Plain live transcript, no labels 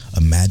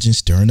imagine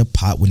stirring the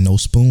pot with no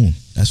spoon.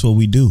 That's what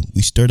we do.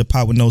 We stir the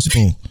pot with no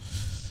spoon.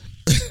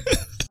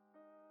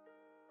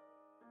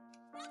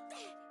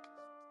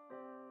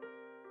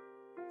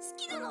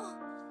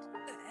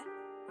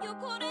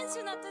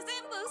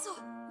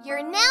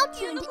 You're now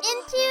tuned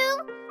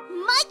into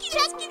Mic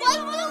Check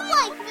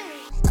Waifu.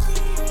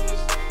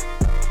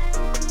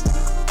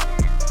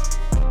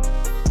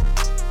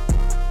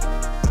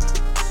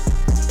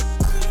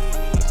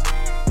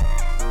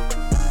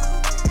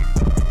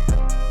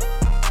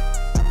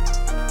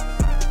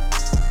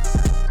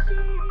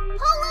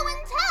 Hello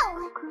and tell,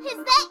 is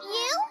that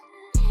you?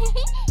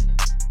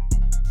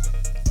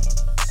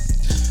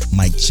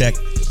 Mic check.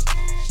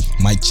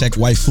 Mic check,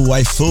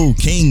 waifu.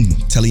 King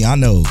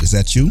Teliano, is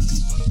that you?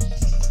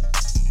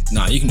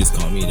 Nah, you can just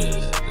call me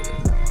the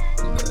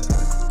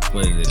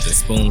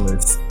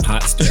spoonless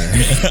pot stirrer.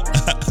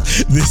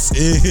 This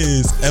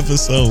is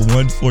episode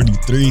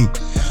 143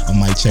 of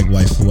Mic Check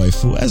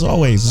Waifu. As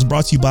always, it's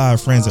brought to you by our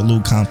friends at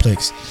Lube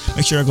Complex.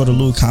 Make sure to go to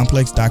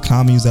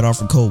lubecomplex.com and use that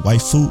offer code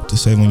waifu to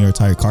save on your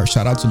entire cart.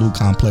 Shout out to Lube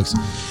Complex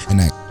and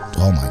that,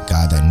 oh my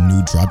God, that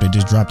new drop they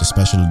just dropped, the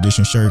special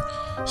edition shirt.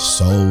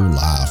 So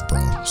live, bro.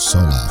 So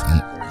live.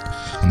 I'm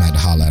gonna have to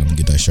holler at him and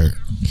get that shirt.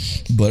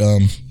 But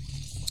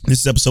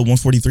this is episode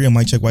 143 of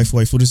Mic Check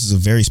Waifu. This is a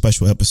very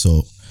special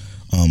episode.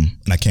 And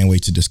I can't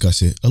wait to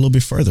discuss it a little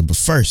bit further. But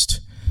first,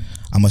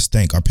 I must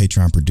thank our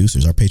Patreon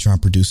producers. Our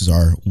Patreon producers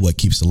are what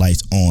keeps the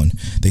lights on.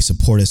 They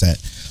support us at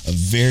a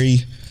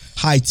very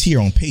high tier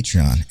on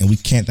Patreon, and we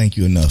can't thank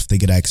you enough. They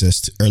get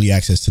early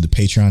access to the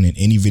Patreon and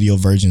any video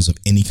versions of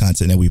any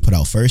content that we put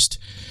out first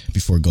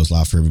before it goes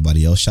live for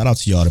everybody else. Shout out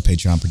to y'all, the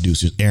Patreon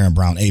producers. Aaron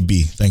Brown,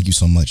 AB, thank you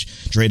so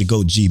much. Dre the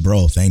Goat G,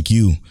 bro, thank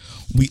you.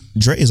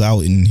 Dre is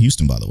out in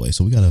Houston, by the way,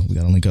 so we gotta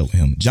link up with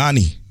him.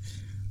 Johnny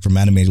from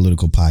Animated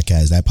Political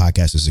Podcast. That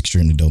podcast is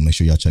extremely dope. Make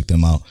sure y'all check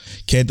them out.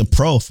 Ked the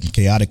Pro from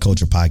Chaotic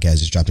Culture Podcast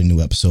just dropped a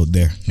new episode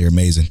there. They're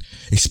amazing.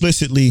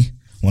 Explicitly,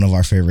 one of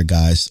our favorite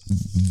guys.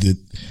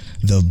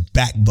 The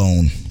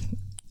backbone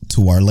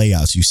to our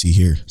layouts you see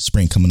here.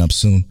 Spring coming up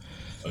soon.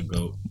 A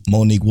goat.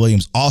 Monique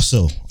Williams,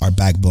 also our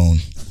backbone.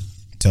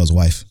 Tells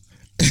wife.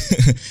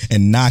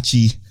 And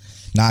Nachi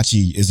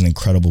is an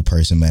incredible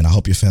person, man. I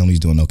hope your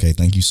family's doing okay.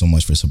 Thank you so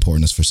much for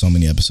supporting us for so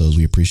many episodes.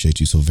 We appreciate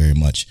you so very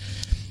much.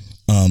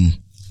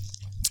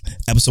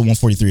 Episode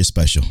 143 is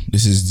special.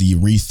 This is the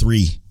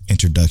re-3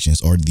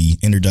 introductions, or the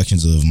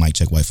introductions of Mic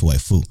Check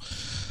Waifu.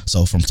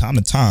 So from time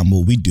to time,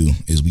 what we do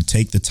is we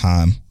take the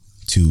time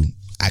to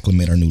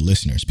acclimate our new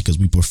listeners, because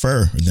we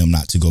prefer them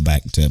not to go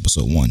back to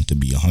episode 1, to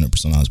be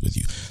 100% honest with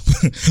you.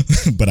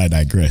 But I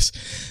digress.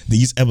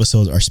 These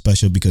episodes are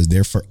special because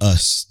they're for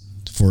us,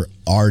 for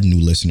our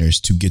new listeners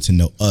to get to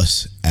know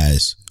us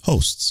as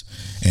hosts.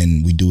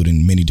 And we do it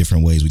in many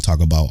different ways. We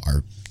talk about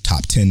our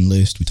top 10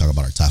 list. We talk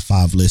about our top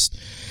 5 list.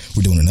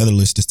 We're doing another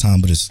list this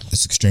time, but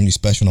it's extremely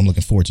special, and I'm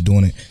looking forward to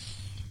doing it.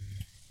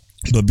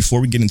 But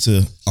before we get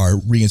into our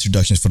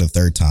reintroductions for the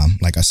third time,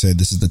 like I said,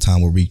 this is the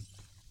time where we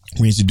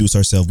reintroduce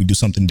ourselves. We do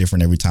something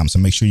different every time. So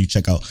make sure you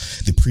check out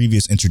the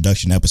previous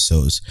introduction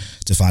episodes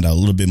to find out a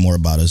little bit more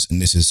about us.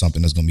 And this is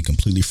something that's going to be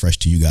completely fresh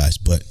to you guys.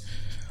 But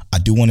I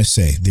do want to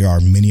say there are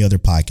many other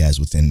podcasts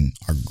within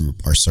our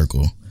group, our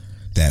circle,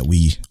 that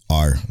we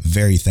are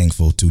very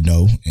thankful to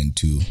know and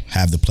to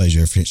have the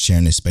pleasure of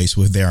sharing this space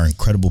with. They are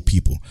incredible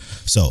people.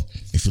 So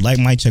if you like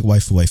Mic Check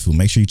Waifu,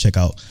 make sure you check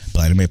out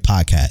Black Anime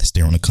Podcast.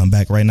 They're on a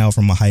comeback right now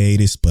from a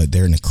hiatus, but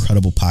they're an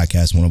incredible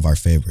podcast, one of our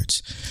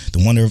favorites.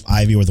 The Wonder of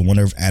Ivy, or The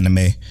Wonder of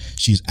Anime,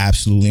 she's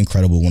absolutely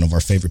incredible, one of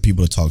our favorite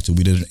people to talk to.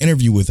 We did an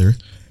interview with her.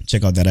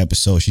 Check out that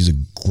episode. She's a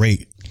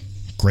great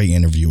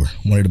interviewer,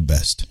 one of the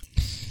best.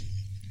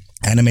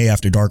 Anime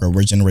After Dark, our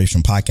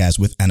Regeneration podcast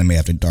with Anime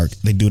After Dark.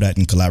 They do that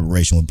in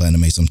collaboration with Blend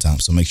Anime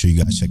sometimes, so make sure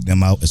you guys check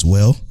them out as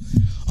well.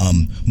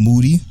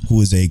 Moody, who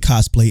is a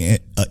cosplay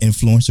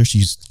influencer.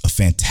 She's a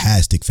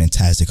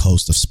fantastic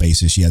host of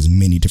spaces. She has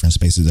many different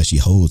spaces that she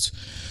holds,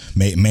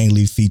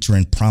 mainly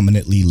featuring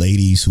prominently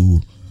ladies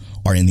who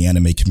are in the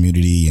anime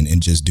community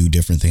and just do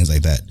different things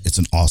like that. It's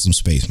an awesome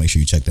space. Make sure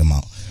you check them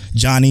out.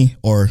 Johnny,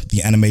 or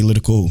the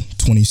Analytical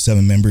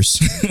 27 members.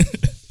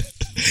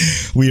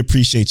 We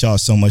appreciate y'all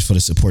so much for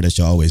the support that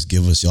y'all always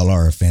give us. Y'all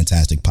are a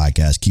fantastic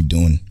podcast. Keep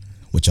doing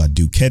what y'all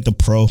do. Ked the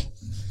Pro,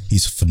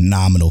 he's a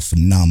phenomenal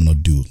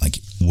dude. Like,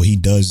 what he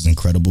does is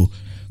incredible,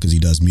 because he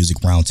does music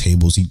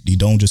roundtables. He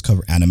don't just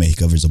cover anime, he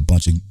covers a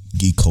bunch of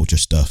geek culture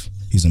stuff.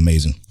 He's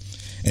amazing.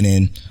 And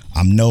then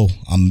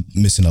I'm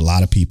missing a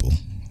lot of people.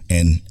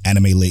 And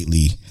anime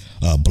lately,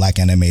 Black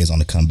Anime is on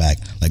the comeback.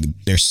 Like,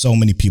 there's so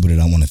many people that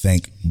I want to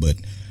thank, but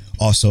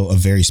also a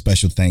very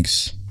special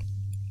thanks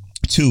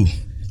to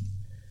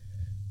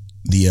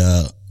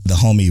the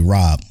homie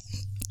Rob,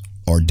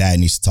 or Dad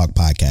Needs to Talk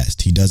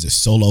podcast. He does it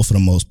solo for the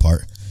most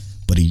part,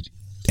 but he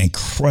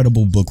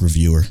incredible book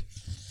reviewer,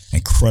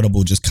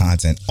 incredible just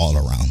content all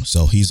around.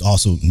 So he's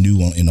also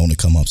new and on the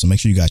come up. So make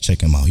sure you guys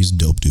check him out. He's a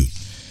dope dude,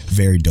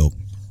 very dope.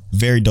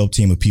 Very dope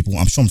team of people.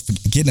 I'm sure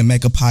Getting a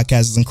Mecca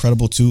podcast is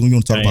incredible too. We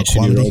want to talk about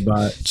quality.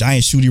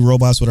 Giant shooty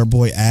robots with our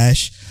boy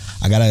Ash.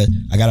 I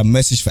got a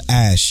message for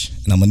Ash,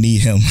 and I'm gonna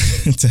need him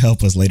to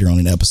help us later on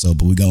in the episode.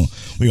 But we're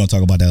gonna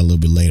talk about that a little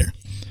bit later.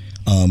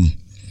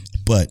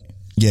 But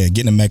yeah,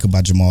 Getting a Mecca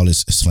by Jamal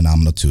is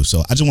phenomenal too.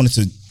 So I just wanted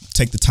to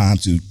take the time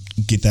to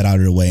get that out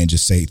of the way and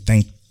just say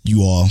thank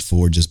you all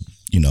for just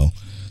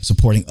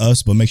supporting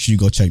us. But make sure you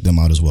go check them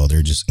out as well.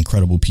 They're just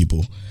incredible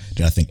people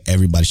that I think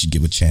everybody should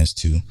give a chance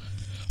to.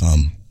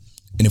 And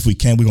if we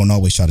can, we're gonna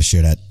always try to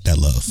share that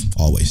love.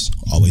 Always,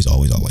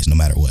 no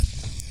matter what.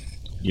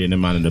 Yeah, the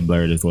Mind of the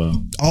Blurred as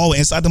well. Oh,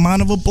 Inside the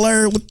Mind of a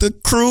Blurred with the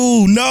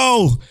crew.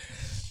 No,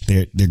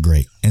 they're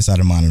great. Inside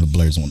the Mind of the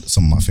Blurred is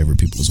some of my favorite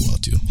people as well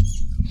too.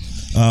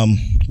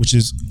 Which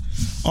is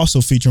also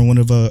featuring one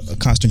of a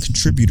constant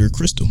contributor,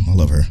 Crystal. I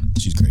love her.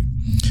 She's great.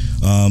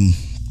 All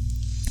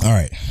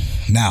right,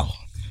 now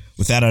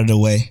with that out of the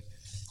way,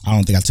 I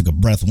don't think I took a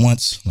breath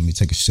once. Let me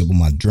take a sip of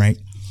my drink.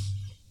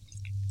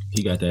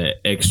 He got that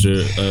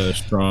extra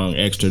strong,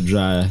 extra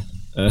dry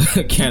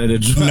Canada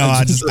Dry. No,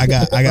 I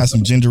got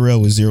some ginger ale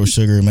with zero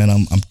sugar, man.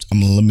 I'm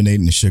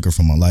eliminating the sugar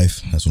from my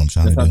life. That's what I'm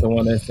trying to do. That's not the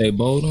one that say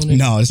bold on it?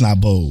 No, it's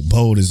not bold.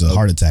 Bold is a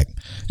heart attack.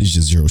 It's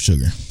just zero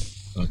sugar.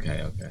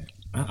 Okay.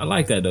 I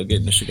like that though,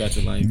 getting the sugar out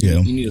your life. Yeah.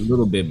 You need a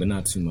little bit, but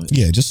not too much.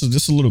 Yeah, just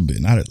a little bit.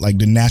 Not like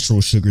the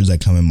natural sugars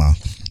that come in my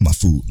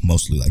food,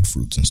 mostly like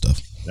fruits and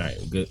stuff. All right,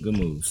 good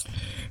moves.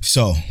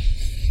 So,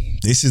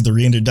 this is the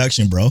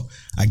reintroduction, bro.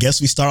 I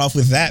guess we start off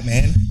with that,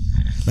 man.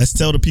 Let's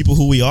tell the people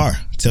who we are.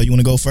 Tell, you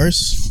want to go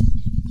first?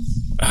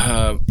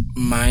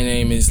 My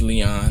name is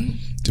Leon.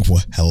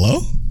 What?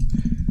 Hello?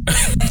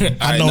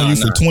 I've known you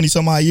for 20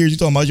 some odd years. You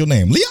talking about your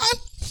name, Leon?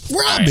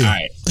 Where I been?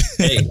 Right.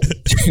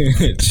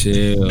 Hey,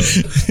 chill.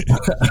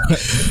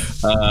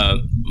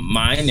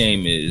 My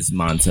name is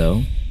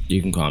Montel.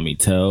 You can call me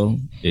Tell.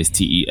 It's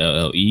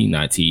Telle,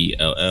 not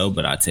Tell,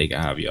 but I take it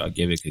however y'all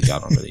give it because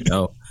y'all don't really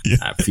know. Yeah.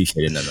 I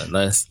appreciate it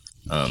nonetheless.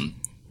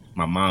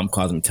 My mom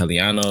calls me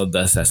Telliano,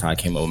 thus that's how I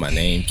came up with my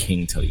name,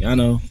 King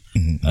Telliano.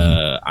 Mm-hmm.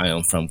 I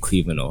am from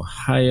Cleveland,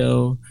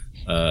 Ohio.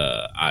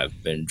 I've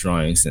been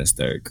drawing since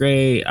 3rd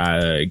grade.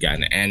 I got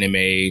an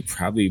anime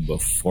probably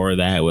before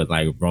that with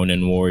like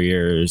Ronin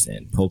Warriors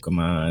and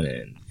Pokemon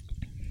and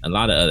a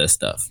lot of other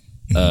stuff.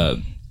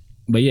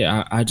 But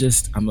yeah,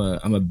 I'm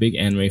a big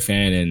anime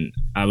fan, and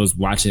I was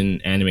watching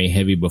anime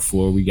heavy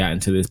before we got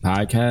into this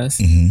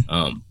podcast.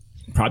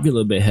 Mm-hmm. Probably a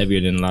little bit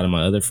heavier than a lot of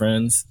my other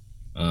friends.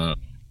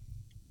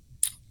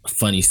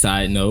 Funny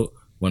side note,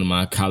 one of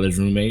my college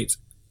roommates,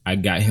 I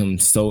got him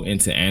so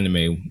into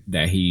anime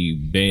that he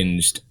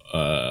binged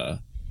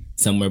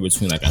somewhere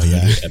between like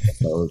 100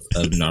 episodes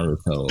of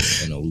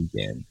Naruto in a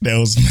weekend. That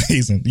was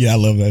amazing. Yeah, I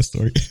love that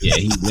story. Yeah,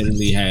 he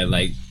literally had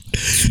like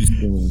 2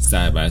 screens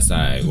side by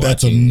side.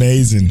 That's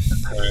amazing.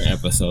 A current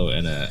episode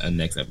and a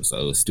next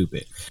episode. It was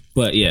stupid.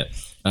 But yeah,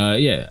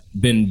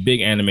 been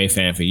big anime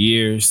fan for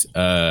years.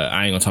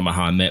 I ain't gonna talk about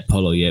how I met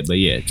Polo yet, but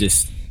yeah,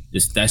 just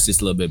that's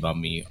just a little bit about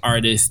me.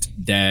 Artist,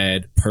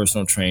 dad,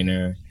 personal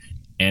trainer,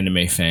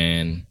 anime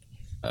fan,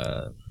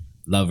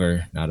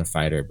 lover, not a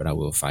fighter, but I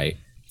will fight.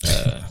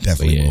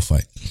 Definitely will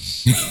fight.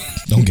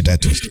 Don't get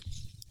that twisted.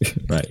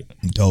 Right.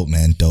 Dope,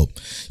 man. Dope.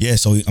 Yeah,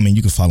 so I mean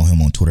you can follow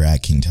him on Twitter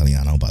at King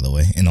Telliano, by the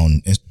way, and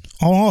on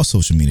all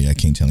social media at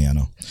King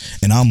Telliano.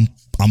 And I'm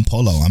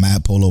Polo. I'm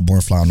at Polo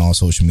Bornfly on all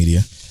social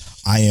media.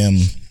 I am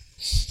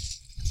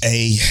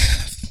a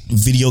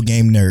video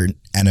game nerd,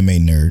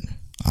 anime nerd.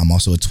 I'm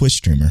also a Twitch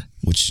streamer,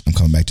 which I'm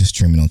coming back to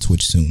streaming on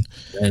Twitch soon.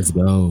 Let's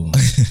go.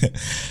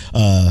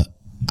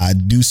 I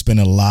do spend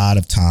a lot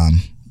of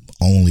time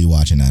only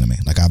watching anime.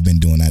 Like I've been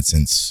doing that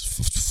since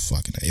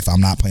fucking. If I'm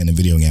not playing a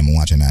video game, I'm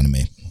watching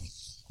anime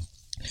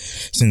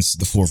since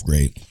the 4th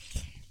grade.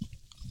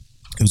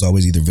 It was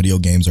always either video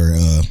games or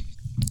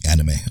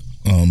anime.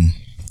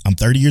 I'm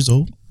 30 years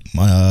old.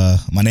 My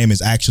name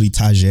is actually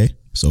Tajay.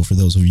 So for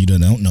those of you that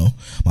don't know,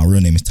 my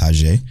real name is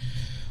Tajay.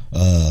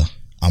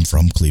 I'm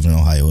from Cleveland,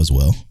 Ohio as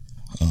well.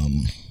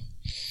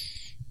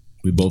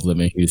 We both live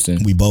in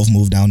Houston. We both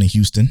moved down to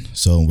Houston,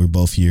 so we're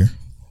both here,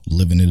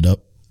 living it up,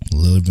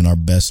 living our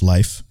best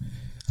life.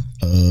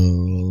 I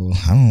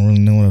don't really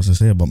know what else to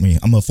say about me.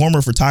 I'm a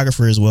former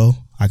photographer as well.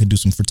 I could do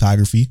some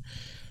photography.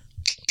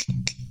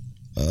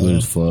 Good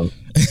as fuck.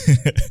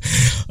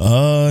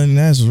 And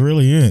that's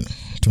really it.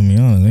 To be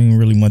honest, there ain't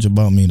really much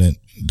about me that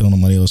don't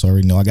nobody else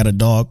already know. I got a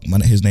dog.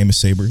 His name is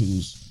Saber,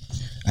 who's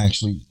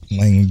actually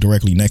laying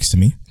directly next to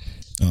me.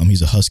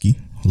 He's a husky.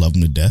 Love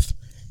him to death.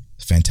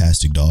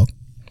 Fantastic dog.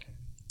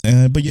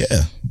 But yeah,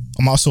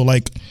 I'm also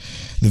like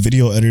the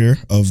video editor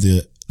of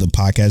the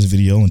podcast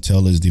video, and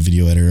Tell is the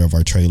video editor of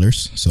our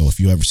trailers. So if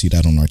you ever see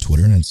that on our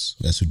Twitter,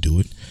 that's who do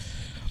it.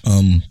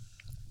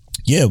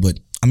 Yeah, but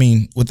I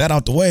mean, with that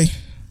out the way,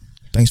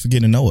 thanks for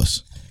getting to know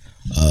us.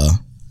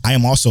 I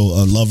am also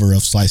a lover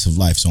of slice of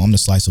life, so I'm the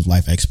slice of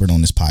life expert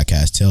on this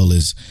podcast. Tell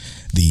is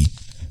the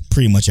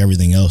pretty much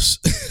everything else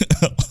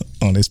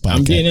on this podcast.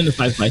 I'm getting into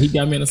slice of life. He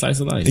got me in a slice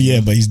of life.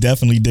 Yeah, but he's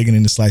definitely digging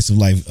in the slice of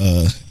life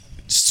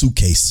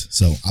suitcase.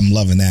 So I'm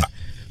loving that.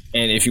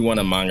 And if you want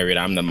a manga reader,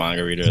 I'm the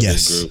manga reader of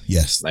Yes, this group.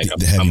 yes, Like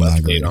the heavy I'm manga up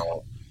to date reader.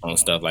 on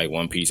stuff like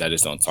One Piece. I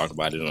just don't talk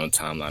about it on the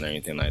timeline or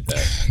anything like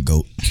that.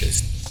 GOAT.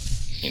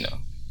 Just, you know.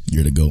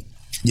 You're the GOAT.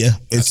 Yeah,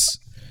 that's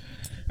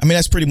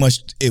pretty much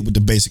it with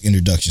the basic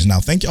introductions. Now,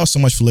 thank y'all so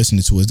much for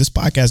listening to us. This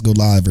podcast goes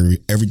live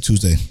every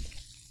Tuesday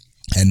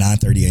at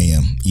 9:30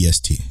 a.m.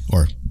 EST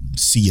or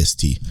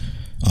CST.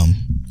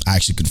 I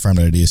actually confirmed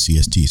that it is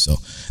CST. So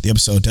the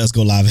episode does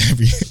go live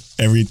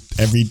every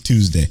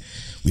Tuesday.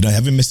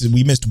 Haven't missed it.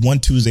 We missed one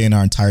Tuesday in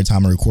our entire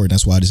time of recording.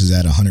 That's why this is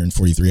at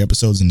 143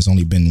 episodes, and it's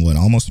only been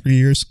almost 3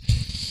 years.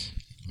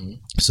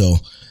 So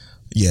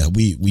yeah,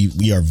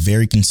 we are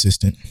very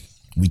consistent.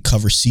 We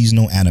cover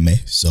seasonal anime,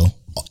 so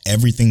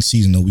everything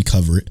seasonal we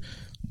cover it.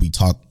 We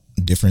talk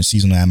different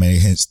seasonal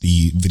anime, hence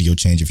the video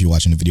change. If you're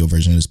watching the video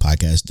version of this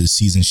podcast, the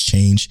seasons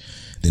change,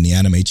 then the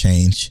anime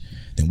change,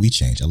 then we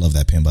change. I love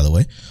that pen, by the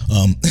way.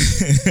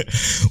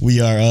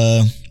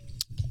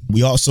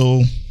 We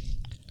also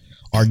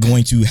are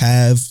going to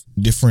have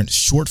different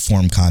short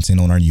form content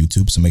on our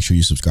YouTube, so make sure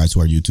you subscribe to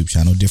our YouTube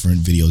channel.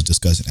 Different videos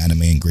discussing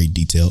anime in great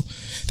detail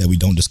that we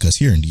don't discuss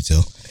here in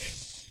detail.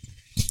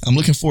 I'm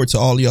looking forward to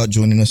all y'all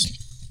joining us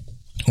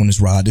on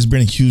this ride. There's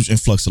been a huge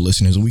influx of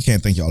listeners, and we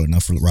can't thank y'all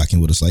enough for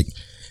rocking with us. Like,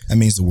 that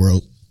means the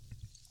world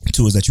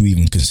to us that you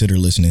even consider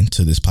listening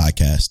to this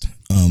podcast.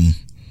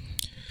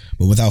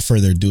 But without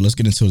further ado, let's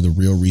get into the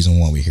real reason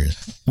why we're here.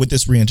 With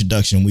this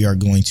reintroduction, we are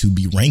going to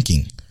be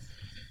ranking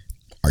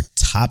our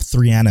top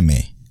 3 anime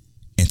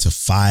into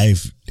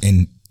 5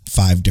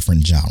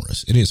 different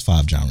genres. It is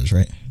 5 genres,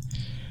 right?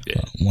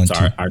 Yeah.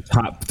 Our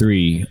top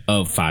 3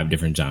 of 5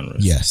 different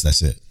genres. Yes,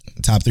 that's it.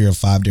 Top 3 of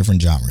 5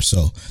 different genres.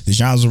 So the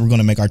genres we're going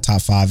to make our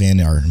top 5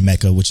 in are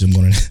mecha, which I'm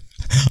going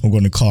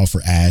to call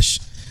for Ash,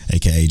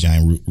 aka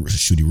Giant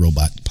Shooty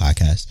Robot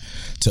Podcast,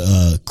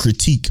 to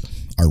critique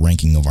our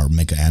ranking of our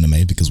mecha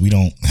anime, because we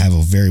don't have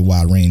a very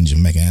wide range of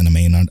mecha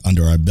anime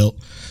under our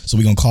belt. So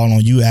we're going to call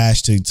on you,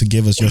 Ash, to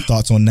give us your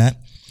thoughts on that.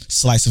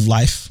 Slice of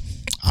Life,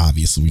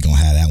 obviously we're going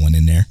to have that one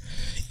in there.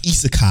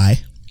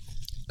 Isekai,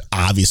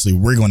 obviously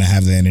we're going to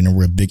have that in there.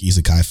 We're a big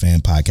Isekai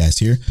fan podcast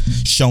here.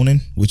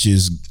 Shonen, which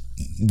is,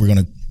 we're going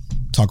to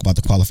talk about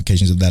the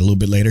qualifications of that a little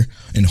bit later.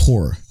 And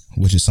horror,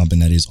 which is something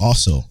that is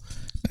also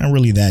not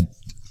really that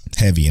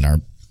heavy in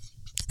our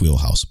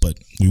wheelhouse, but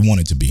we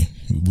want it to be.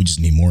 We just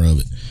need more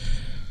of it.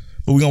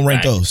 But we're going to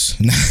rank those.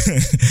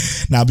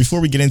 Now, before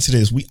we get into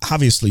this, we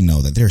obviously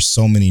know that there's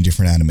so many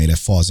different anime that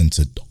falls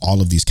into all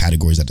of these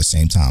categories at the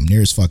same time.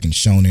 There's fucking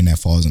shonen that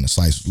falls in the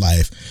slice of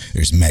life.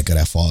 There's mecha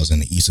that falls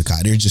in the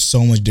isekai. There's just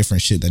so much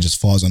different shit that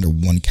just falls under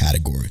one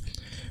category.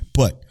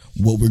 But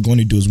what we're going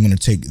to do is we're going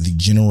to take the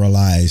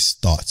generalized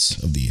thoughts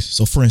of these.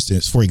 So for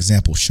instance, for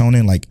example,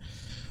 shonen, like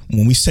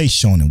when we say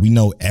shonen, we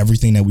know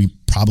everything that we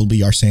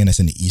probably are saying that's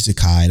in the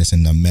isekai, that's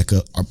in the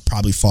mecha,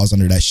 probably falls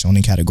under that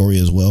shonen category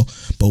as well.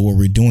 But what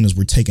we're doing is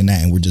we're taking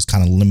that and we're just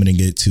kind of limiting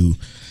it to,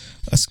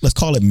 let's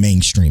call it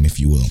mainstream, if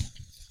you will.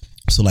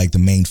 So like the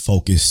main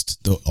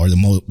focused or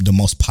the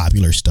most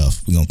popular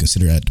stuff, we're going to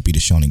consider that to be the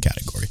shonen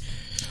category.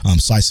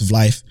 Slice of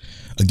life,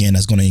 again,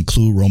 that's going to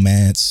include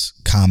romance,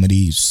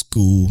 comedy,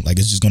 school. Like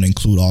it's just going to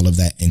include all of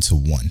that into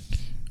one.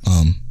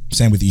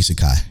 Same with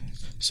isekai.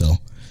 So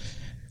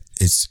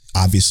it's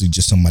obviously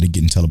just somebody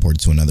getting teleported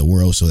to another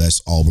world. So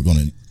that's all we're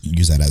going to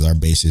use that as our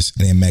basis.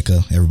 And then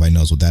mecha, everybody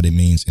knows what that it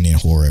means. And then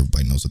horror,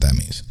 everybody knows what that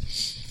means.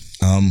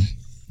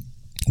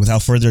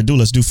 Without further ado,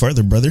 let's do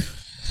further, brother.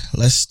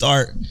 Let's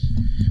start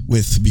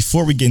with,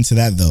 before we get into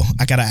that though,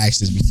 I got to ask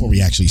this before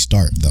we actually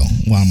start though.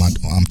 Why am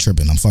I'm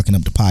tripping. I'm fucking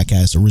up the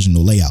podcast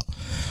original layout.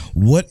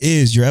 What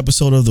is your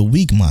episode of the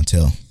week,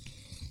 Montel?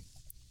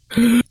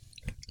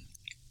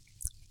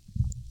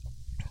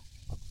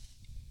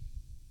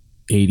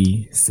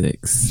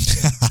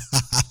 '86.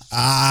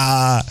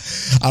 I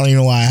don't even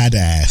know why I had to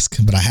ask,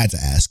 but I had to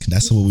ask.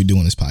 That's what we do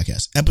on this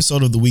podcast.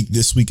 Episode of the week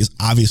this week is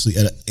obviously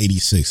at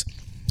 86.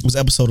 It was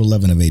episode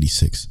 11 of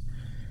 86.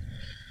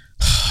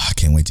 I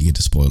can't wait to get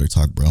to spoiler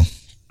talk, bro.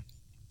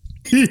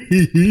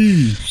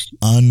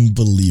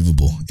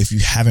 Unbelievable. If you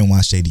haven't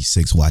watched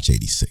 86, watch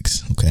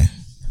 86. Okay,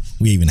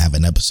 we even have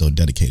an episode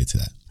dedicated to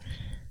that.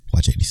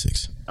 Watch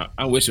 86.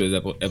 I wish it was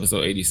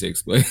episode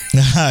 86, but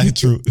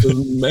true.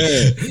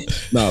 Man,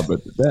 no,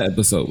 but that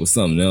episode was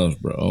something else,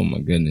 bro. Oh my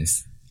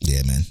goodness.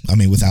 Yeah, man. I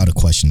mean, without a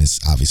question, it's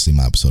obviously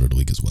my episode of the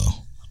week as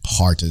well.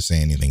 Hard to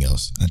say anything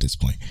else at this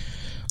point.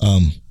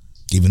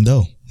 Even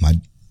though my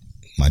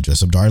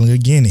Dress Up Darling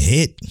again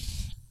hit.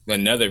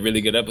 Another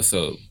really good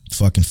episode.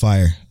 Fucking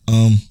fire.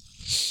 All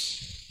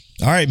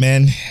right,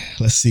 man.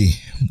 Let's see.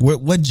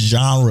 What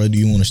genre do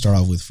you want to start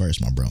off with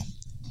first, my bro?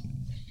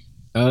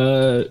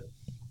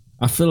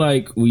 I feel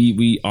like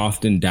we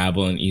often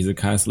dabble in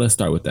isekai, so let's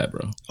start with that,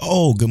 bro.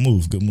 Oh, good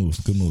move.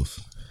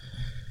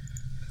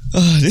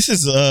 This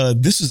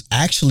is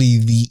actually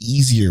the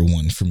easier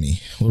one for me.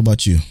 What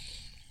about you?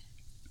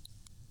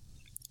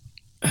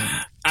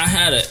 I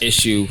had an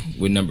issue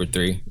with number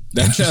 3.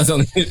 That was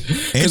only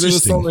because there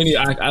was so many.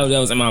 I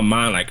was in my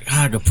mind like,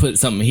 I could put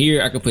something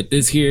here, I could put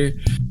this here,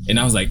 and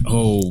I was like,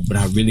 oh, but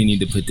I really need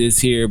to put this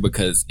here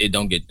because it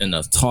don't get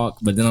enough talk.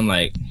 But then I'm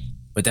like,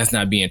 but that's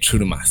not being true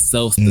to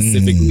myself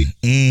specifically.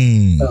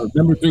 So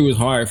number 3 was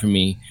hard for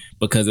me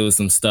because it was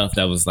some stuff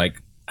that was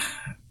like,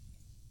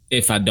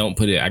 if I don't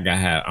put it, I gotta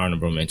have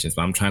honorable mentions.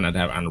 But I'm trying not to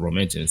have honorable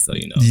mentions, so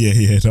you know.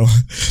 Yeah. No,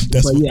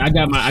 but yeah,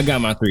 I got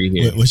my 3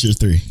 here. What's your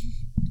 3?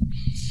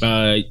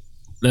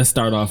 Let's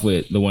start off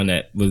with the one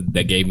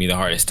that gave me the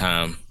hardest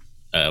time.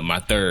 My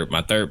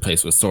third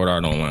place was Sword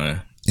Art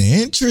Online.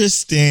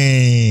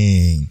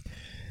 Interesting.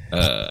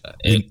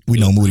 We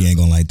know Moody ain't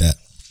gonna like that.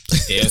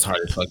 Yeah, it's hard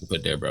as fuck to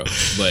put there, bro.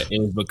 But it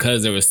was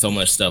because there was so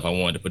much stuff I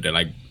wanted to put there,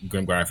 like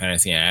Grimgar,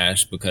 Fantasy, and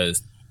Ash,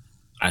 because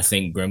I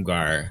think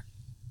Grimgar,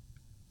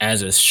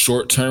 as a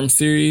short-term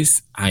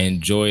series, I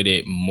enjoyed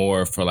it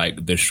more for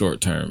like the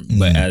short term.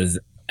 But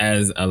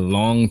as a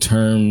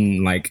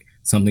long-term, like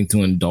something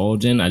to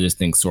indulge in, I just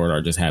think Sword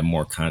Art just had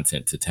more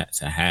content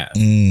to have.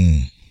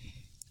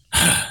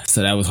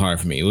 So that was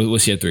hard for me.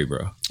 What's your 3,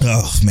 bro?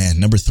 Oh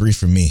man, number 3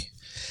 for me.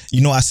 You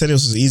know, I said it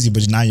was easy,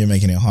 but now you're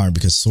making it hard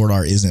because Sword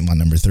Art isn't my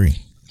number 3.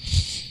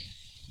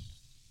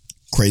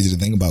 Crazy to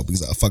think about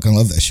because I fucking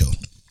love that show.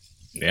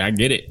 Yeah, I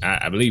get it.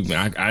 I believe me.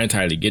 I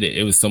entirely get it.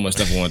 It was so much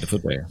stuff I wanted to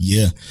put there.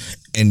 Yeah.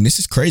 And this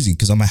is crazy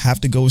because I'm going to have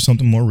to go with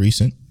something more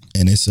recent.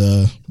 And it's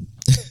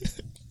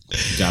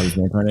Jobless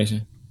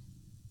Reincarnation?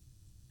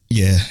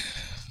 Yeah.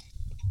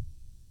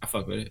 I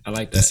fuck with it. I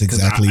like that. That's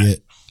exactly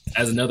it.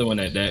 As another one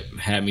that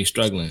had me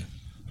struggling.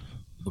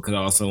 Because I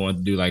also wanted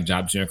to do like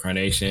Jobless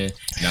Reincarnation.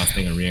 And I was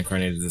thinking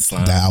Reincarnated as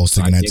Slime. I was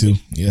thinking that too.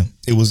 Yeah.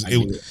 It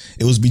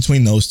was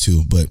between those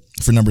two. But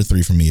for number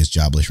 3 for me is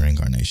Jobless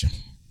Reincarnation.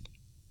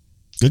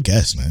 Good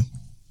guess, man.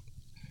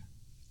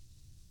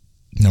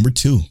 Number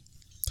 2.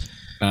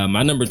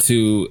 My number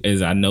 2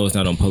 is, I know it's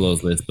not on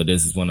Polo's list, but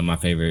this is one of my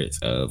favorites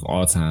of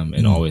all time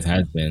and always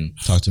has been.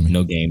 Talk to me.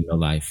 No Game, No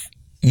Life.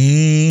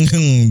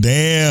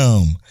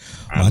 Damn.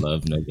 I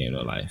love No Game,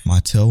 No Life. My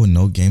toe with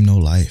No Game, No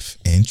Life.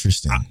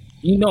 Interesting.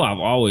 I've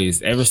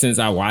always, ever since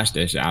I watched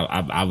that show,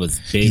 I was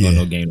big on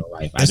No Game, No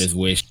Life. I just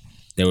wish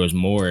there was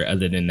more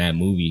other than that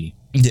movie.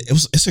 Yeah,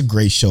 it's a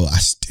great show. I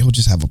still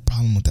just have a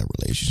problem with that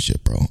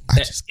relationship, bro. I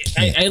just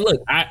can't. Hey,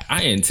 look,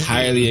 I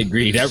entirely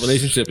agree. That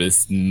relationship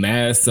is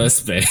mad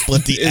suspect.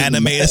 But the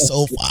anime is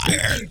so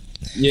fire.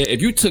 Yeah, if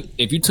you took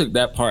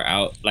that part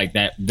out, like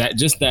that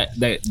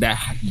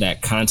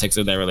context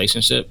of that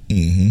relationship,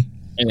 and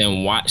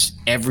then watch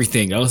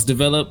everything else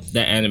develop,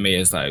 that anime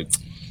is like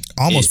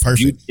almost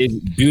perfect. It's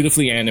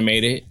beautifully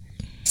animated.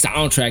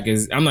 Soundtrack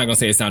is, I'm not gonna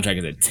say the soundtrack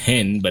is a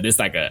 10, but it's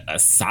like a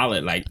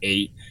solid like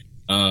 8.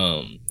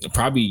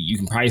 Probably you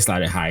can probably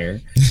slide it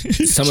higher.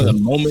 Some of the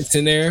moments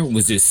in there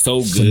was just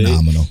so good.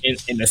 Phenomenal.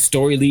 And the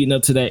story leading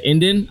up to that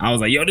ending, I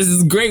was like, yo, this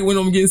is great when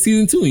I'm getting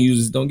season 2, and you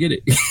just don't get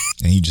it.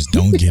 And you just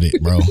don't get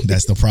it, bro.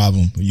 That's the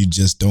problem. You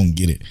just don't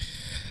get it.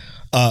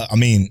 I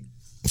mean,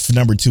 for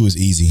number 2 is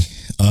easy.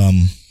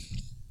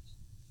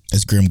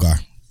 It's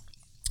Grimgar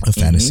of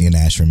Fantasy and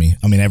Ash for me.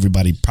 I mean,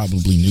 everybody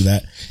probably knew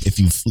that if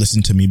you've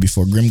listened to me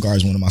before. Grimgar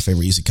is one of my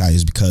favorite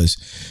isekais because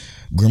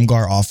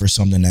Grimgar offers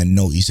something that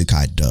no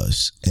isekai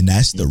does, and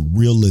that's the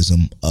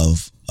realism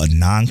of a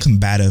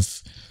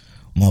non-combative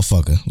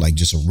motherfucker, like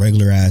just a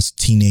regular ass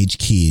teenage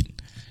kid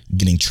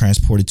getting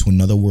transported to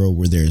another world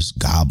where there's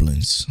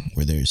goblins,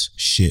 where there's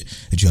shit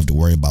that you have to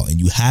worry about, and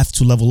you have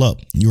to level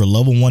up. You're a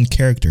level 1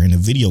 character in a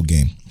video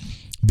game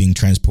being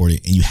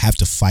transported, and you have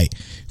to fight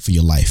for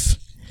your life.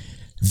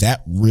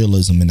 That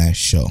realism in that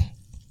show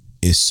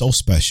is so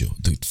special.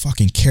 The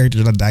fucking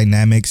character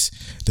dynamics,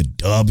 the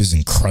dub is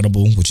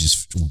incredible, which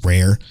is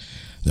rare.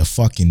 The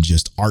fucking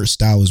just art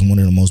style is one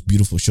of the most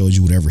beautiful shows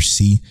you would ever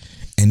see.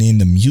 And then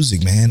the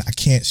music, man, I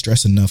can't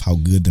stress enough how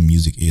good the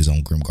music is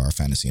on Grimgar,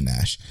 Fantasy, and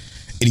Ash.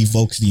 It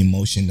evokes the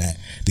emotion that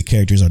the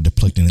characters are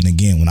depicting. And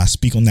again, when I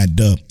speak on that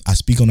dub, I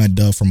speak on that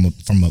dub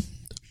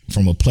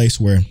from a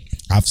place where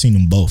I've seen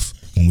them both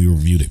when we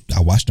reviewed it. I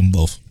watched them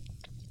both.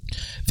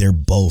 They're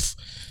both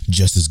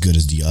just as good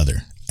as the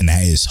other. And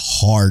that is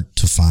hard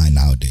to find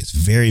nowadays.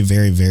 Very,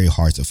 very, very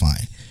hard to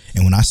find.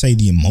 And when I say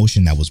the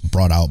emotion that was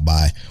brought out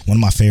by one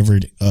of my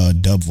favorite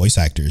dub voice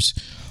actors,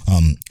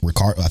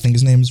 Ricardo, I think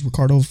his name is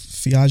Ricardo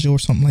Fiaggio or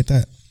something like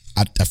that.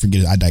 I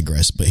forget it. I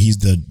digress. But he's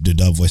the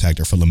dub voice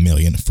actor for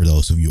Lemillion. For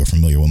those of you who are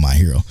familiar with My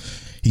Hero,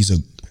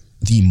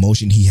 the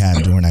emotion he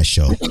had during that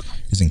show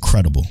is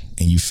incredible,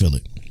 and you feel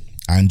it.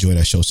 I enjoy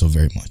that show so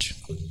very much.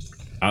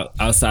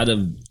 Outside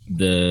of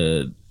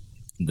the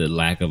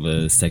lack of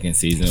a second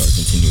season or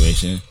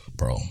continuation,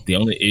 bro, the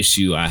only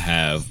issue I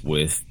have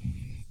with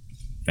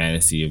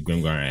Fantasy of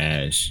Grimgar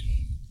and Ash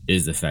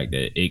is the fact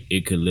that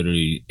it could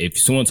literally, if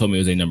someone told me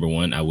it was a number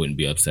 1, I wouldn't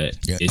be upset.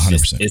 Yeah, it's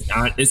 100%.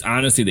 Just it's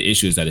honestly, the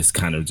issue is that it's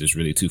kind of just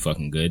really too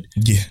fucking good.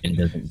 Yeah, and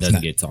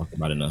doesn't get talked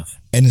about enough.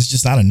 And it's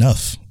just not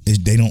enough.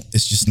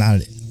 It's just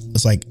not.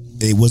 It's like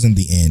it wasn't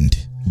the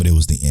end, but it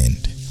was the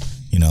end.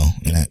 You know,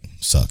 and that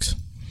sucks.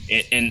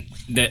 And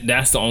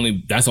that's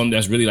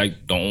really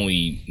like the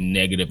only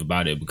negative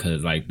about it,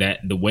 because like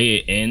that, the way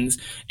it ends,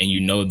 and you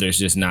know there's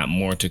just not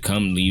more to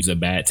come, leaves a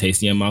bad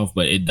taste in your mouth.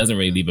 But it doesn't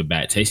really leave a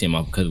bad taste in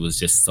your mouth because it was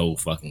just so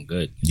fucking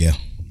good. Yeah,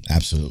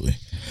 absolutely.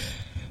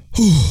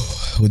 Whew.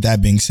 with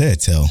that being said,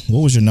 Tell,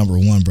 what was your number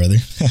one, brother?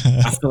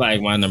 I feel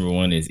like my number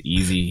one is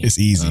easy. It's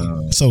easy. I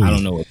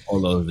don't know what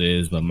Polo's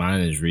is, but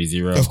mine is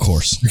ReZero. Of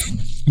course.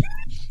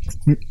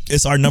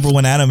 It's our number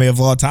one anime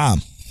of all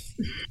time.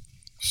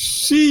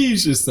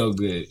 She's just so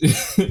good.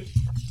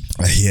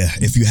 Yeah,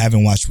 if you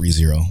haven't watched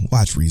ReZero,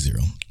 watch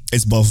ReZero.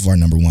 It's both of our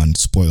number one.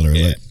 Spoiler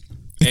alert.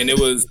 And it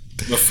was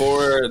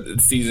before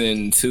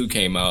season 2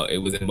 came out. It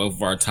was in both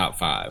of our top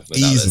 5.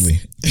 Easily.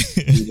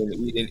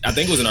 I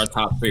think it was in our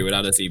top 3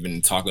 without us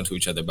even talking to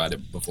each other about it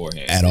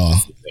beforehand. At all.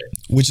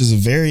 Which is a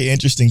very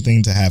interesting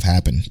thing to have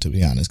happen, to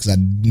be honest, because I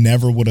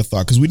never would have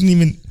thought, because we didn't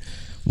even,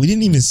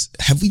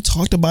 have we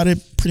talked about it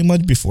pretty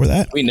much before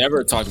that? We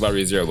never talked about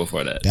ReZero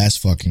before that. That's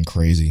fucking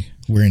crazy.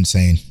 We're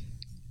insane.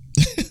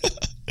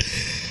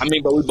 I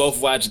mean, but we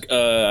both watched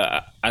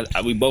Grimgar,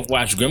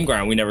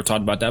 and we never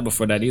talked about that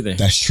before that either.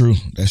 That's true.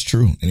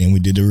 And then we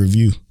did the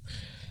review.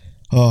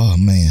 Oh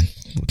man,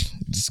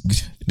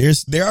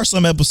 there are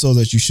some episodes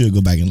that you should go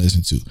back and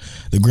listen to.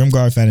 The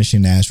Grimgar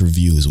Vanishing Ass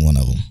review is one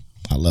of them.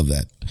 I love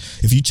that.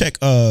 If you check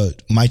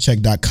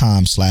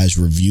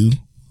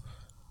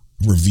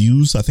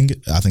mycheck.com/reviews, I think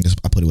I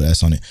put it with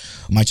S on it.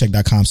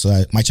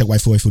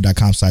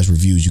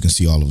 mycheckwaifu.com/reviews. You can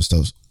see all of the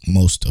stuff,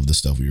 most of the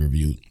stuff we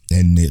reviewed,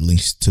 and it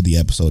links to the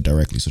episode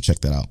directly. So check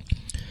that out.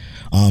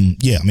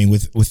 Yeah, I mean,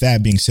 with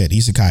that being said,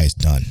 Isekai is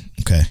done.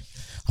 Okay,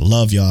 I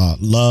love y'all.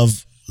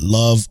 Love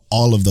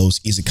all of those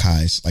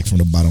Isekais, like from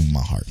the bottom of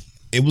my heart.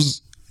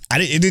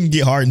 It didn't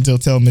get hard until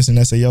Tell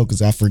missing SAO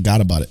because I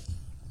forgot about it.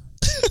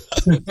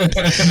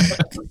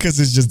 Because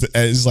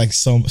it's like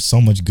so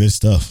much good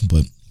stuff,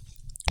 but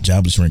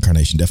Jobless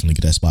Reincarnation definitely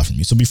get that spot for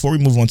me. So before we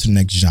move on to the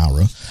next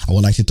genre, I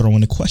would like to throw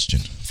in a question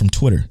from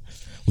Twitter.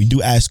 We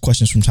do ask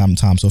questions from time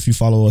to time, so if you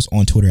follow us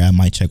on Twitter at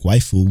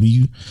MyCheckWaifu,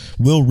 we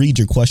will read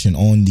your question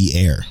on the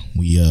air.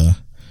 We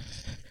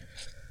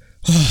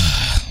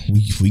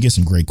get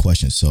some great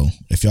questions, so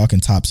if y'all can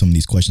top some of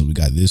these questions we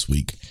got this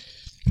week,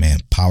 man,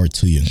 power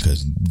to you,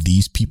 because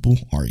these people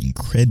are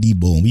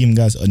incredible. And we even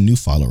got a new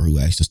follower who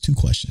asked us 2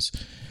 questions.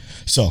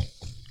 So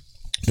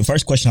the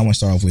first question I want to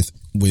start off with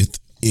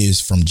is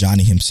from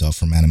Johnny himself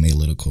from Anime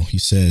Analytical. He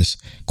says,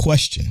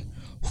 question,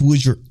 who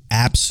is your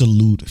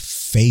absolute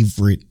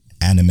favorite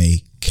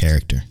anime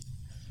character?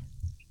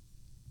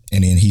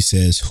 And then he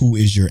says, who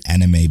is your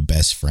anime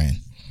best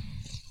friend?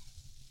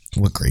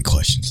 What great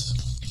questions.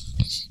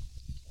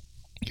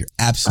 Your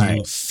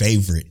absolute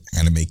favorite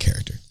anime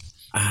character.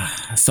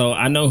 So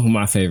I know who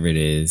my favorite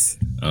is.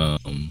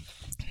 And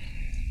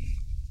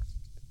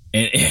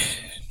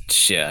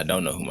shit, I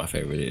don't know who my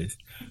favorite is.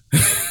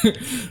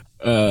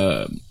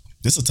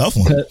 This is a tough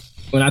one.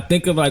 When I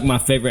think of like my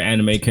favorite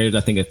anime characters,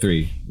 I think of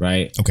 3,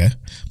 right? Okay,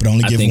 but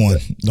only give one.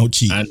 No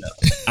cheat. I know.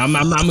 I'm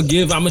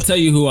gonna tell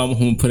you who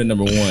I'm put at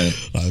number 1.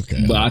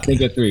 Okay. But I think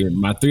of 3.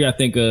 My 3 I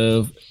think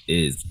of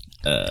is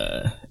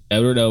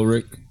Edward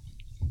Elric,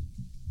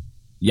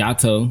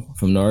 Yato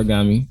from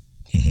Noragami,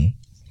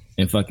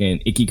 and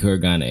fucking Ikki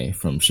Kurogane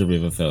from Chivalry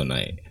of a Fell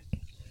Knight.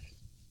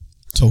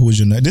 So who's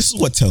your name? This is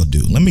what Tell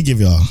do. Let me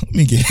give y'all.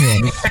 I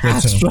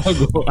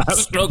struggle.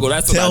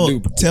 That's what I do.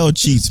 Tell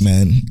cheats,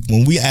 man.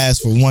 When we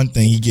ask for one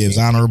thing, he gives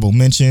honorable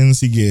mentions.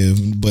 He gives,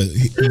 but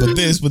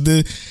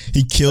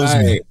he kills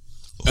me.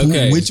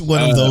 Okay. Which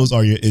one of those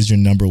is your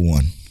number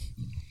 1?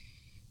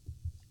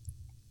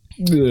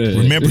 Good.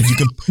 Remember,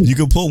 you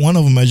can put one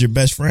of them as your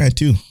best friend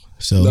too.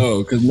 So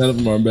no, because none of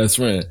them are best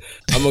friend.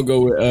 I'm gonna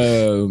go with.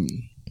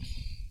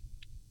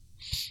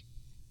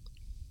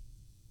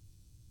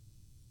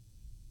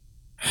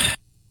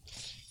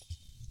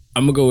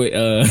 I'm gonna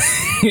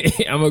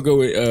go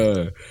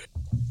with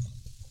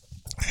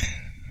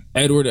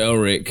Edward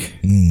Elric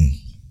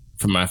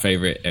for my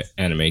favorite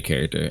anime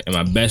character, and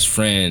my best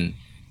friend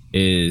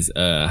is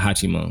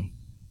Hachimon.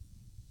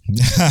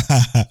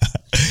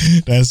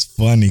 That's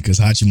funny because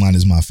Hachimon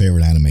is my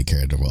favorite anime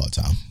character of all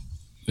time.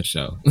 For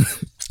sure.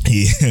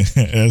 Yeah,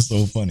 that's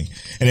so funny.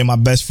 And then my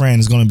best friend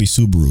is gonna be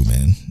Subaru,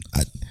 man.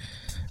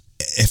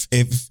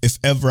 If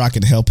ever I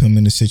could help him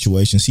in the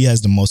situations, he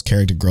has the most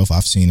character growth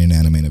I've seen in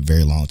anime in a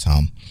very long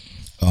time.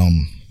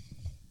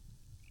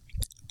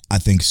 I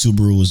think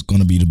Subaru is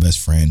going to be the best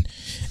friend,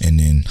 and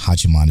then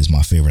Hachimon is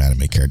my favorite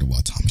anime character of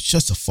all time. It's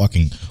just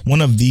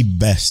one of the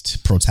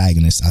best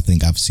protagonists I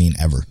think I've seen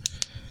ever.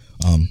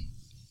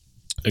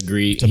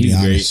 Agreed. To be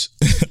honest,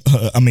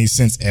 I mean,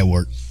 since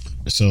Edward.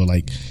 So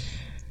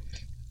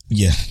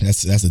yeah,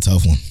 that's a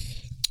tough one.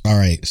 All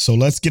right, so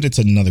let's get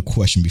into another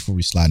question before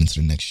we slide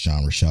into the next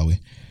genre, shall we?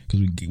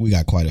 Because we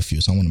got quite a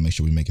few, so I want to make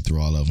sure we make it through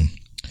all of them.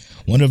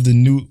 One of the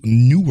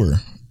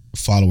newer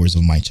followers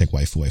of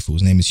MyCheckWaifu,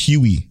 his name is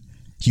Huey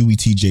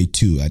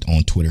TJ2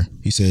 on Twitter.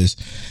 He says,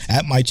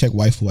 at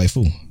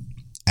MyCheckWaifu,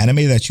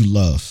 anime that you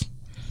love.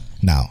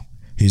 Now,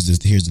 here's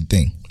the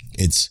thing.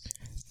 It's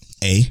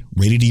A,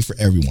 rated E for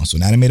everyone. So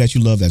an anime that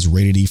you love that's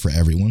rated E for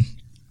everyone.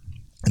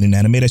 And an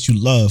anime that you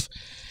love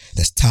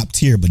that's top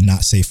tier but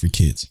not safe for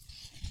kids.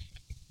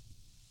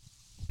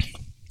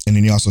 And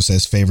then he also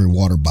says favorite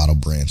water bottle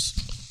brands.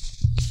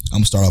 I'm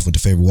gonna start off with the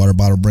favorite water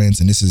bottle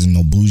brands, and this isn't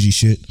no bougie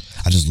shit.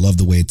 I just love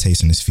the way it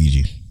tastes, and it's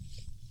Fiji.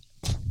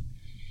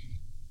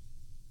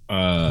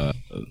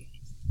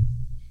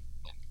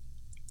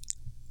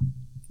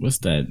 What's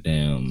that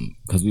damn?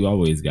 Because we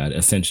always got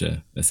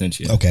Essentia.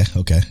 Okay.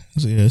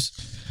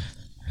 Yes.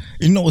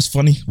 You know what's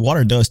funny?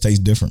 Water does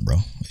taste different, bro.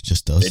 It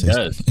just does. It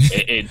does.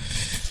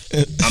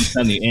 I'm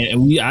telling you,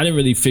 and I didn't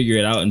really figure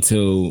it out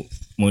until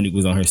Monique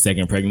was on her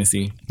second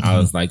pregnancy. I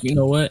was like, you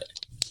know what?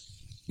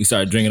 We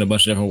started drinking a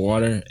bunch of different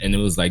water, and it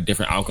was like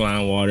different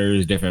alkaline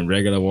waters, different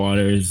regular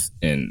waters,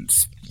 and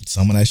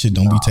some of that shit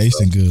don't be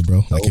tasting good,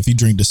 bro. Like if you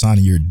drink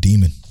Dasani, you're a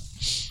demon.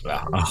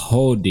 A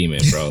whole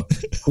demon, bro.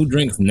 Who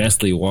drinks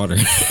Nestle water?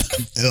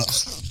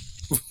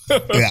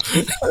 Yeah.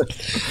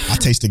 I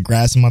tasted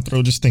grass in my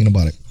throat just thinking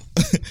about it.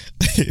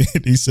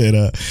 He said,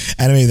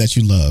 anime that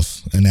you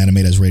love, an anime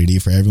that's rated E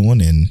for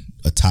everyone, and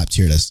a top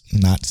tier that's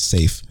not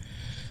safe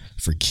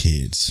for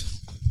kids.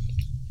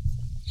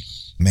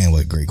 Man,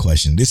 what a great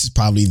question. This is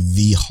probably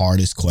the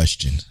hardest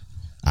question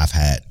I've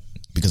had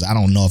because I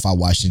don't know if I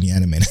watched any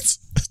anime that's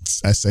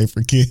safe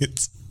for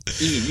kids.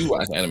 You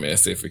watch anime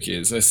that's safe for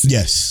kids.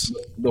 Yes.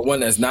 The one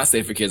that's not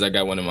safe for kids, I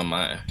got one in my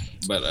mind.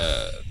 But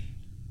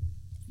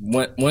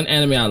one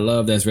anime I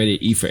love that's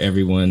rated E for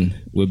everyone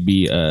would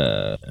be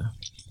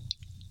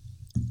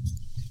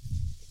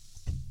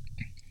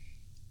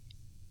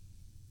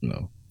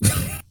no.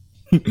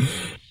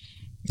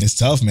 It's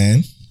tough,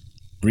 man.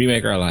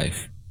 Remake Our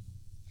Life.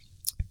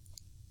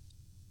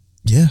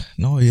 Yeah,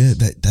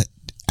 that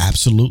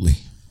absolutely.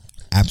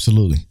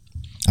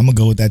 I'm gonna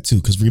go with that too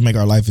because Remake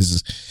Our Life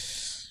is,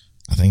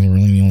 I think,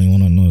 really the only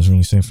one I know is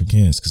really safe for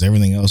kids because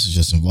everything else is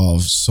just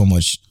involves so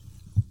much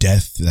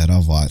death that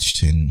I've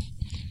watched and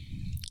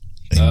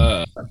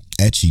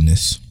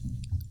etchiness.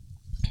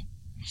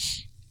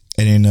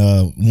 And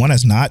then one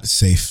that's not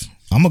safe,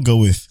 I'm gonna go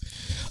with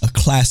a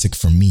classic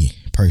for me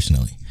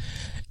personally.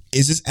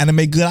 Is this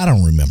anime good? I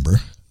don't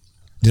remember.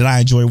 Did I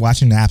enjoy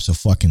watching the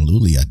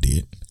Abso-fucking-lutely? I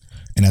did.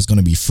 And that's going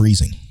to be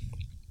Freezing.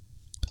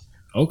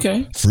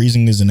 Okay.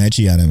 Freezing is an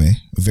ecchi anime,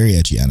 a very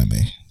ecchi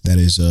anime. That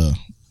is,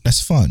 that's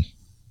fun.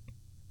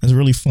 That's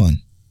really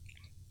fun.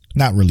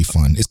 Not really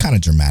fun. It's kind of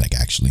dramatic,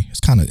 actually.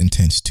 It's kind of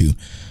intense, too.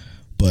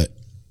 But,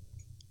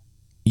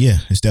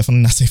 yeah, it's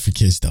definitely not safe for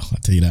kids, though. I'll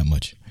tell you that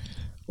much.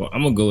 Well,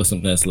 I'm going to go with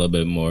something that's a little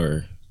bit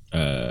more,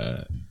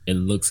 it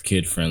looks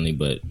kid-friendly,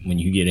 but when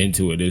you get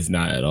into it, it's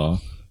not at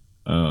all.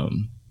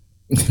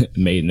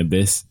 Made in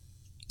Abyss.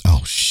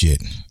 Oh,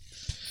 shit.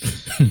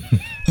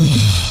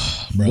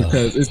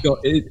 Because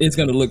it's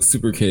gonna look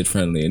super kid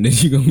friendly, and then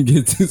you're gonna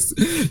get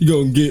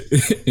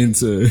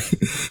into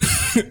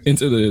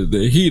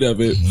the heat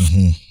of it,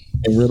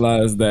 and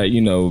realize that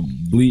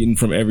bleeding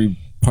from every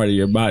part of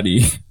your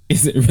body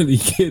isn't really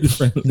kid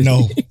friendly.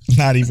 No,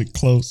 not even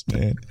close,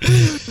 man.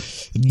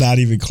 Not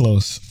even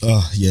close.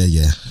 Oh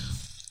yeah.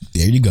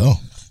 There you go.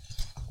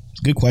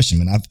 Good question,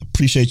 man. I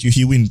appreciate you,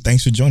 Huey, and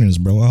thanks for joining us,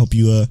 bro. I hope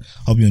you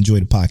enjoy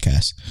the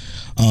podcast.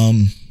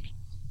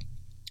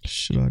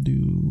 Should I do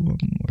one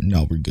more?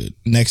 No, we're good.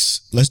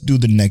 Next, let's do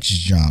the next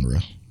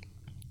genre.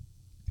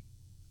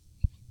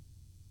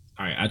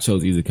 All right, I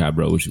chose Isekai,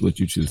 bro. What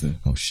you choosing?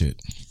 Oh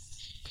shit.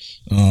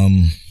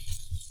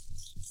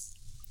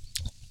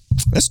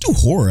 Let's do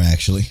horror,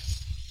 actually.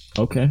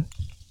 Okay.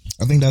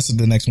 I think that's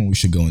the next one we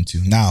should go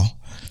into. Now,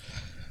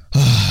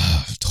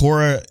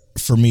 horror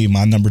for me,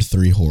 my number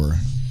 3 horror.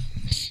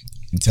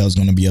 Intel's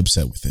gonna be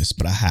upset with this,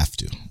 but I have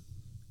to.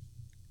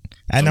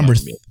 At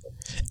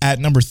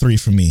number 3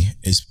 for me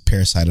is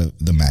Parasite of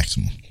the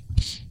Maximum.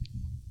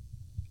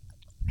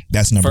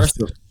 That's number.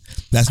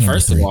 That's number 3.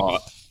 First of all,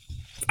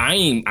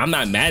 I'm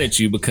not mad at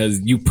you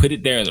because you put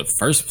it there in the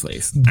first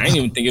place. I didn't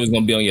even think it was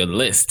gonna be on your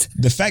list.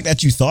 The fact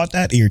that you thought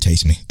that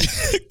irritates me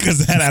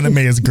because that anime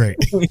is great.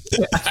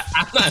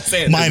 I'm not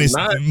saying minus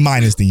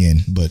the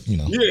end, but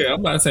Yeah,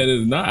 I'm not saying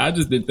it's not. I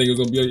just didn't think it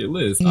was gonna be on your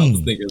list. I was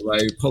thinking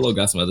like Polo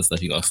got some other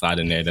stuff you're gonna slide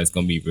in there that's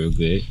gonna be real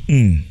good.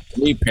 For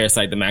me,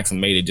 Parasite the Maximum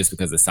made it just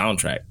because of the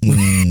soundtrack.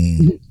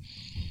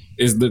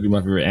 It's literally my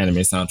favorite anime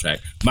soundtrack.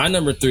 My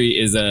number 3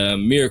 is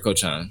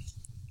Miracle-chan.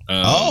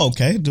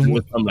 Okay.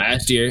 From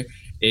last year.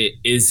 It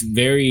is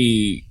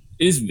very.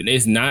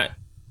 It's not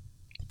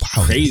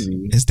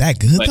crazy. Is that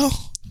good though?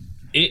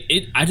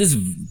 I just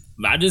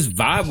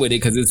vibe with it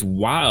because it's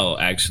wild.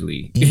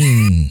 Actually,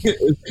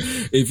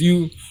 if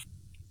you,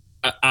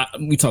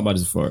 we talked about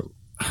this before.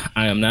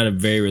 I am not a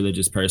very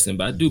religious person,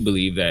 but I do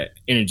believe that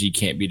energy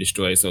can't be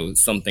destroyed. So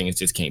some things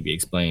just can't be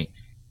explained,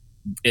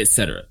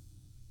 etc.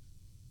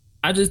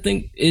 I just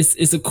think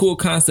it's a cool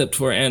concept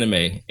for anime,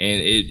 and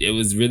it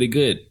was really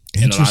good.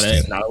 In a lot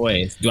of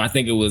ways. Do I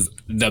think it was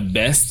the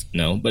best?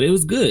 No, but it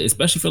was good,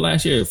 especially for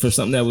last year. For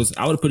something that was,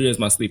 I would have put it as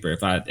my sleeper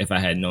if I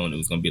had known it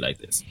was going to be like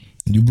this.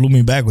 You blew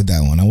me back with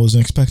that one. I wasn't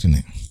expecting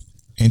it.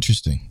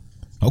 Interesting.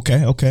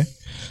 Okay.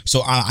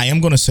 So I am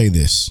going to say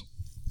this: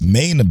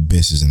 Made in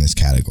Abyss is in this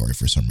category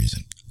for some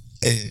reason.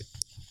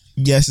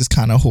 Yes, it's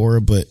kind of horror,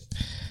 but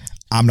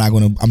I'm not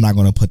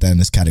gonna put that in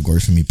this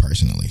category for me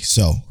personally.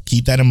 So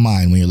keep that in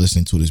mind when you're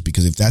listening to this,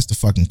 because if that's the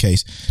fucking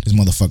case, this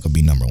motherfucker will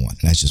be number 1. And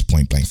that's just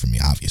point blank for me,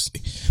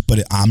 obviously.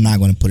 But I'm not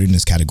gonna put it in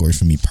this category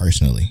for me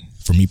personally.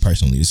 For me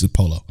personally, this is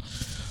Polo.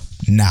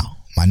 Now,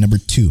 my number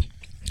 2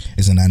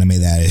 is an anime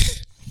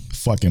that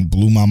fucking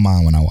blew my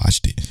mind when I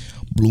watched it.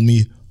 Blew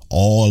me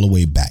all the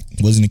way back.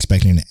 Wasn't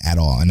expecting it at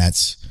all, and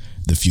that's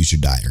The Future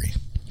Diary.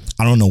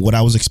 I don't know what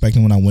I was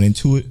expecting when I went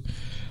into it,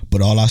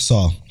 but all I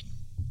saw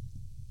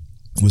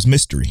was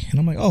mystery, and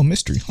I'm like, oh,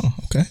 mystery, huh?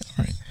 Okay,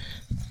 all right.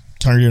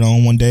 Turned it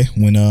on one day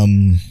when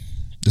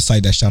the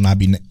site that shall not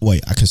be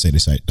wait, I could say the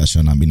site that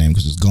shall not be named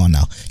because it's gone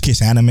now.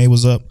 Kiss Anime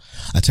was up.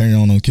 I turned it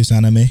on Kiss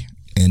Anime,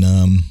 and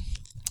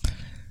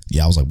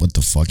yeah, I was like, what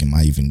the fuck am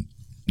I even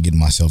getting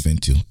myself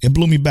into? It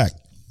blew me back.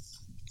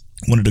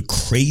 One of the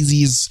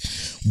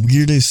craziest,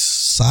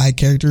 weirdest side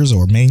characters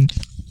or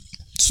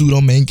pseudo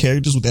main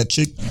characters with that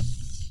chick.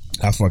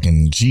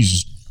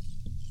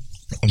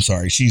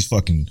 She's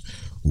fucking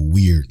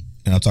weird.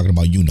 And I'm talking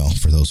about,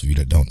 for those of you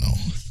that don't know,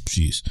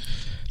 she's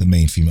the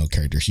main female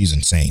character. She's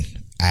insane.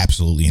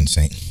 Absolutely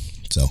insane.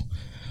 So,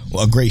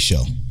 well, a great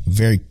show.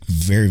 Very,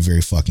 very,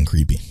 very fucking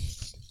creepy.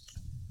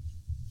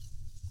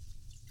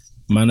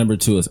 My number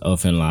 2 is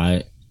Elfen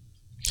Lied.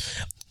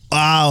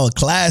 Oh,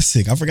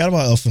 classic. I forgot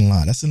about Elfen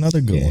Lied. That's another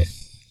good one.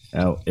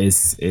 Oh,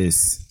 it's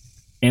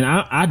and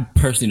I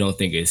personally don't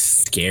think it's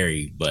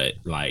scary, but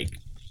like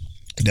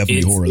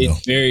definitely horror though.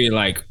 It's very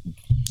like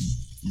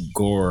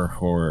gore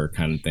horror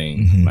kind of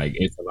thing. Mm-hmm. Like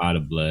it's a lot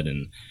of blood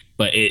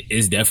but it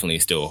is definitely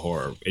still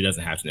horror. It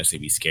doesn't have to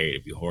necessarily be scary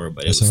to be horror,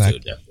 but it was still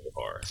definitely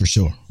horror. For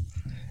sure.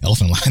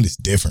 Elfen Lied is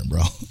different,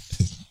 bro.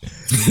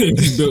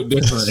 It's built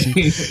different.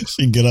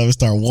 She get up and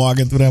start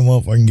walking through that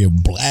motherfucker and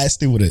get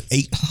blasted with an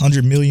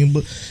 800 million.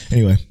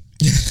 Anyway,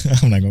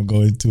 I'm not gonna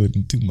go into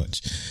it too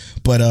much.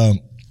 But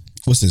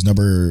what's this,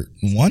 number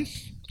 1?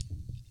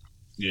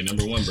 Yeah,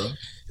 number 1, bro.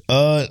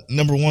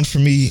 Number 1 for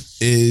me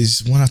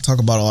is one I talk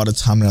about all the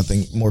time, and I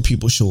think more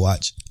people should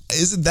watch.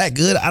 Is it that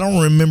good? I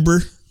don't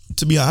remember,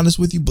 to be honest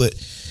with you, but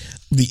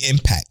the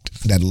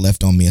impact that it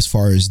left on me as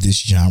far as this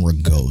genre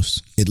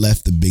goes, it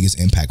left the biggest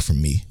impact for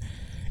me,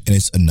 and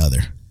it's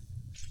Another.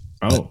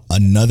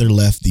 Another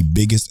left the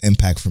biggest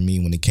impact for me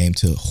when it came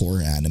to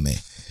horror anime.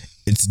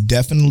 It's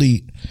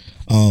definitely,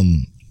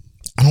 I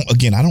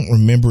don't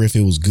remember if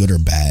it was good or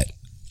bad.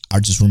 I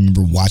just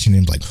remember watching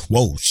it like,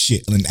 whoa,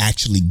 shit, and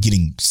actually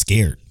getting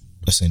scared,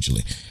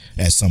 essentially,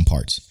 at some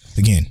parts.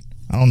 Again,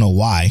 I don't know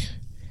why.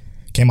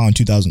 Came out in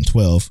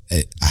 2012.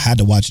 I had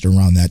to watch it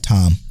around that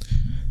time.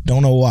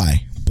 Don't know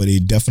why, but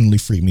it definitely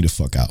freaked me the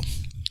fuck out.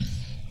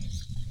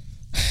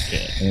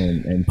 Yeah,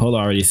 and Polo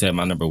already said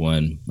my number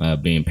 1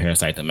 being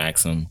Parasite the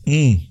Maxim.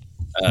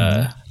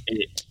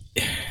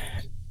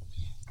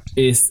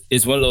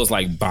 It's one of those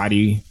like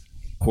body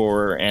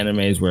horror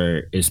animes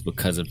where it's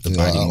because of the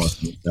body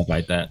monster and stuff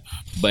like that.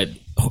 But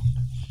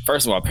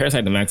first of all,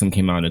 Parasite the Maxim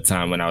came out at a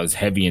time when I was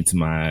heavy into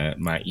my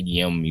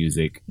EDM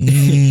music,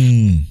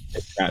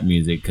 rap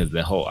music, because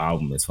the whole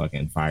album is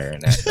fucking fire in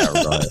that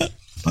regard.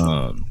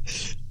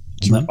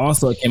 But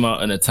also it came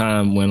out in a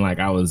time when like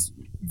I was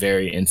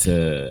very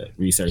into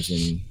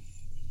researching,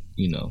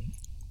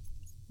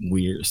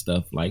 weird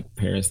stuff like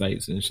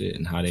parasites and shit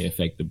and how they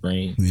affect the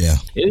brain. Yeah,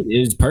 it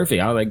is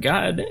perfect. I was like,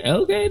 God,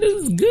 okay,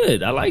 this is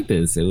good. I like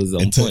this. It was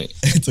on point.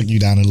 It took you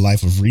down in the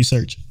life of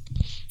research.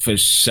 For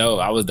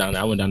sure, I went down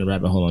the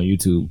rabbit hole on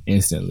YouTube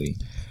instantly.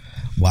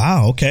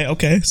 Wow.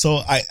 Okay.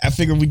 So I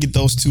figured we get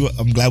those two.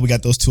 I'm glad we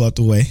got those two out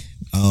the way.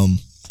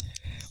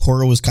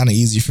 Horror was kind of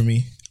easy for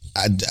me.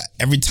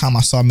 Every time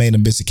I saw Made in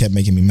Abyss, it kept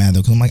making me mad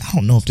though, because I'm like, I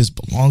don't know if this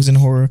belongs in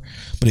horror,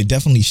 but it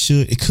definitely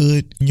should. It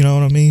could. You know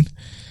what I mean?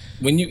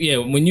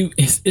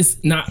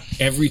 It's not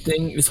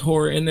everything is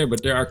horror in there,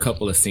 but there are a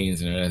couple of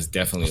scenes in there that's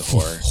definitely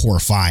horror.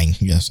 Horrifying.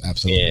 Yes,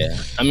 absolutely. Yeah.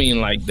 I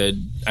mean, like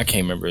I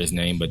can't remember his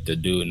name, but the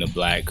dude in the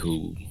black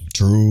who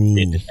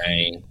did the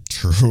thing.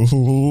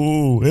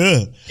 True.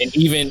 Yeah. And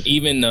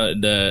even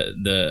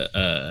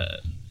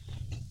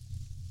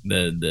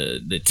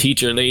the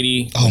teacher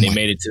lady, when they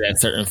made it to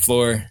that certain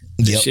floor,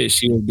 the shit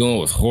she was doing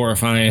was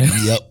horrifying.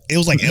 Yep. It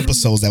was like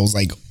episodes that was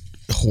like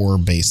horror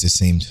based, it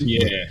seemed.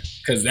 Yeah.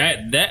 Because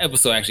that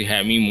episode actually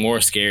had me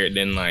more scared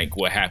than like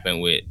what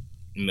happened with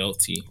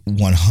Melty.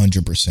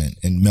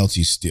 100%. And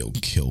Melty still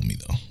killed me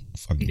though.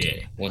 Fucking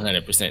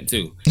 100%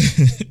 too.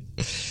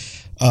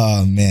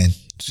 Oh man.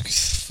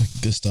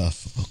 Good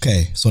stuff.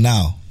 Okay. So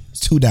now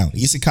it's 2 down.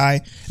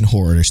 Isekai and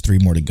horror. There's 3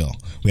 more to go.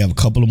 We have a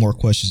couple of more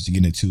questions to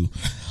get into.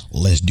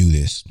 Let's do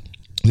this.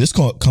 This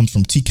comes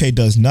from TK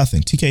Does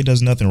Nothing. TK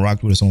Does Nothing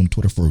rocked with us on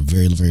Twitter for a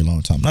very, very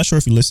long time. Not sure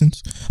if he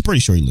listens. I'm pretty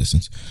sure he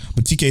listens.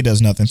 But TK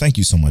Does Nothing. Thank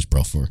you so much,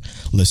 bro, for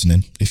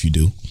listening, if you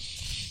do.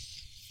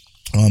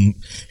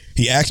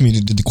 He asked me,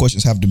 did the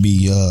questions have to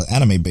be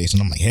anime based?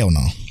 And I'm like, hell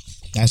no.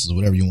 Answers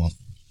whatever you want.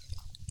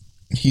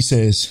 He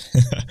says,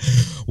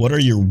 what are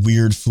your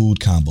weird food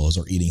combos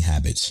or eating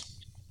habits?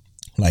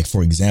 Like,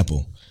 for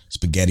example,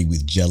 spaghetti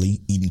with jelly,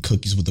 eating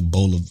cookies with a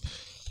bowl of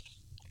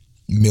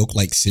milk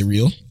like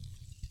cereal.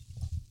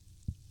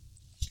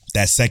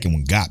 That second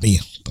one got me.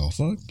 The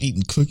fuck?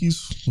 Eating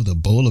cookies with a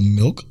bowl of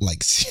milk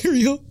like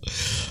cereal?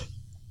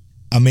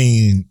 I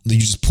mean, you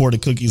just pour the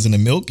cookies in the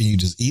milk and you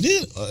just eat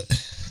it?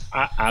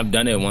 I've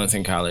done it once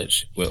in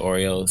college with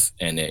Oreos,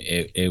 and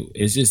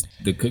it's just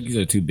the cookies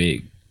are too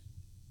big.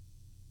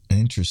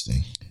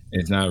 Interesting.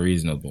 It's not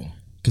reasonable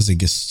because it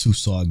gets too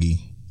soggy,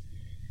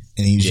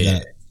 and then you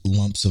just got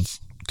lumps of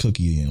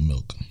cookie in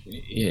milk.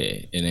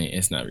 Yeah,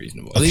 it's not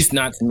reasonable. At least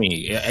not to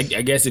me. I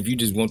guess if you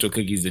just want your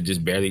cookies to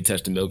just barely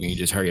touch the milk and you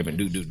just hurry up and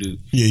do.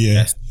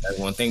 Yeah. That's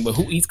one thing. But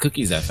who eats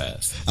cookies that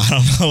fast? I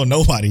don't know.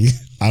 Nobody.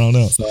 I don't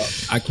know. So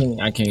I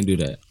can't do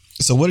that.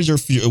 So what is your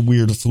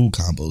weird food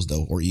combos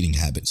though, or eating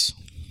habits?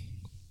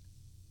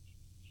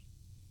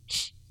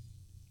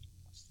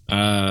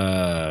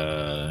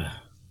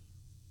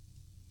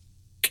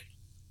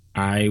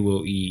 I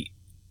will eat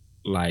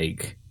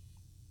like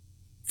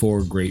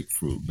 4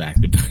 grapefruit back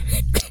to back.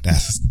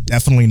 That's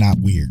definitely not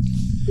weird.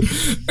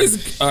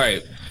 All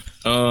right.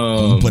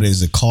 But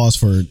it's a cause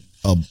for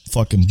a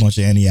fucking bunch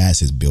of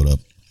antacids build up.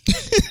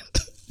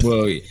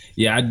 Well,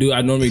 yeah, I do.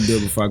 I normally do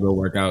it before I go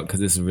work out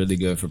because it's really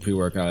good for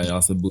pre-workout. It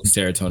also boosts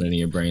serotonin in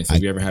your brain. So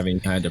if you ever have any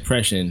kind of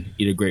depression,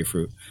 eat a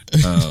grapefruit. I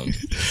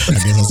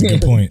guess that's a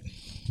good point.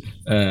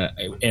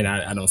 And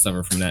I don't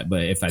suffer from that.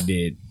 But if I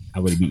did, I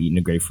would be eating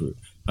a grapefruit.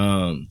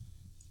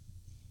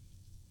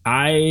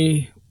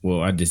 I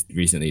just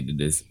recently did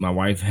this. My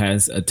wife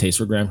has a taste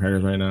for graham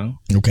crackers right now.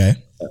 Okay.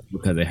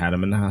 Because they had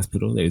them in the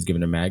hospital. They was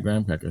giving her mad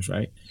graham crackers,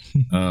 right?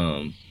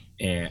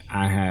 And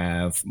I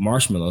have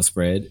marshmallow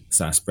spread.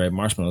 So I spread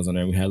marshmallows on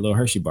there. We had little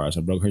Hershey bars.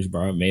 I broke Hershey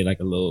bar and made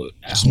like a little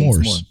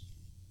s'mores.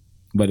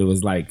 But it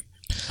was like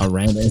a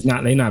random. It's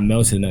not. They not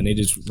melted. Nothing. They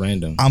just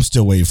random. I'm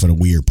still waiting for the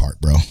weird part,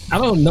 bro. I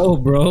don't know,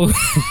 bro.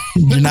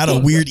 You're not a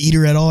weird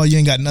eater at all. You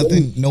ain't got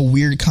nothing. No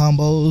weird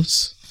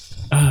combos.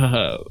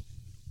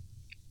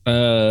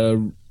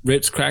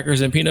 Ritz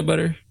crackers and peanut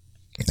butter.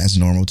 That's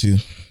normal too.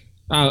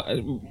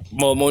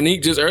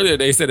 Monique just earlier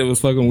they said it was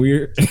fucking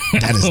weird.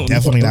 That is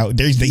definitely not.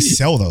 They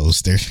sell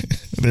those. They're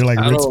like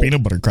Ritz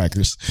peanut butter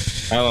crackers.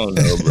 I don't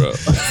know, bro.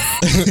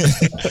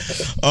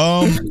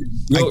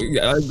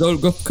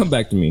 Go. Come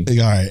back to me. All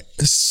right.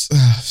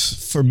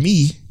 For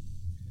me,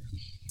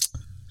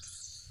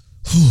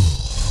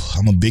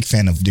 I'm a big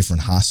fan of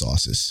different hot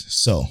sauces.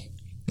 So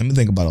let me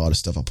think about all the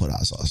stuff I put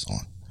hot sauce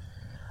on.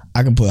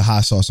 I can put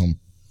hot sauce on.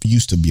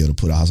 Used to be able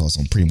to put hot sauce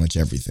on pretty much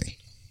everything.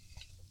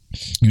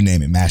 You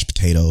name it, mashed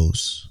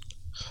potatoes,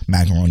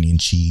 macaroni and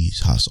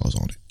cheese, hot sauce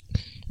on it.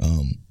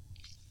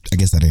 I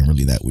guess that ain't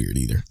really that weird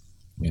either.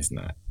 It's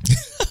not.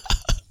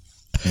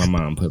 My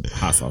mom put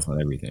hot sauce on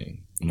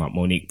everything.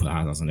 Monique put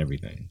hot sauce on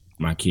everything.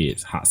 My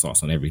kids, hot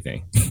sauce on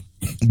everything.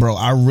 Bro,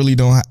 I really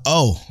don't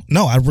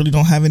I really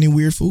don't have any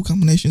weird food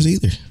combinations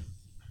either.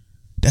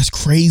 That's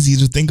crazy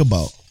to think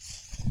about.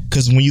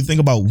 Because when you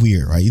think about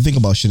weird, right? You think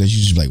about shit that you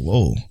just be like,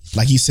 whoa.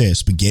 Like he said,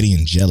 spaghetti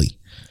and jelly.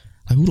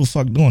 Like, who the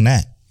fuck doing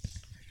that?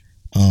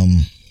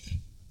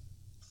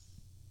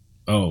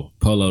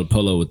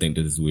 Polo would think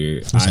this is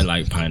weird. I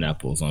like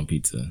pineapples on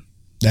pizza.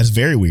 That's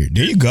very weird.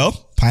 There you go.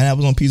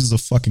 Pineapples on pizza is a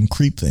fucking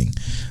creep thing.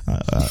 I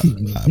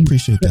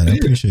appreciate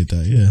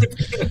that. Yeah,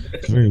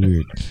 it's very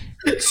weird.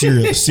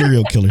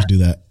 Serial killers do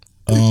that.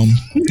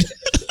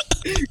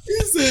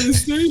 You said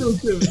serial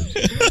killer.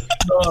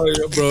 Oh,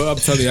 yeah, bro, I'm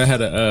telling you, I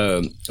had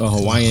a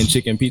Hawaiian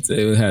chicken pizza.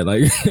 It had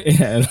like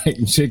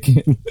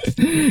chicken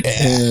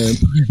and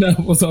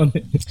pineapples on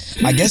it.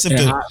 I guess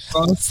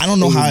I don't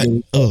know how.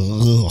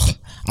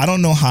 I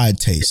don't know how it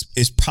tastes.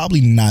 It's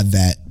probably not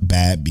that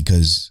bad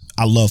because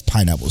I love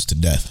pineapples to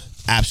death.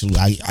 Absolutely,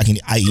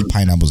 I eat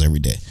pineapples every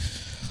day.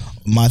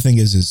 My thing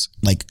is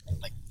like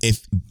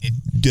if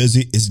does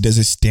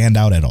it stand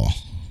out at all?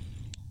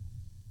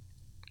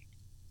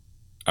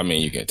 I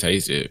mean, you can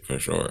taste it for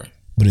sure.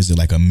 But is it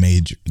like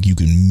you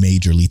can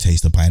majorly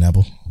taste the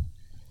pineapple?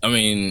 I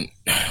mean,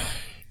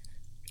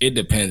 it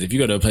depends. If you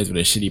go to a place with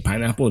a shitty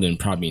pineapple, then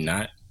probably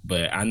not.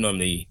 But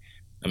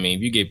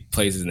if you get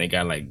places and they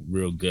got like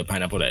real good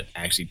pineapple that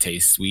actually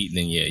tastes sweet,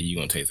 then yeah, you're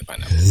going to taste the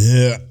pineapple.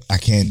 Yeah, I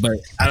can't do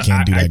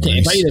that.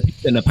 If I eat a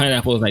pizza and the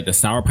pineapple is like the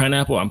sour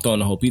pineapple, I'm throwing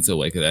the whole pizza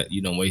away because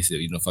you don't waste it.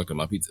 You don't fuck up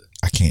my pizza.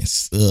 I can't.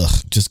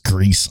 Just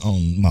grease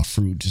on my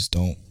fruit just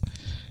don't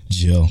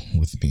gel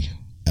with me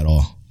at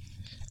all.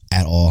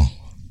 At all.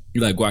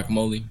 You like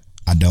guacamole?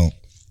 I don't.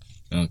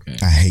 Okay.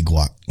 I hate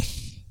guac.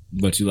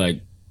 But you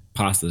like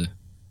pasta?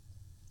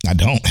 I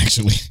don't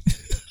actually.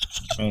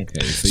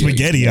 Okay. So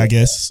spaghetti, I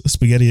guess.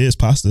 Spaghetti is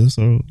pasta,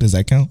 so does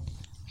that count?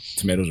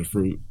 Tomatoes are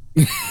fruit.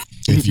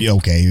 If you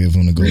want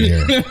to go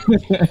there.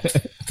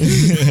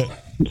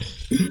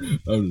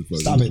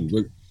 Stop it.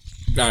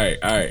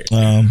 All right.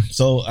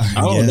 So I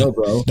don't know,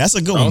 bro. That's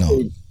a good one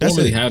though. Don't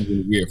really have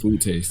any weird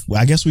food taste. Well,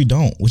 I guess we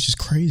don't, which is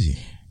crazy.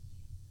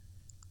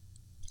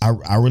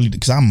 I really,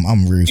 because I'm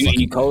really fucking.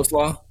 You eat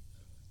coleslaw?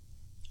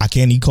 I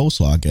can't eat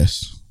coleslaw. I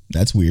guess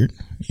that's weird.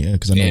 Yeah,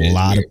 because I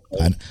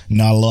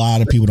know a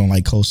lot of people don't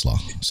like coleslaw.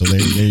 So there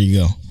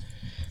you go.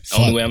 The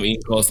only way I'm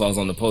eating coleslaw is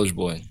on the Polish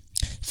boy.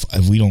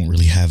 If we don't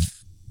really have,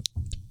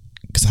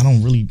 because I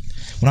don't really.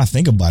 When I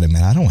think about it,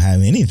 man, I don't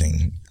have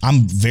anything.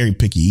 I'm very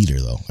picky eater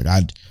though. Like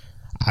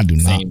I do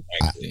not.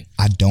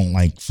 I don't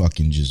like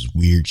fucking just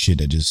weird shit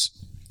that just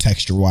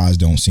texture wise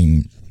don't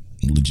seem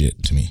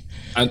legit to me.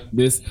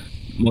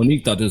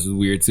 Monique thought this was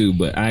weird too,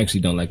 but I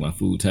actually don't like my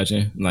food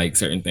touching like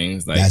certain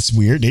things. Like that's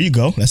weird. There you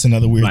go. That's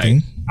another weird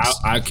thing.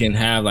 I can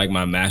have like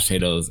my mashed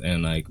potatoes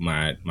and like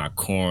my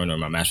corn or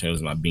my mashed potatoes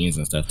and my beans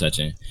and stuff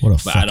touching. What a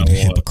fucking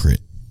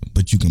hypocrite.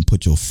 But you can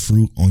put your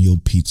fruit on your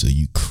pizza,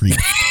 you creep.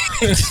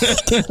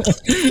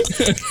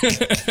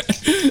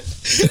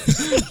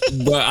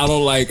 But I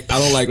don't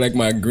like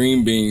my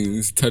green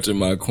beans touching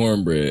my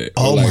cornbread.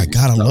 Oh my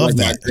God, I love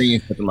that. My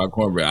greens touching my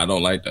cornbread. I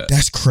don't like that.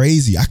 That's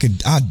crazy. I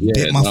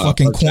dip my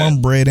fucking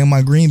cornbread in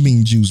my green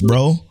bean juice,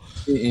 bro.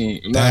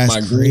 That's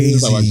my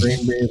greens, like my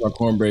green beans, my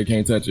cornbread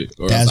can't touch it,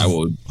 or else I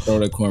will throw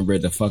the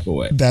cornbread the fuck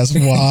away. That's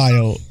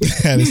wild.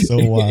 That is so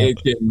wild. It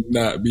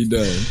cannot be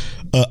done.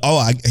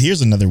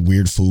 Here's another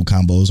weird food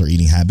combos or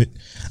eating habit.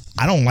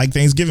 I don't like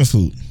Thanksgiving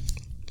food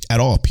at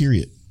all.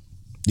 Period.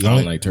 I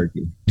don't like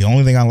turkey. The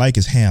only thing I like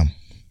is ham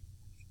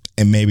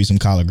and maybe some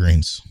collard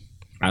greens.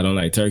 I don't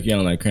like turkey. I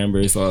don't like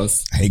cranberry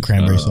sauce. I hate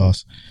cranberry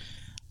sauce.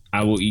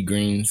 I will eat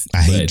greens.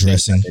 I hate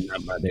dressing.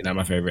 They're not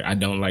my favorite. I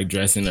don't like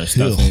dressing or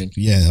stuffing.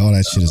 Yeah, all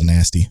that shit is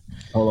nasty.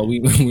 Hold on, we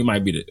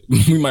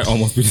might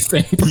almost be the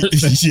same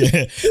person.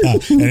 Yeah,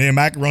 and then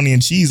macaroni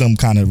and cheese, I'm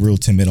kind of real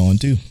timid on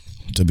too.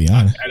 To be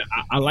honest,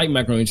 I like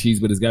macaroni and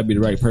cheese, but it's got to be the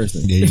right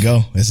person. There you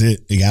go. That's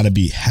it. It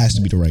has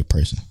to be the right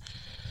person.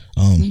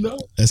 No.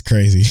 That's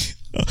crazy.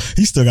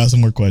 He still got some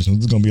more questions.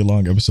 This is gonna be a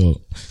long episode.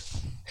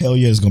 Hell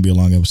yeah, it's gonna be a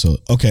long episode.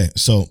 Okay,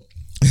 so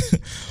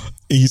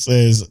he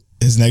says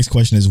his next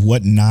question is,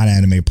 what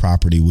non-anime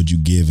property would you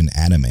give an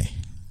anime?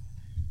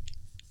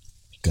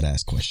 Good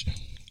ass question.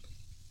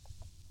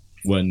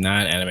 What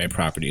non-anime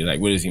property? Like,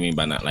 what does he mean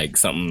by not like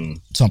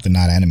something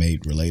not anime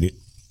related?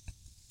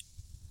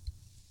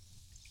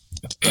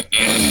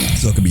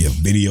 So it could be a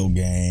video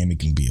game, it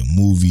can be a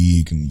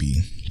movie, it can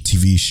be a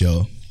TV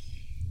show.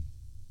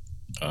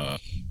 I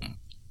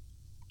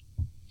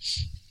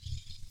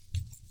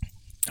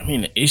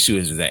mean, the issue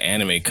is that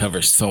anime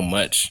covers so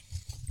much.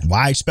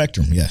 Wide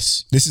spectrum,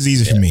 yes. This is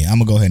easy for me. I'm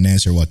gonna go ahead and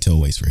answer what Till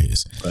waits for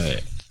his.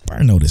 But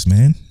Burn Notice,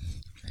 man.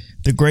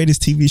 The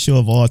greatest TV show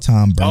of all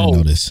time, Burn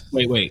Notice.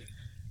 Wait.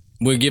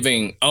 We're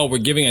giving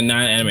a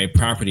non-anime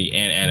property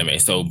and anime.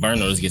 So Burn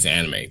Notice gets an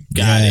anime.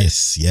 Got it.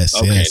 Yes.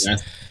 Okay,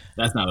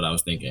 that's not what I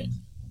was thinking.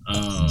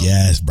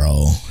 Yes,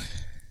 bro.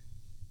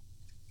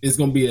 It's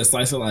gonna be a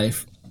slice of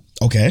life.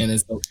 Okay. And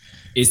it's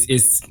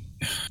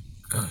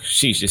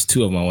sheesh, it's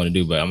two of them I want to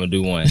do, but I'm gonna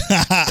do one.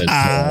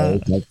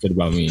 That's good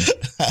about me.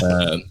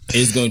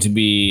 It's going to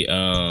be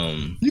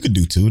you could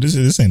do two.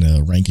 This ain't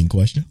a ranking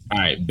question. All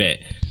right,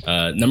 bet.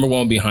 Number one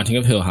will be Haunting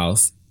of Hill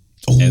House.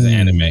 As an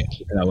anime.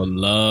 And I would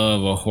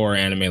love a horror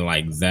anime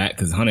like that,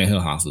 because Haunting of Hill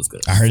House was good.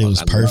 I heard it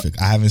was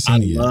perfect. I haven't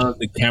seen it yet. I love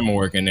the camera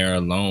work in there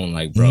alone.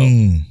 Like, bro,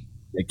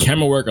 the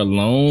camera work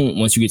alone,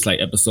 once you get to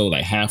like episode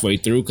like halfway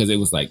through, because it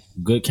was like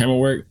good camera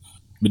work,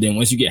 but then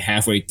once you get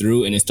halfway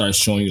through and it starts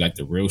showing you like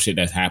the real shit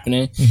that's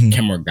happening,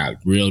 camera work got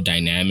real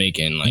dynamic,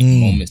 and like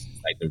moments,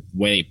 like the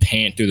way they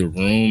pan through the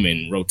room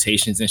and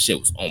rotations and shit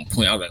was on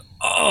point. I was like,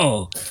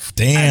 oh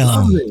damn, I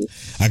love it.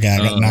 I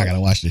gotta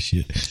watch this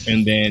shit.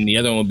 And then the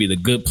other one would be The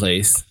Good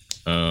Place,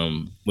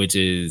 which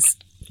is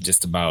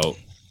just about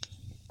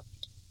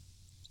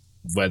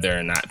whether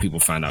or not people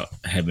find out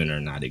heaven or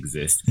not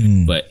exists.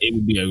 But it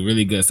would be a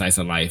really good slice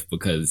of life,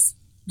 because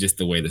just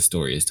the way the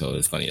story is told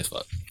is funny as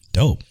fuck.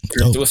 Dope.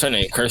 What's her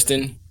name?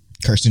 Kirsten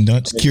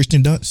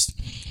Dunst.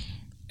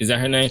 Is that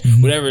her name?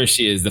 Whatever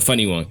she is, the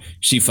funny one.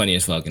 She funny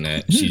as fuck in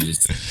that. She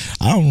just.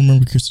 I don't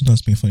remember Kirsten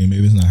Dunst being funny.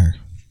 Maybe it's not her.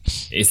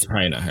 It's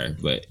probably not her,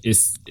 but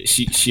it's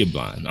she a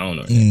blonde. I don't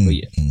know her name, but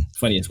yeah,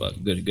 funny as fuck.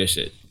 Good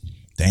shit.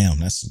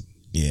 Damn,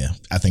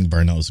 I think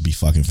Burn Notice would be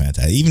fucking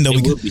fantastic. Even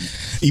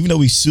though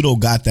we pseudo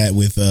got that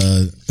with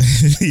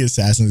the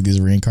assassins gets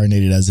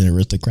reincarnated as an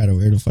aristocrat or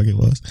where the fuck it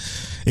was.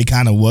 It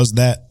kind of was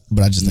that,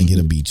 but I just think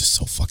it'll be just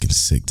so fucking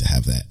sick to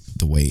have that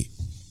the way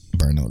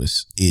Burn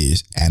Notice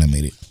is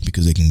animated,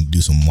 because they can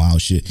do some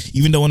wild shit.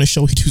 Even though in the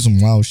show he do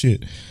some wild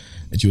shit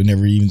that you would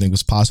never even think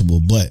was possible,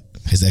 but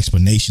his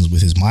explanations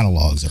with his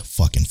monologues are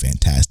fucking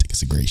fantastic.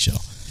 It's a great show.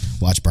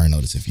 Watch Burn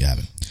Notice if you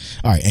haven't.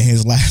 All right, and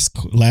his last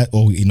you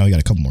got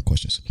a couple more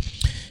questions.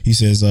 He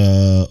says,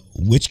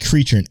 which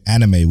creature in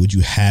anime would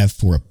you have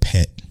for a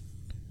pet?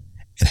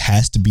 It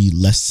has to be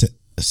less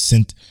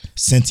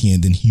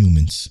sentient than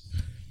humans.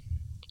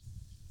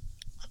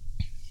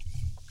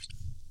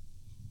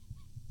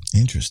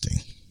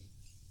 Interesting.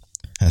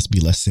 Has to be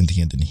less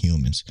sentient than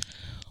humans.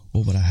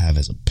 What would I have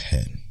as a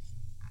pet?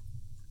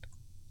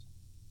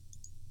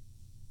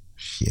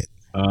 Shit.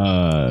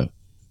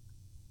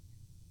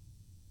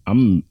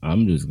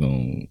 I'm just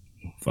gonna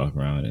fuck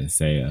around and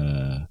say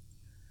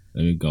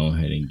let me go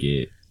ahead and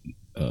get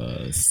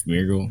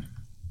Smeargle,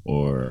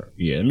 or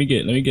let me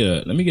get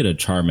a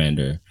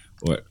Charmander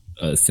or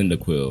a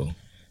Cyndaquil.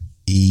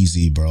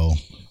 Easy, bro.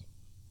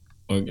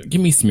 Or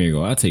give me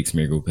Smeargle. I'll take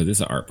Smeargle because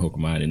it's an art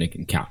Pokemon and it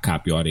can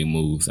copy all their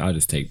moves. I'll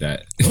just take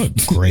that. What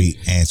a great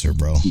answer,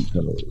 bro.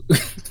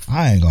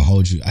 I ain't gonna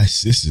hold you.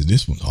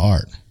 This one's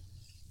hard.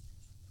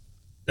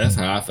 That's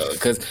how I felt,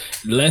 because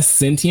less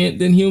sentient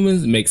than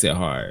humans makes it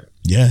hard.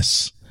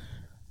 Yes.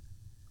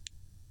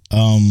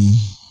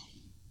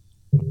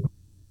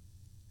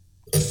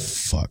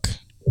 Fuck.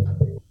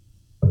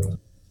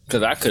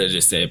 Because I could have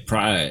just said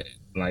Pride,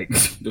 like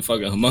the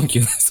fucking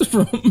homunculus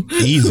from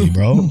Easy,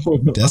 bro.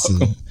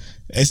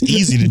 It's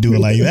easy to do it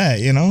like that,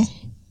 you know?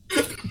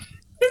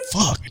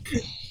 Fuck.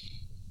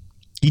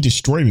 He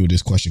destroyed me with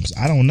this question because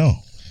I don't know.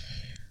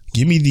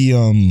 Give me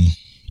the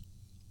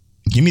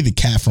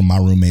cat from My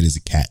Roommate Is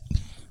a Cat.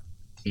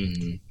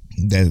 Mm-hmm.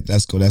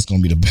 That's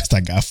gonna be the best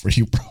I got for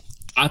you, bro.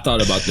 I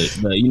thought about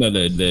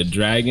the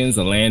dragons,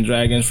 the land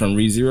dragons from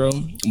ReZero,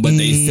 but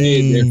they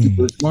say they're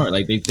super smart.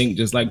 Like they think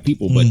just like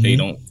people, but they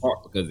don't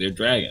talk because they're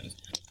dragons.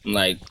 I'm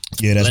like,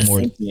 yeah, that's more.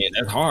 Sentient.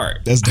 That's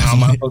hard. That's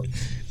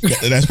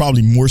that's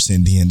probably more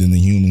sentient than the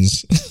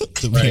humans.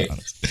 To be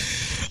honest.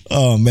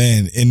 Oh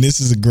man, and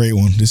this is a great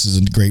one. This is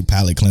a great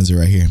palate cleanser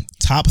right here.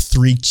 Top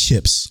 3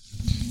 chips.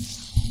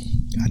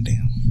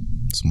 Goddamn,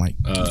 it's Mike.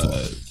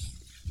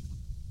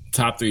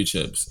 Top 3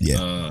 chips.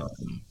 Yeah.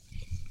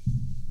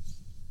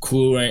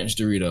 Cool Ranch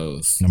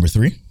Doritos. Number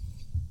 3?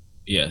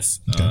 Yes.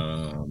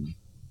 Okay.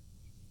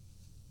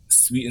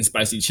 Sweet and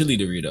spicy chili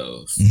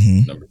Doritos.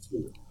 Number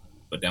 2.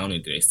 But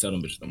they sell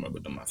them bitches no more,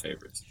 but they're my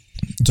favorites.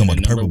 You talking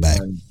about the purple bag?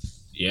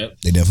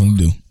 Yep. They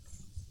definitely do.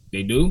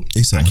 They do?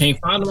 They sell. I can't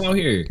find them out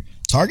here.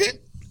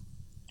 Target?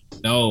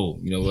 No.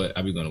 You know what?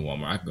 I be going to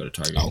Walmart. I can go to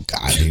Target. Oh,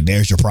 God. Dude,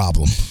 there's your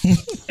problem.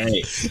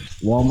 Hey,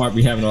 Walmart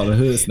be having all the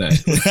hood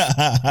snacks.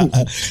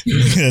 That's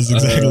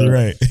exactly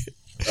right.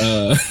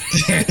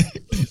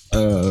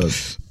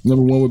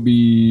 Number 1 would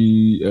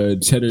be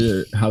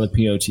cheddar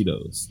jalapeno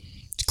Cheetos.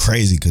 It's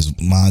crazy because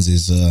mine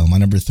is my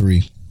number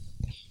 3.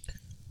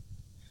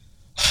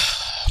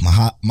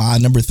 My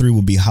number 3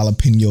 would be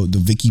jalapeno, the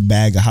Vicky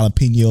bag of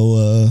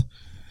jalapeno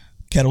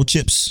kettle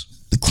chips,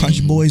 the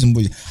Crunchy Boys, and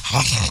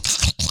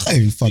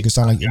you fucking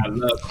sound like I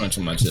love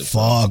crunching my chips.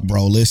 Fuck,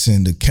 bro.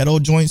 Listen, the kettle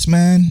joints,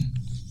 man,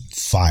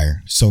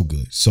 fire, so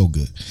good, so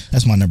good.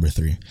 That's my number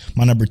 3.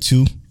 My number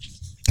 2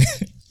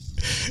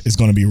 is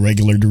gonna be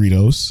regular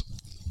Doritos.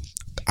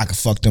 I could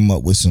fuck them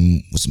up with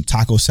some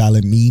taco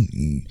salad meat.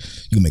 And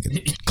you can make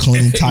a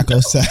clean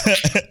taco salad.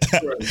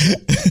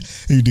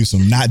 You do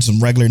some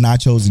regular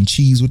nachos and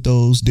cheese with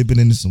those. Dip it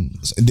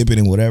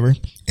in whatever.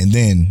 And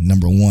then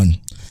number 1,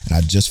 and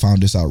I just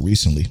found this out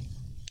recently.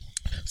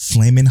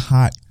 Flaming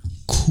hot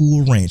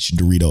Cool Ranch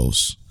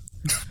Doritos.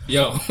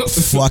 Yo,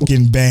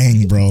 fucking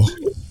bang, bro.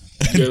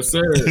 Yes,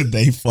 sir.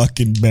 They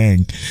fucking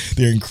bang.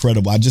 They're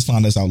incredible. I just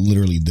found this out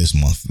literally this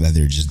month that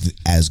they're just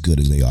as good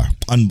as they are.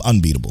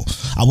 Unbeatable.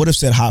 I would have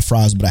said hot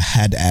fries, but I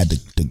had to add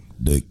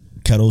the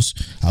kettles.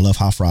 I love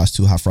hot fries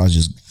too. Hot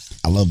fries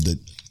I love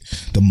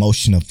the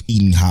motion of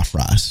eating hot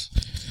fries.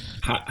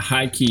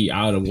 High key,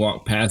 I would have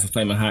walked past the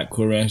Flaming Hot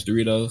Cool Ranch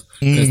Doritos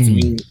because to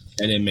me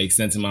that didn't make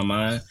sense in my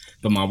mind.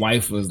 But my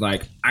wife was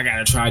like, I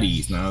gotta try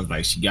these, and I was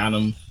like, she got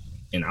them.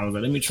 And I was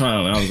like, let me try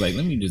them. And I was like,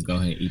 let me just go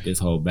ahead and eat this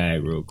whole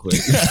bag real quick.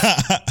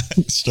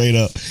 Straight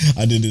up.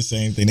 I did the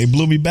same thing. They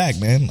blew me back,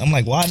 man. I'm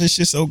like, why is this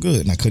shit so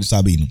good? And I couldn't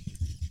stop eating.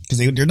 Because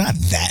they're not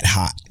that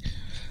hot.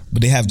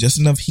 But they have just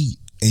enough heat.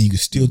 And you can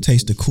still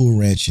taste the Cool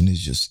Ranch. And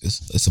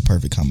it's a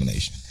perfect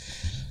combination.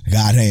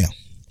 Goddamn.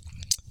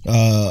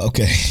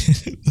 Okay.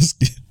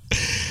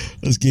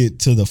 Let's get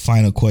to the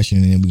final question.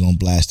 And then we're going to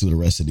blast through the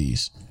rest of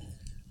these.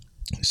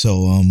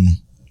 So,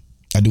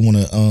 I do want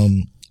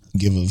to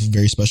give a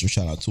very special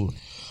shout out to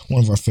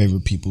one of our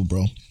favorite people,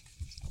 bro.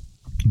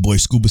 Boy,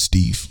 Scuba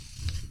Steve.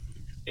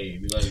 Hey,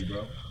 we love you,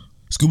 bro.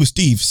 Scuba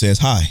Steve says,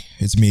 hi,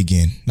 it's me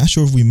again. Not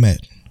sure if we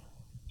met,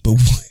 but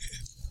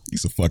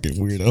he's a fucking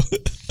weirdo.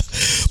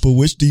 But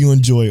which do you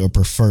enjoy or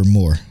prefer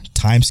more?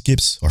 Time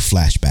skips or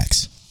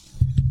flashbacks?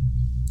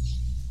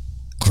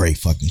 Great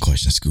fucking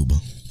question, Scuba.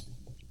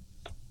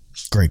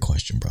 Great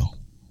question, bro.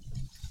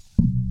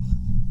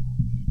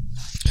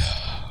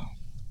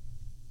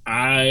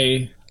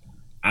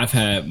 I've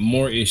had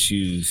more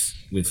issues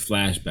with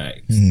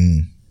flashbacks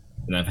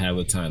than I've had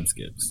with time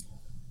skips.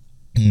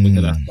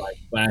 Because I feel like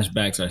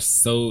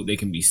flashbacks they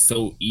can be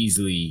so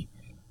easily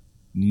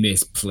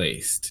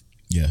misplaced.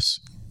 Yes.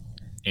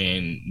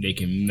 And they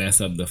can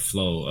mess up the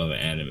flow of an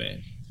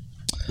anime.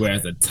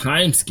 Whereas a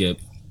time skip,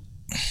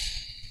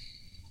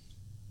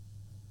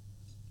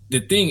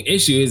 the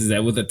issue is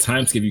that with a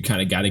time skip, you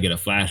kind of got to get a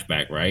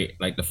flashback, right?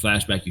 Like the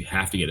flashback, you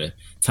have to get a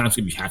time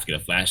skip, you have to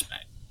get a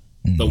flashback.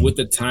 But with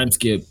the time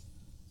skip,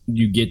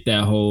 you get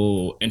that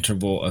whole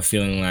interval of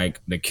feeling like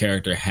the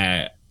character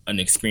had an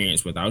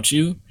experience without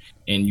you,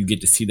 and you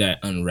get to see that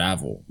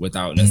unravel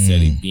without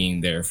necessarily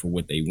being there for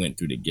what they went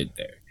through to get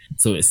there.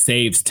 So it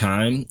saves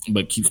time,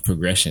 but keeps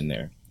progression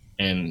there.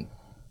 And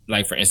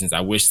like, for instance,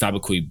 I wish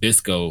Sabakui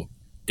Bisco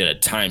did a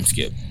time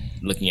skip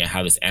looking at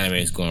how this anime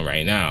is going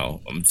right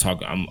now.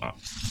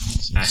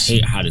 I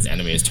hate how this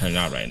anime is turning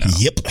out right now.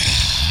 Yep.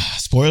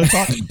 Spoiler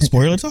talk?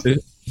 Spoiler talk?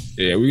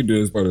 Yeah, we can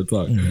do this part of the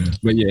talk.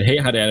 But yeah,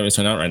 hate how the anime is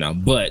turning out right now.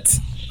 But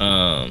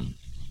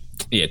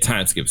yeah,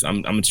 time skips.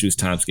 I'm gonna choose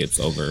time skips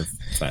over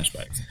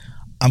flashbacks.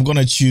 I'm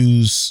gonna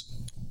choose.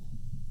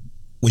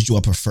 Which do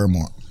I prefer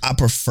more? I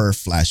prefer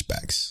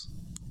flashbacks.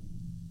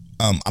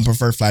 I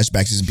prefer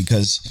flashbacks is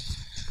because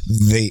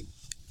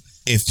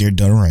if they're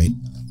done right,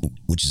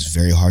 which is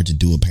very hard to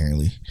do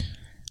apparently,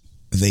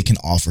 they can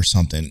offer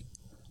something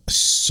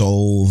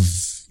so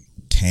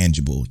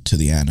tangible to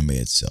the anime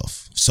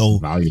itself. So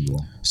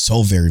valuable.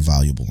 So very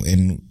valuable.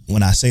 And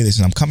when I say this,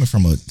 and I'm coming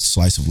from a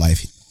slice of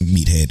life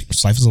meathead.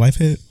 Slice of life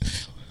head?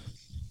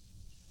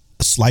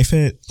 Slice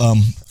head?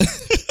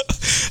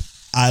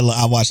 I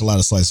watch a lot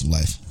of Slice of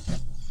Life.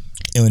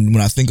 And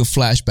when I think of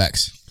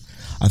flashbacks,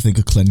 I think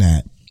of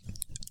Clannad.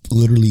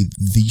 Literally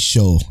the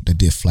show that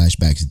did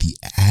flashbacks the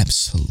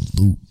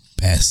absolute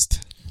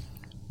best.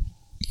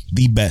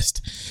 The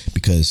best.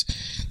 Because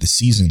the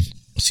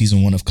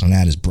season 1 of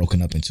Clannad is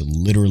broken up into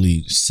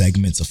literally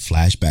segments of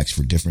flashbacks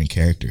for different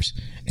characters.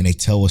 And they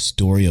tell a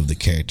story of the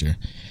character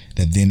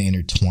that then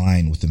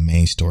intertwine with the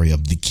main story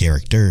of the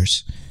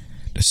characters.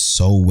 That's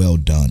so well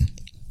done.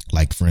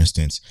 Like, for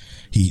instance,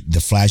 the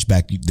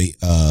flashback,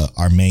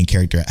 our main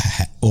character,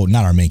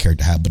 not our main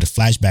character, but the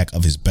flashback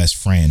of his best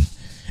friend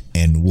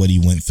and what he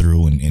went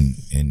through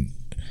and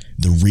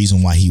the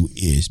reason why he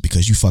is,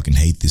 because you fucking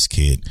hate this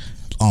kid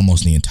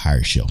almost the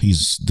entire show.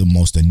 He's the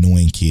most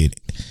annoying kid.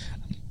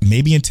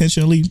 Maybe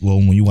intentionally. Well,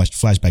 when you watch the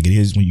flashback, it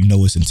is when you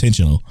know it's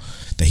intentional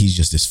that he's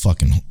just this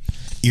fucking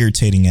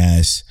irritating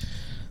ass,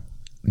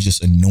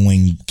 just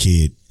annoying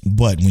kid.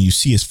 But when you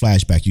see his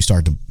flashback, you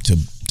start to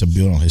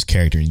build on his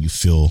character and you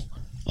feel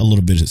a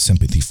little bit of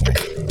sympathy for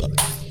him.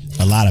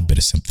 A lot of bit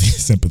of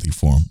sympathy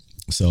for him.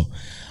 So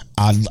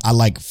I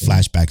like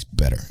flashbacks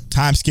better.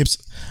 Time skips,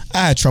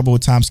 I had trouble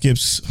with time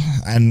skips.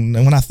 And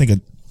when I think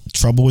of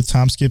trouble with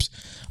time skips,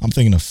 I'm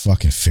thinking of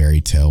fucking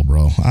Fairy Tail,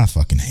 bro. I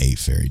fucking hate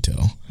Fairy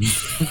Tail.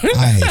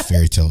 I hate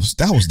Fairy Tales.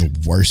 That was the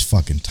worst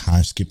fucking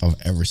time skip I've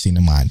ever seen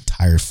in my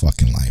entire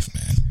fucking life,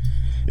 man.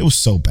 It was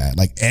so bad.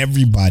 Like,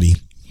 everybody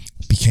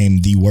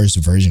became the worst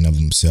version of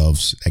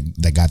themselves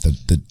that got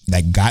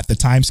the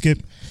time skip,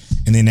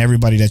 and then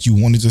everybody that you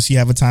wanted to see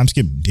have a time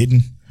skip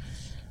didn't,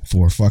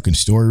 for fucking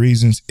story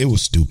reasons. It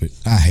was stupid.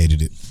 I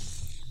hated it.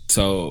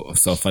 So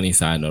funny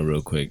side note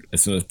real quick.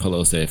 As soon as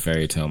Polo said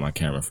Fairy Tail, my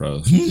camera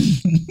froze.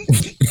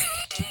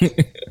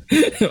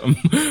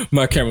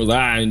 My camera was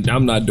like,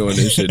 I'm not doing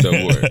this shit no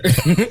more.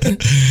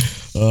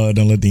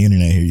 Don't let the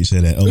internet hear you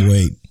say that. Oh,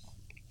 wait.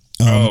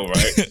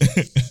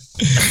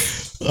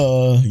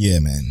 Right. Yeah,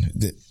 man.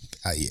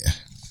 Yeah.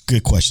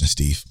 Good question,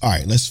 Steve. All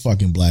right, let's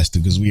fucking blast it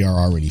because we are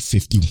already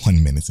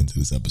 51 minutes into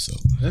this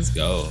episode. Let's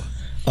go.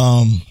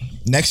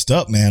 Next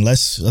up, man,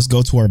 let's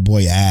go to our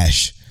boy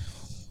Ash.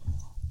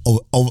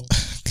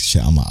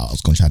 Shit, I was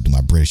gonna try to do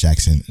my British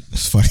accent.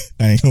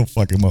 I ain't gonna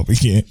fuck him up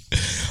again.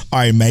 All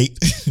right, mate.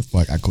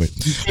 Fuck, I quit.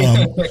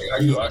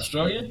 Are you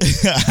Australian?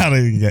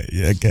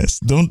 I guess.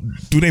 Do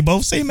they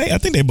both say mate? I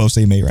think they both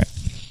say mate, right?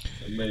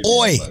 Maybe.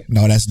 Oi!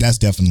 No, that's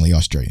definitely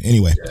Australian.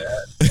 Anyway,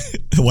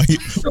 wait.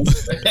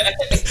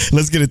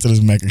 Let's get into this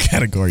mecha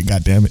category.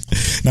 God damn it!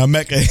 Now,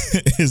 mecha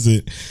is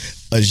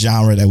a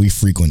genre that we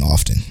frequent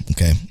often.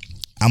 Okay,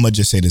 I'm gonna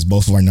just say this: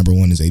 both of our number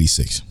one is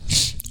 86.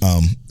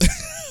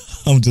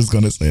 I'm just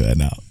gonna say that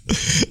now.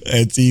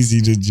 It's easy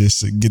to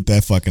just get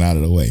that fucking out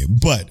of the way.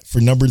 But for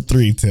number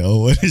 3,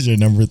 Tell, what is your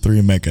number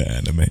 3 mecha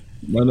anime?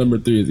 My number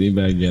 3 is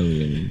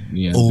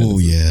Evangelion. Oh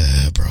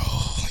yeah, bro.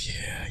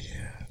 Yeah.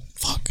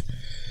 Fuck.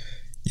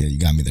 Yeah, you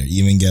got me there.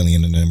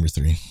 Evangelion in number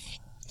 3.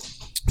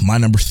 My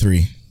number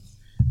 3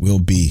 will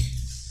be.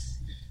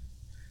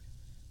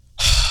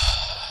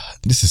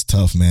 This is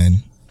tough,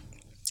 man.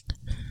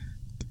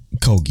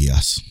 Code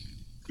Geass.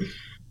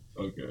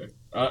 Okay.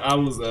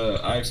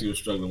 I actually was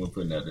struggling with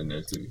putting that in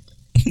there too.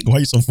 Why are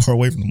you so far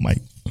away from the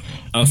mic?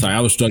 I'm sorry,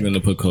 I was struggling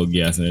to put Code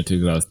Geass in there too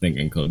because I was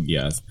thinking Code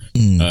Geass.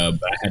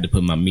 But I had to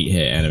put my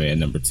Meathead anime at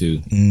number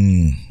 2.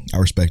 I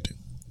respect it.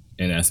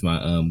 And that's my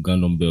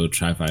Gundam Build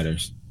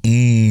Tri-Fighters.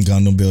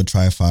 Gundam Build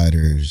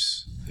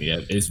Tri-Fighters.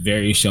 Yeah, it's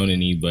very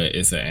shonen-y, but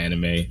it's an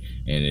anime and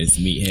it's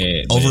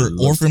Meathead. Over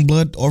Orphan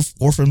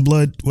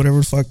Blood, whatever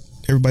the fuck.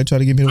 Everybody try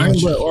to get me to watch. Iron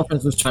Blood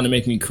Orphans was trying to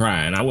make me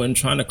cry, and I wasn't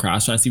trying to cry. I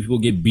was trying to see people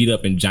get beat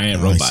up in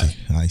giant robots.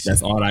 I see.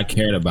 That's all I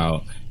cared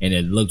about, and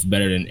it looks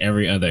better than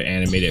every other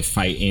animated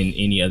fight in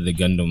any other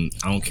Gundam.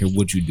 I don't care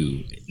what you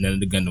do. None of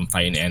the Gundam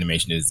fighting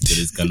animation is good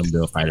as Gundam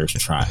Build Fighters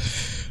Try.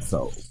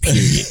 So,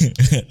 period.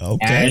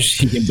 Okay. Ash,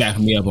 he can back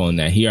me up on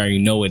that. He already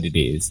know what it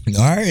is.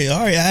 All right,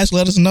 Ash,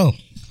 let us know.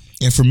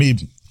 And for me,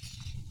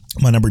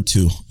 my number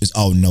 2 is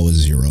All Noah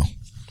Zero.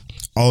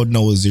 All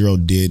Noah Zero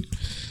did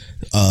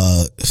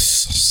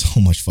so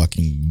much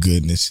fucking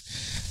goodness,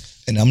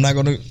 and I'm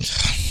gonna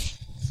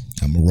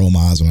roll my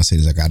eyes when I say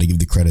this. I gotta give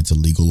the credit to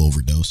Legal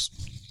Overdose.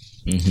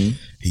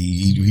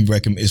 He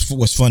recommended.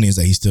 What's funny is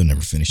that he still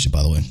never finished it,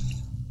 by the way.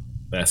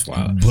 That's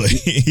wild. But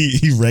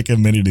he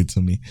recommended it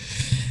to me,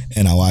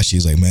 and I watched it.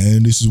 He's like,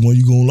 man, this is one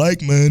you gonna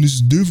like, man. This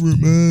is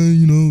different, man.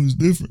 You know, it's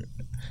different.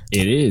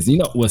 It is. You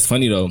know what's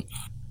funny though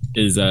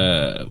is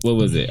what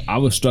was it? I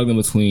was struggling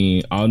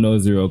between All No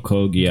Zero,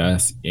 Code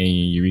Geass, and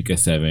Eureka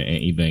 7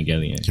 and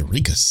Evangelion.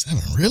 Eureka 7,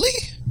 really?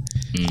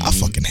 I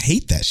fucking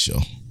hate that show.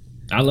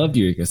 I loved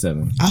Eureka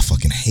 7. I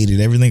fucking hated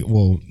everything.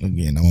 Well,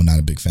 again, I'm not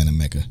a big fan of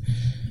mecha.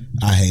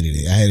 I hated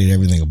it. I hated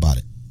everything about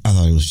it. I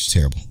thought it was just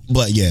terrible.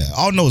 But yeah,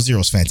 All No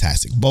Zero is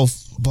fantastic.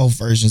 Both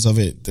versions of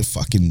it.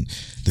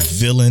 The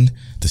villain,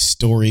 the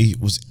story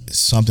was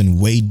something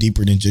way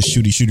deeper than just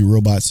shooty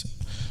robots.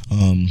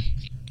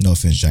 No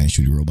offense, giant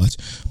shooty robots,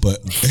 but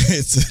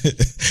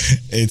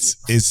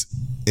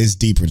it's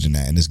deeper than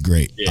that, and it's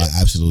great. Yeah. I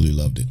absolutely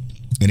loved it.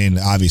 And then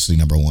obviously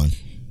number one,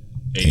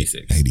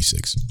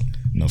 86.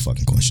 No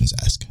fucking questions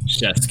asked.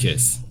 Chef's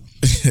kiss.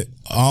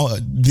 I'm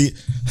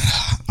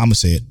gonna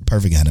say it.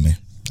 Perfect anime.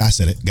 I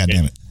said it. God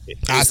damn it.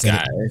 It's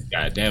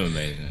goddamn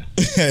amazing.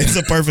 It's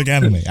a perfect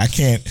anime. I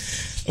can't.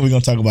 We're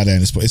gonna talk about that in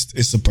this point.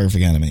 It's a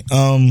perfect anime.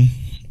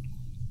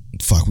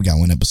 Fuck. We got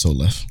one episode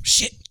left.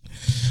 Shit.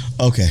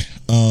 Okay.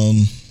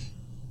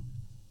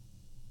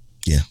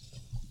 Yeah.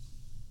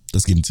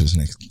 Let's get into this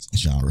next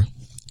genre.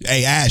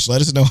 Hey Ash,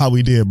 let us know how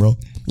we did, bro.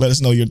 Let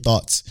us know your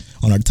thoughts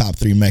on our top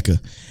 3 mecha,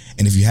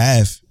 and if you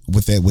have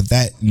with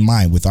that in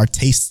mind, with our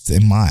tastes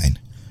in mind,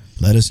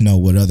 let us know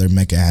what other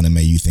mecha anime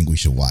you think we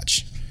should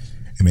watch.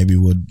 And maybe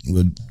we'll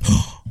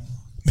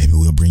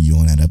bring you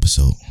on that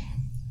episode.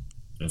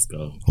 Let's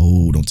go.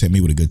 Oh, don't tempt me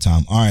with a good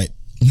time. All right.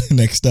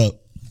 Next up.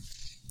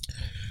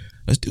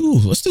 Let's do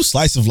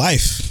slice of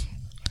life.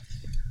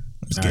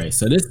 All right.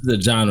 So this is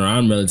a genre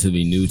I'm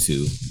relatively new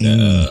to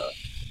that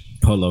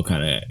Polo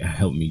kind of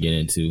helped me get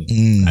into.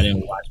 I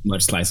didn't watch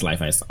much slice of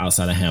life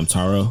outside of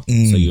Hamtaro.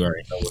 So you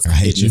already know what's I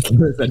hate you.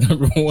 At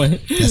number 1.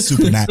 That's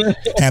supernatural.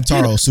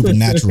 Hamtaro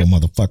supernatural,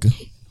 motherfucker.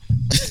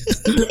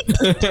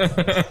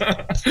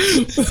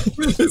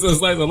 It's a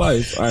slice of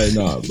life. All right,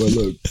 nah, but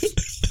look.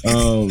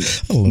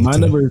 My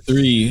number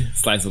 3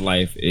 slice of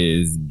life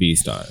is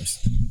Beastars.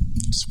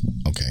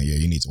 Okay, yeah,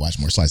 you need to watch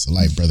more slice of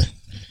life, brother.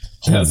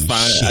 That's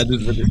fine. Shit.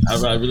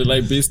 I really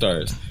like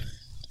Beastars.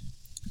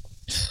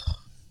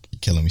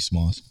 Killing me,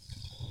 Smalls.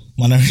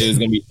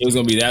 It was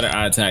gonna be that or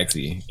Odd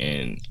Taxi,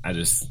 and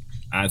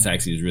Odd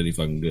Taxi is really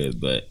fucking good,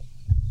 but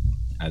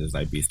I just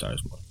like Beastars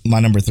more. My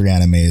number 3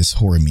 anime is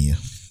Horimiya.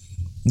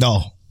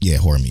 No, yeah,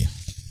 Horimiya.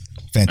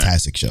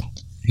 Fantastic show.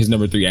 His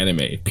number 3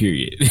 anime,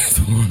 period.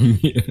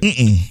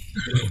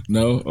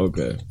 No?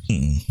 Okay.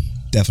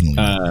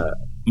 Definitely.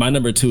 My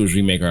number 2 is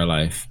Remake Our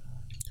Life.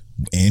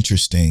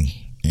 Interesting.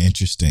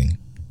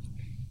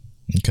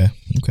 Okay.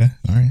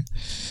 All right.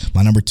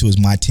 My number 2 is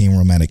My Teen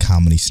Romantic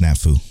Comedy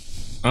Snafu.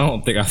 I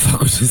don't think I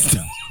fuck with this.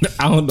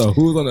 I don't know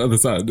who's on the other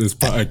side of this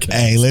podcast.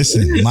 Hey,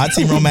 listen, My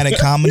Teen Romantic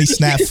Comedy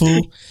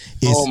Snafu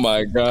is. Oh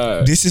my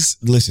god.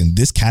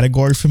 This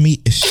category for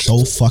me is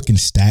so fucking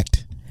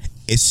stacked.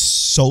 It's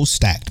so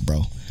stacked,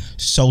 bro.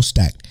 So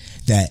stacked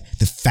that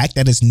the fact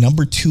that it's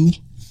number 2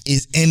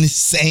 is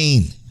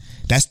insane.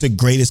 That's the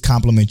greatest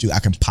compliment I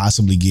can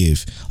possibly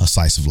give a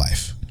slice of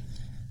life.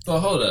 Oh,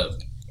 hold up.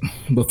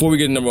 Before we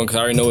get to number 1, because I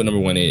already know what number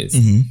 1 is.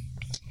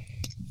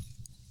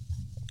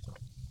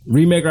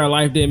 Remake Our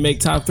Life didn't make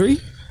top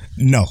 3?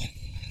 No,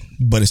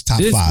 but it's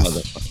top 5.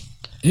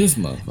 This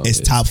motherfucker.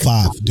 It's top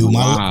 5, dude.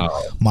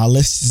 My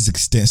list is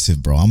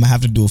extensive, bro. I'm gonna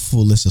have to do a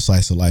full list of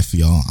slice of life for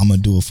y'all. I'm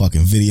gonna do a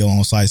fucking video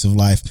on slice of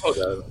life.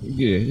 Okay.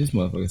 Yeah, this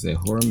motherfucker said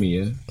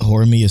Horimiya.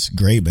 Horimiya is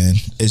great, man.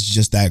 It's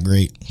just that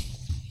great.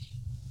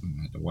 I'm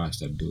gonna have to watch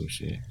that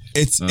bullshit.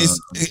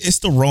 It's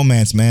the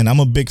romance, man. I'm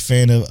a big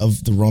fan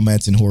of the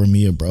romance in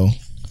Horimiya, bro.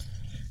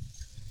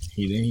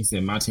 He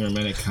said My Teen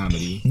Romantic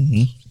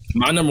Comedy.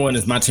 My number 1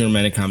 is My Teen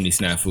Romantic Comedy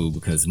Snafu,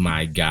 because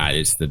my god,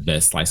 it's the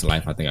best slice of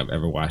life I think I've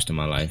ever watched in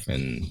my life,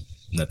 and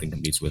nothing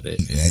competes with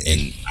it.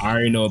 And I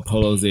already know what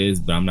Polo's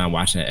is, but I'm not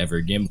watching it ever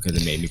again because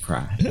it made me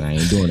cry, and I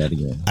ain't doing that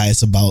again.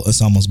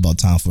 It's almost about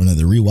time for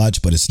another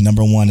rewatch, but it's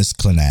number 1 is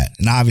Clannad,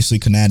 and obviously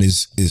Clannad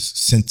is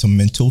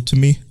sentimental to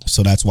me,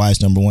 so that's why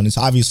it's number 1. It's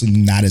obviously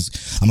not as,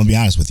 I'm gonna be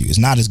honest with you, it's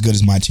not as good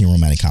as My Teen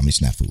Romantic Comedy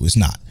Snafu. It's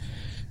not,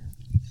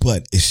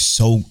 but it's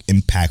so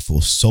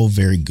impactful, so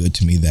very good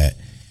to me that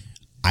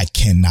I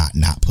cannot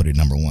not put it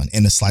number 1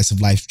 in the slice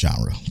of life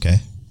genre. Okay,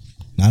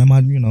 not in my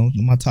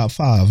in my top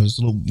 5. It's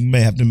a little, you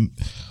may have to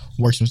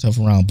work some stuff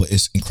around, but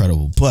it's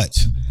incredible.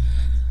 But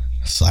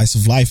slice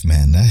of life,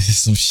 man, that is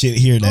some shit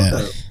here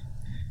that.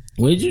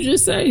 What did you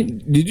just say?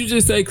 Did you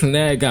just say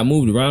Clannad got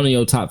moved around in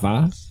your top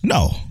 5?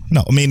 No.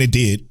 I mean, it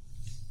did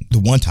the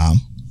one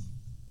time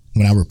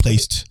when I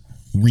replaced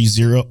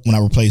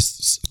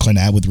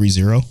Clannad with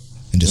ReZero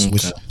and just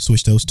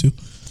switch those two.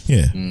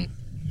 Yeah.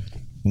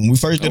 When we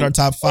first did our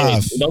top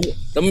 5, don't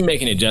be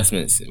making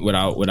adjustments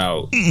without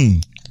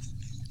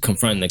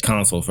confronting the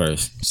console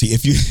first. See,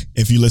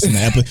 if you listen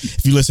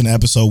to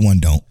episode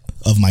 1,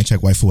 of My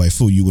Check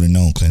Waifu, you would have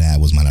known Clannad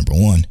was my number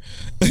 1.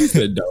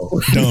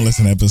 Don't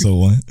listen to episode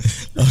 1.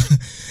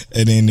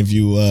 And then if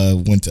you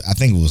went to, I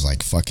think it was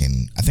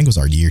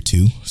our year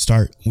 2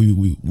 start.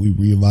 We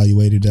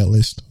reevaluated that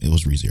list. It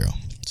was ReZero.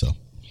 So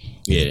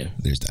yeah,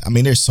 there's that. I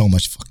mean, there's so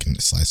much fucking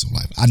slice of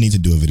life. I need to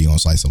do a video on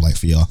slice of life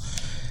for y'all.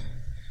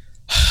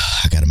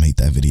 I gotta make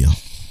that video.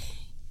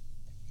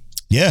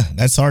 Yeah,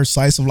 that's our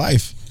slice of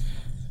life.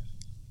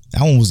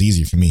 That one was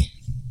easier for me.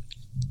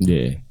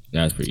 Yeah,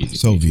 that was pretty easy.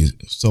 So very,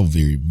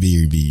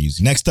 very, very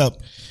easy. Next up,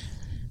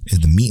 is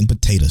the meat and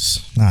potatoes.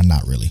 Nah,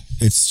 not really.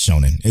 It's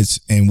shonen. It's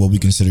and what we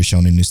consider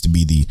shonen is to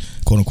be the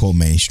quote unquote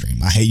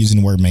mainstream. I hate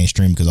using the word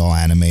mainstream because all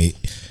anime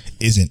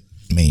isn't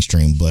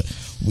mainstream, but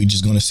we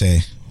just gonna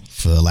say,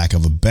 for the lack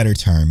of a better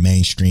term,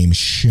 mainstream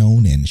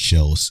shonen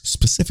shows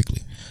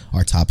specifically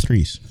our top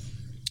threes.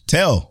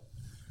 Tell,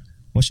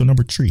 what's your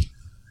number 3?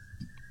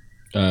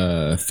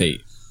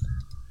 Fate.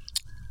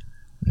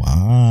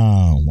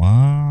 Wow.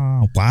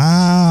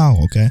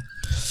 Okay.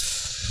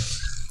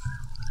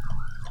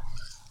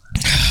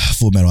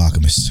 Full Metal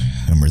Alchemist,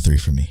 number 3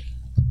 for me.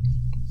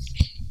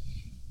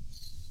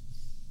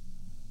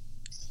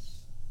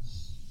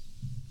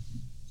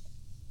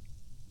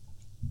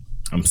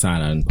 I'm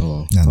side-eyeing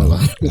Paul. I know.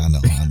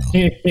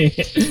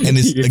 And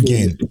it's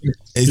again,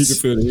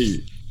 it's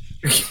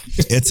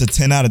a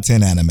 10 out of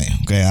 10 anime.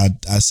 Okay,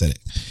 I said it.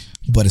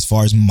 But as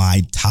far as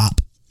my top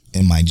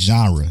in my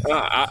genre,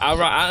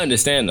 I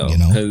understand though, you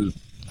know? because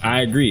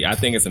I agree. I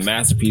think it's a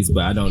masterpiece,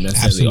 but I don't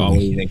necessarily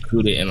always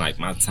include it in like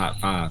my top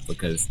 5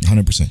 because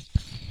 100%.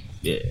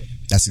 Yeah,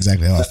 that's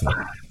exactly how I feel.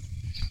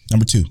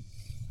 Number 2.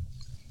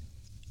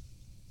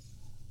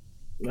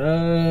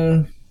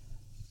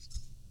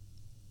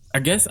 I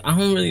guess I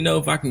don't really know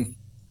if I can.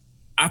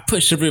 I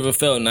put Chivalry of a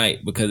Failed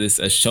Knight because it's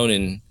a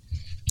shonen.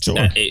 Sure,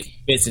 that it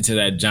fits into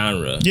that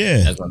genre.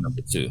 Yeah, that's my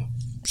number 2.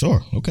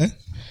 Sure, okay.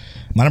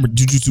 My number,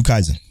 Jujutsu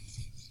Kaisen.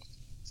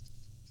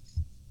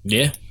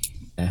 Yeah,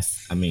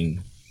 I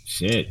mean,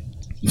 shit.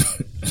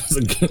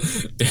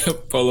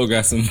 Polo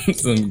got some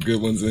good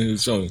ones in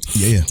his show.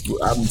 Yeah.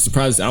 I'm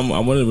surprised. I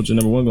wonder what your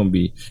number 1 gonna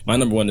be. My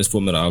number 1 is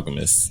Full Metal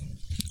Alchemist.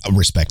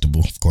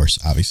 Respectable, of course,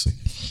 obviously.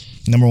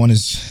 Number 1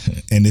 is,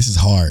 and this is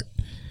hard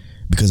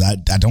because I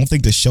don't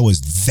think the show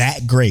is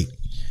that great,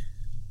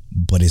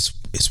 but it's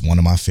one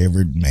of my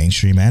favorite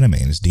mainstream anime,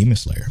 and it's Demon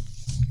Slayer.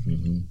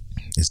 Mm-hmm.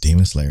 It's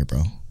Demon Slayer,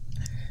 bro.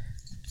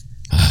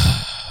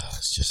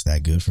 It's just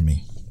that good for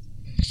me.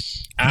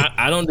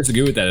 I don't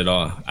disagree with that at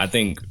all. I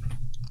think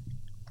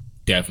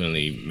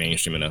definitely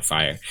mainstream enough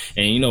fire.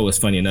 And you know what's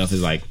funny enough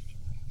is like,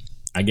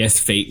 I guess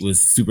Fate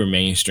was super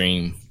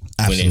mainstream.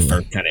 Absolutely. When it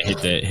first kind of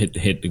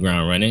hit the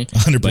ground running.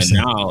 100%. But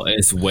now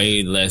it's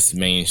way less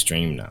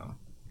mainstream now.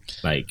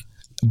 Like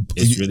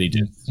it's really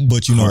just.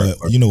 But you know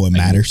what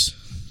matters.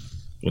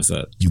 What's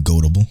up? You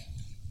goatable.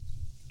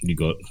 You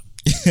go.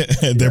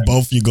 They're right.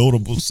 Both you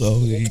goatable, so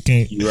you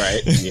can't. You're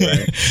right.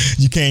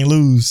 You can't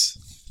lose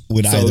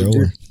with either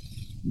or.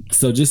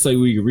 So just so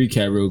we can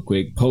recap real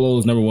quick,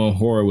 Polo's number 1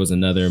 horror was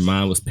another.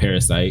 Mine was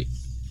Parasite.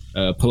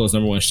 Polo's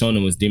number 1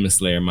 shonen was Demon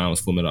Slayer. Mine was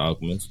Full Metal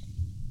Alchemist.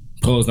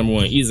 Polo's number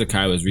 1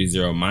 isekai was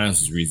ReZero. Mine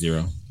was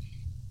ReZero.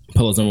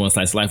 Polo's number 1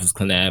 slice of life was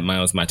Clannad. Mine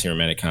was My Teen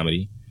Romantic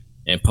Comedy.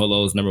 And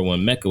Polo's number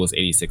 1 mecha was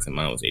 86, and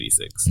mine was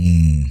 86.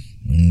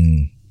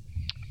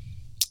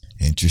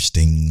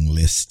 Interesting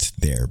list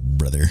there,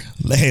 brother.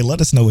 Hey,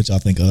 let us know what y'all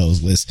think of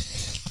those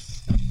lists.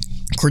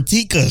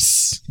 Critique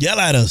us, yell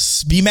at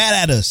us, be mad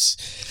at us,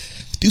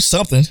 do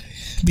something,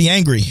 be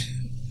angry.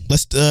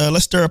 Let's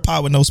stir a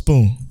pot with no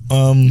spoon.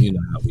 You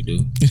know how we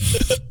do.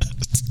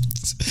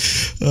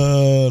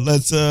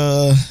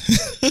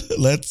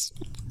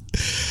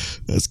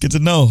 Let's get to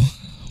know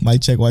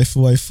Mic Check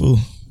Waifu.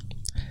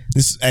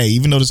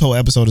 Even though this whole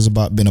episode has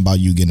been about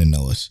you getting to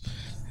know us,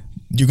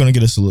 you're gonna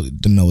get us to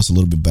know us a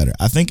little bit better.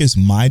 I think it's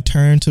my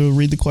turn to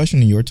read the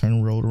question and your turn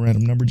to roll the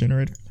random number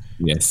generator.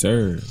 Yes,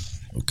 sir.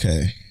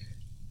 Okay.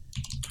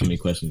 How many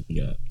questions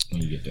you got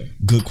when you get there?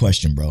 Good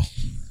question, bro.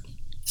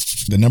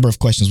 The number of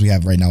questions we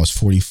have right now is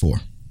 44.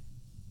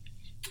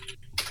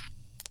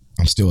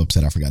 I'm still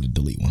upset I forgot to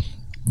delete one.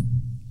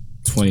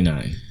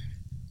 29.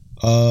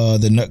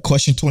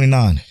 Question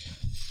 29.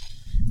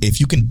 If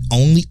you can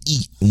only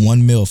eat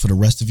one meal for the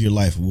rest of your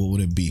life, what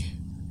would it be?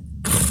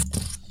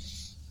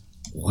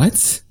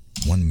 What?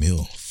 One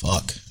meal.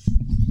 Fuck.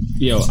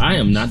 Yo, I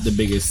am not the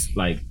biggest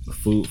like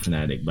food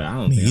fanatic, but I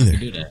don't think I can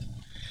do that.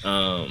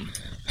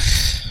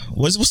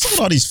 What's up with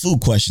all these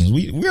food questions?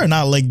 We are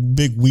not like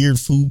big weird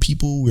food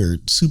people. We're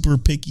super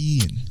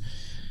picky, and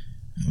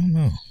I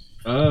don't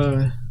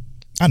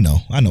know.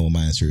 I know what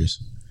my answer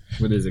is.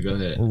 What is it? Go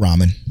ahead.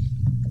 Ramen.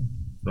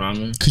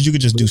 Ramen? Because you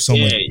could just do so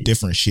much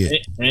different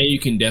shit. And you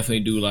can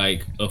definitely do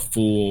like a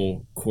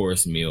full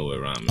course meal with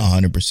ramen.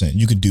 100%.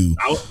 You could do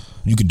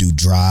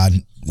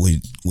dried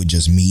with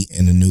just meat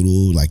and the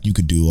noodle. Like you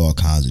could do all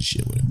kinds of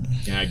shit with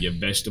it. You have your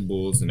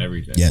vegetables and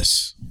everything.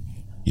 Yes.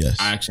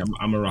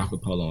 I'm a rock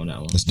with Polo on that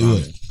one. Let's do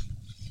it.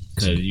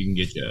 Because you can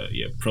get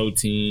your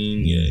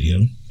protein,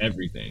 your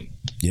everything.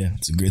 Yeah,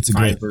 it's a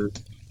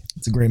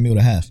great meal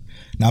to have.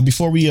 Now,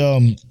 before we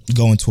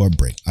go into our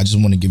break, I just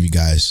want to give you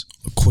guys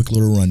a quick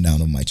little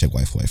rundown of Mic Check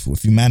Waifu.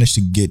 If you managed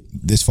to get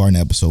this far in the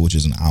episode, which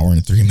is an hour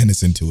and 3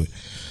 minutes into it,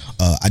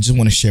 I just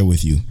want to share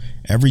with you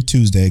every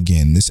Tuesday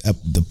again.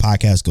 The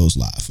podcast goes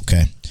live.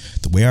 Okay,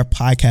 the way our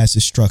podcast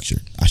is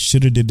structured, I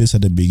should have did this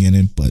at the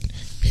beginning, but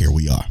here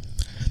we are.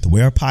 The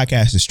way our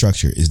podcast is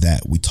structured is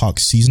that we talk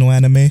seasonal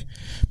anime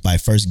by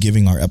first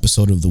giving our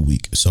episode of the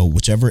week. So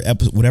whatever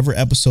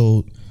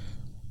episode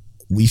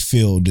we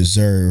feel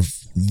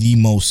deserve the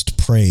most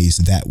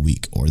praised that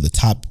week, or the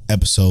top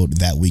episode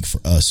that week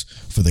for us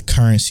for the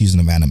current season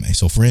of anime.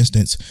 So for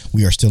instance,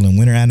 we are still in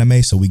winter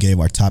anime, so we gave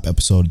our top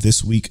episode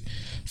this week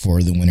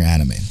for the winter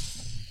anime.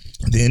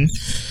 Then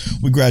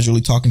we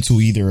gradually talk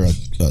into either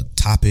a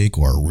topic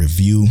or a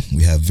review.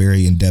 We have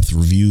very in-depth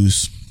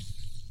reviews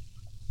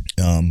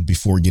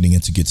before getting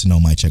into Get to Know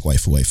My Check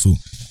Waifu Waifu.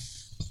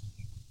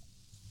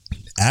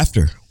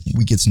 After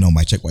we get to know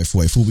My Check Waifu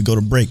Waifu, we go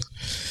to break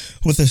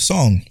with a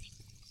song.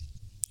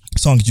 The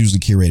song is usually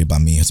curated by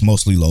me. It's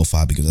mostly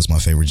lo-fi because that's my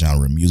favorite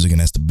genre of music,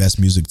 and that's the best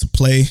music to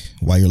play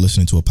while you're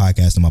listening to a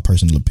podcast, in my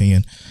personal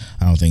opinion.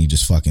 I don't think you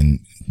just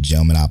fucking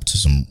jamming out to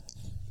some,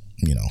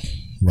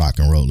 rock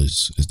and roll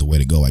is the way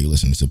to go while you're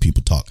listening to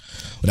people talk.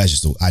 But that's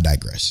just, I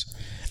digress.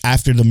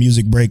 After the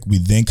music break, we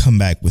then come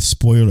back with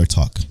spoiler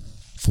talk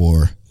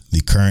for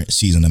the current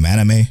season of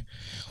anime.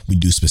 We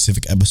do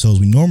specific episodes.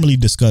 We normally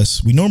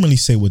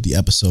say what the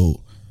episode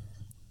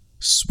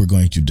we're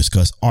going to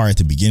discuss are at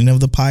the beginning of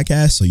the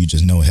podcast, so you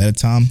just know ahead of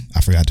time.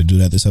 I forgot to do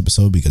that this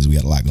episode because we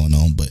had a lot going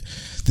on, but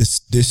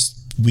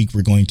this week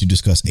we're going to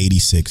discuss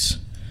 86,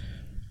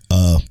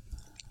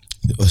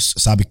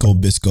 Sabiko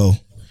Bisco,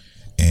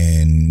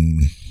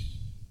 and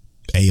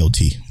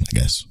AOT, I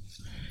guess.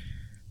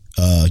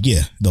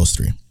 Those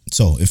three.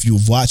 So if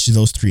you've watched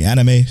those three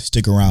anime,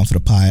 stick around for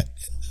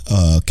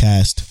the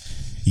cast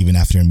even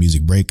after a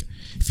music break.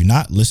 If you're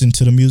not, listen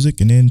to the music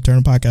and then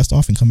turn the podcast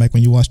off and come back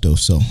when you watch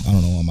those. So I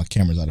don't know why my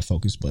camera's out of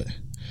focus, but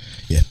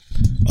yeah.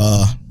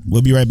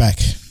 We'll be right back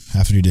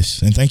after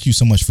this. And thank you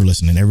so much for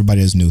listening.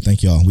 Everybody that's new,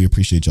 thank y'all. We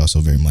appreciate y'all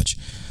so very much.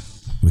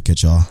 We'll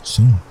catch y'all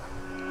soon.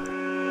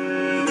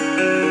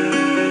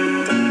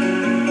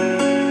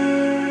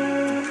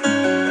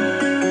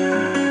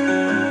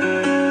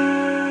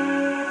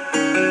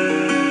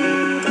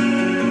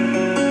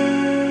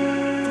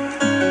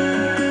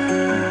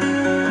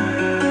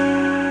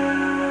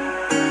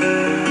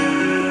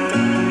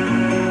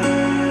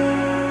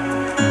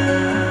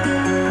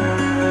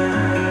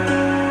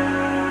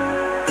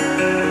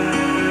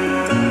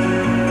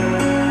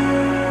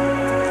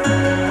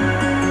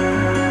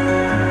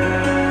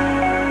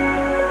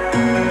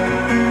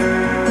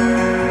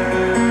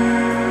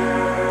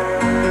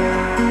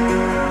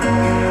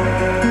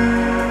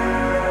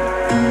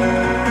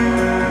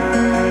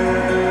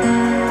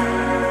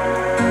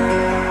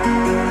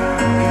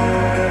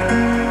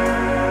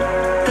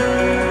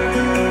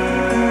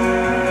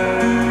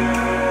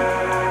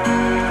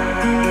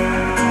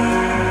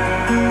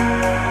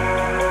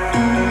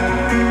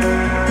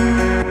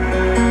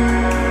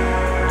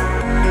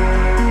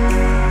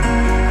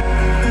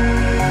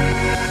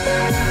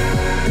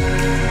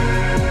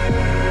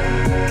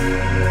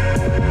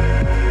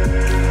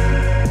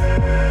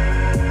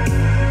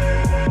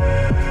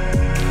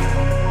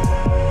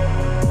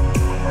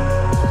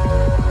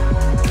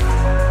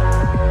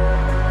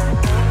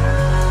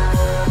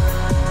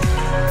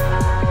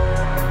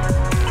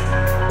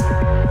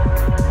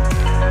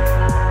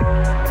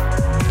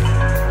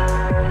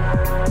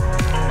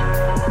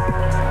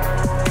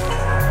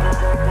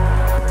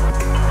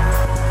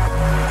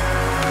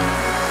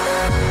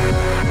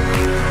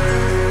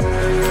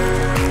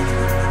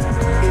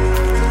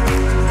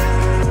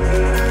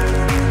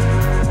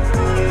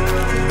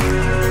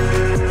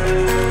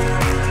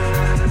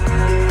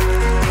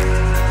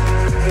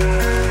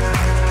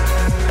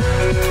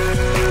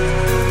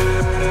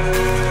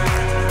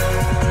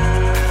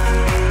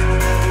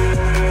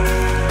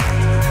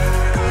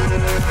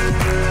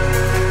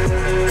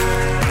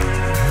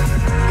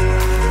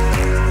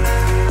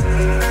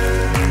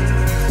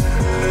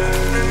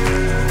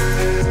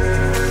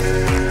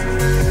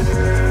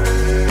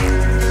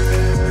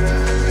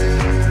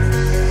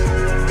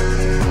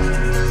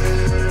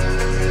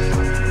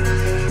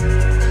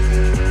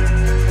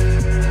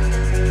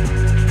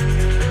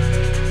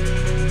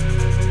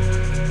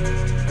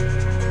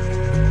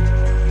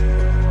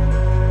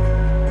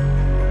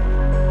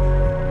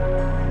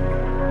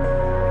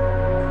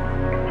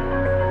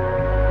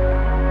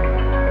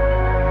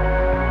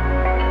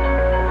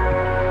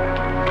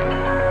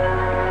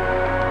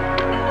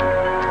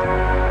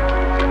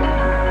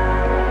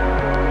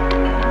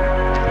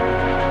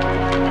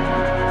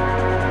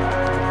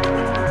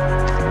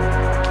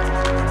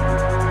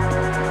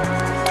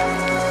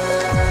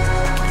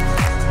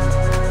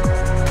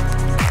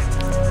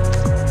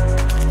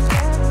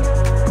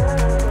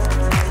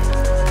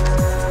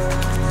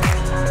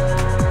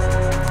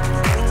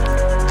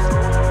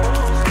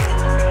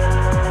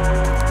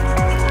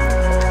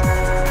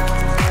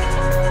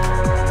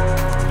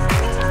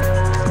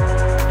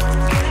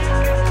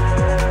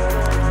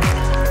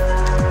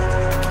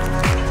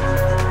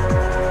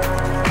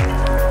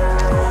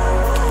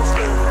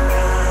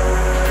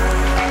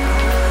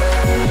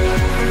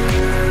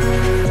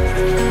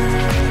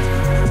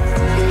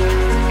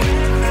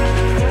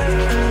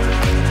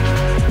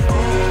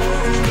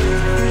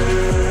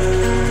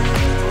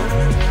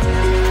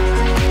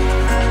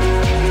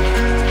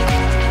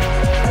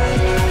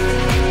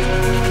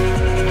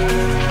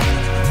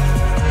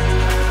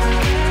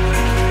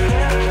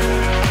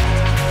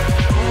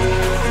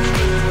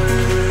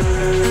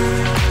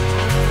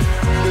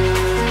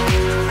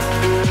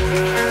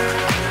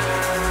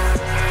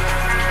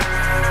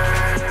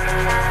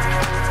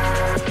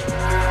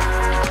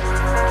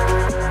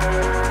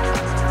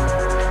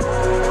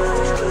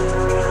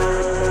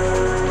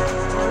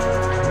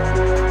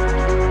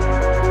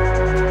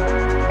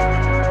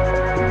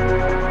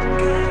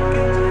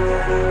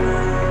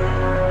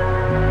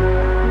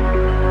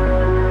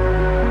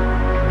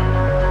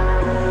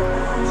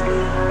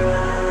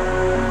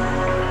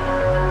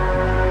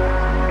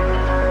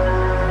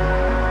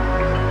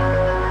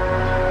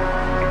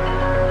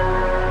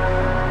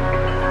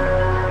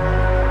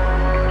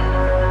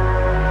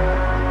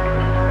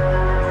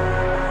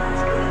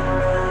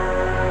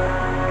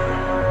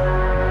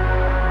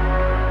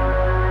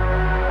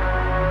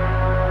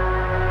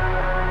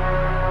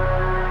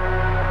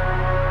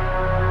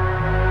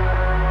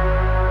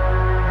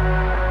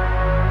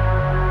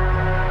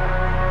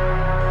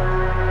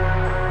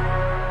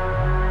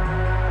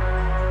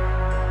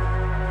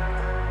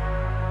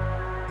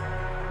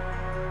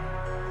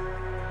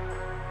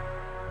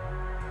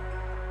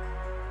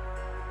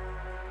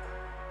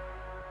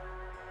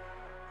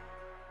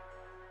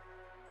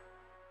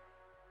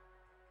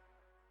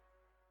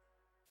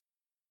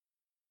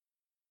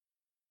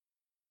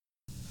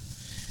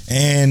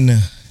 And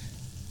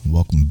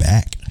welcome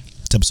back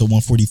to episode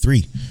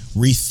 143.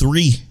 Re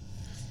 3.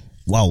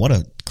 Wow, what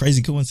a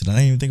crazy coincidence. I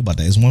didn't even think about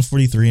that. It's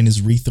 143 and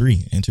it's Re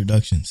 3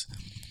 introductions.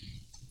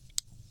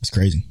 It's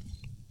crazy.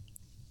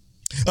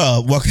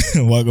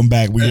 Welcome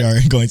back. We are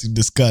going to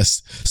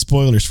discuss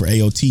spoilers for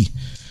AOT.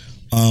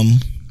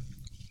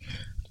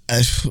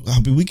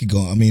 We could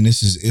go. I mean,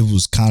 it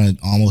was kind of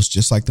almost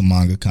just like the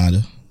manga, kind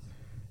of.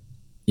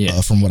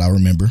 Yeah. From what I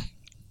remember.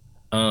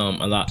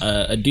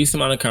 A decent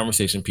amount of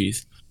conversation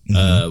piece.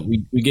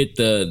 We get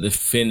the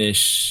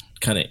finish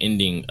kind of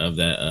ending of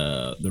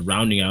that, the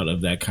rounding out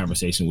of that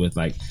conversation with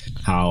like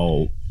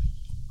how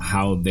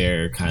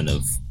their kind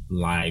of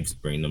lives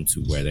bring them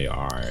to where they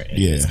are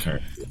in this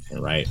current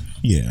position, right?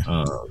 Yeah.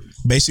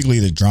 Basically,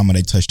 the drama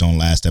they touched on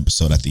last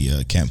episode at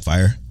the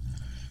campfire,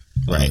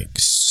 right,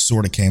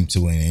 sort of came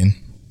to an end,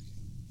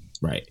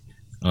 right?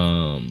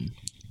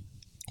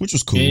 Which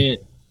was cool. And,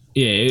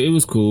 it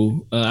was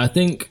cool. I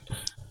think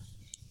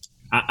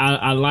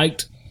I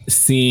liked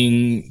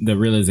seeing the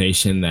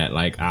realization that,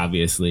 like,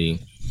 obviously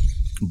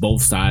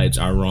both sides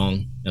are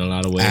wrong in a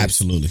lot of ways.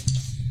 Absolutely.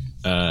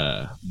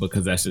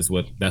 Because that's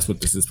what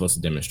this is supposed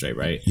to demonstrate,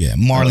 right? Yeah,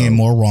 Marley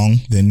more wrong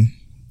than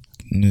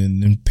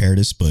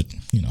Paradis, but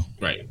you know,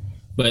 right.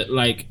 But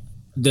like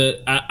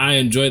I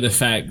enjoy the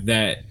fact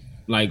that,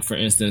 like, for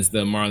instance,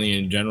 the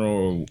Marleyan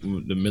general,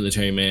 or the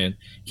military man,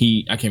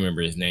 I can't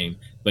remember his name,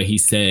 but he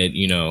said,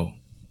 you know,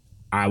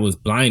 I was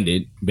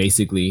blinded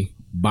basically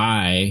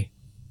by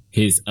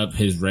his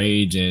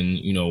rage and,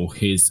 you know,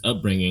 his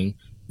upbringing,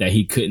 that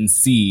he couldn't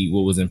see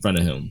what was in front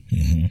of him.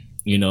 Mm-hmm.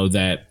 You know,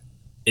 that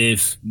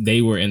if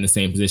they were in the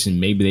same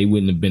position, maybe they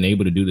wouldn't have been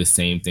able to do the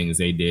same things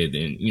they did,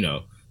 and, you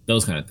know,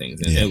 those kind of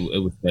things. And it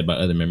was said by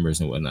other members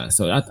and whatnot.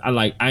 So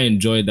I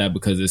enjoyed that,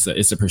 because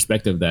it's a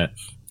perspective that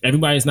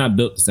everybody's not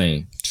built the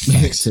same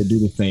to do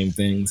the same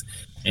things,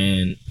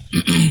 and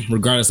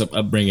regardless of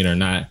upbringing or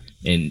not.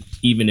 And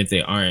even if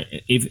they aren't,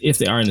 if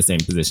they are in the same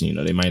position, you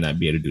know, they might not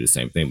be able to do the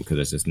same thing because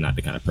that's just not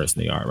the kind of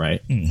person they are,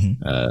 right?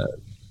 Mm-hmm.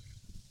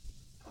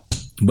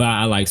 But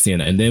I like seeing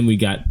that. And then we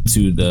got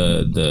to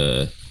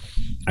the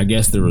I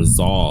guess the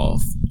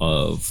resolve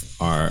of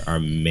our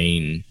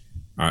main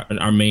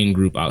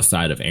group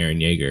outside of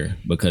Eren Yeager,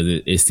 because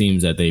it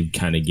seems that they've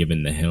kind of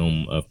given the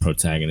helm of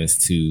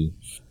protagonist to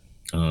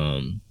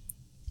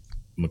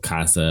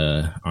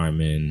Mikasa,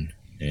 Armin,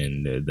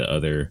 and the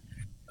other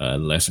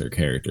lesser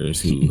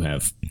characters who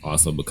have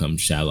also become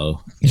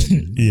shallow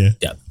and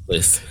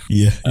depthless.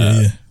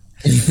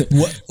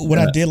 What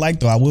I did like,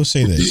 though, I will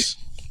say this.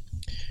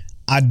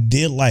 I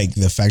did like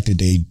the fact that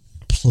they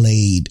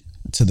played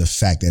to the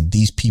fact that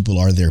these people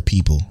are their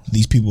people.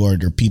 These people are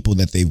their people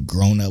that they've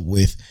grown up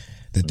with,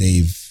 that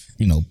they've,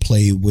 you know,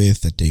 played with,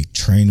 that they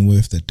trained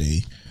with, that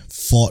they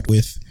fought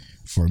with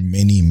for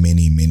many,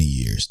 many, many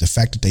years. The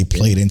fact that they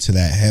played into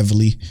that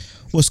heavily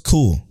was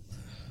cool.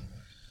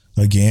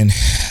 Again,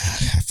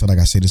 I feel like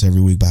I say this every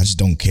week, but I just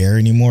don't care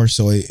anymore.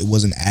 So it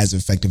wasn't as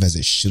effective as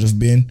it should have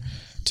been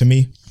to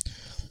me.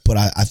 But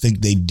I think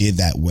they did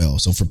that well.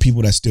 So for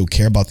people that still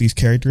care about these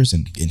characters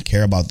and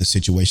care about the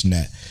situation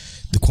that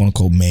the quote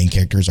unquote main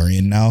characters are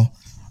in now,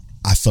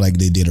 I feel like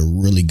they did a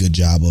really good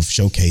job of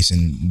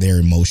showcasing their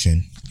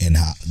emotion and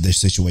how their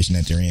situation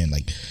that they're in.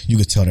 Like, you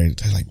could tell they're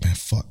like, man,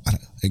 fuck,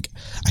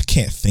 I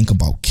can't think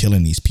about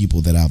killing these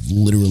people that I've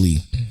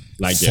literally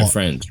their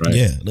friends, right?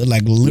 Yeah,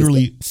 like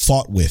literally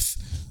fought with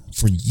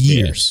for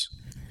years.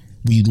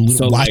 Yeah. We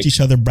watched each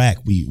other back.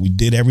 We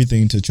did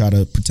everything to try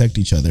to protect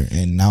each other,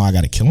 and now I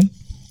got to kill them.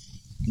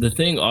 The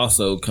thing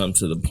also comes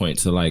to the point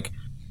to, like,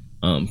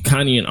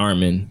 Connie and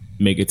Armin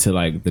make it to,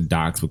 like, the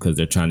docks because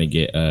they're trying to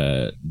get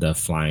the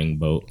flying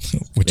boat,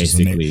 which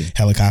basically is a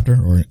helicopter,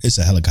 or it's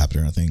a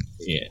helicopter, I think.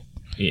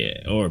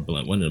 Yeah, or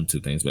blunt, one of them two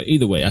things. But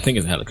either way, I think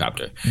it's a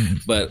helicopter. Mm-hmm.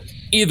 But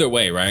either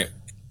way, right?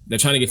 They're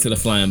trying to get to the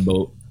flying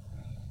boat,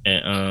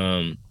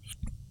 and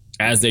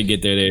as they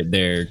get there,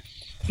 they're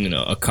you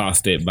know,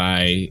 accosted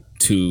by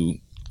two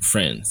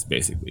friends.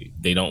 Basically,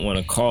 they don't want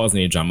to cause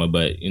any drama,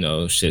 but you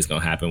know, shit's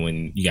gonna happen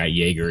when you got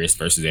Jaegerists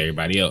versus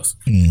everybody else.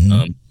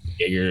 Mm-hmm.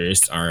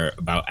 Jaegerists are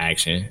about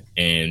action,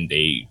 and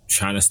they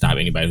trying to stop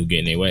anybody who get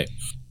in their way.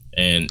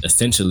 And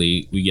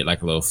essentially, we get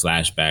like a little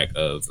flashback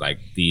of like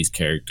these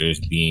characters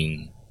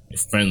being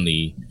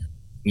friendly,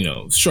 you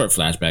know, short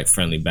flashback,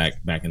 friendly back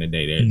in the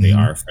day. They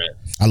are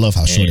friends. I love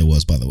how short it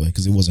was, by the way,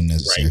 because it wasn't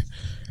necessary.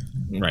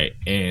 Right.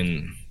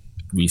 And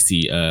we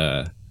see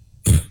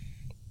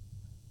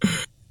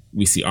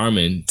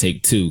Armin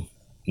take two,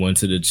 one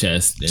to the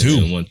chest and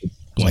then one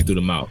through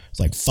the mouth. It's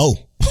like four.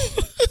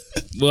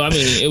 Well, I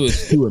mean, it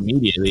was two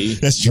immediately.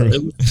 That's true.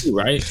 It was two,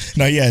 right?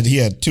 No, he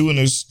had two in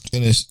his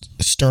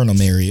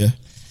sternum area,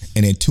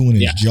 and then two in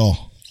his jaw.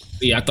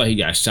 Yeah, I thought he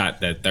got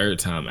shot that third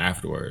time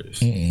afterwards.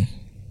 Mm-mm.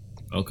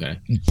 Okay.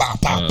 Bow,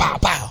 bow, bow,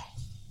 bow.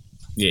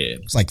 Yeah,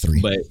 it's like three.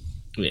 But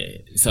yeah,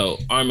 so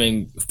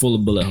Armin full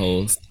of bullet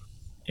holes,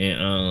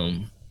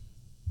 and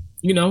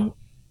you know,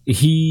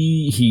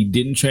 he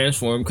didn't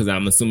transform because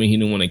I'm assuming he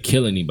didn't want to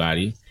kill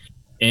anybody,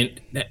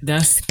 and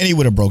and he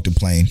would have broke the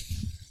plane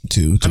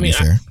too. To be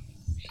fair.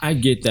 I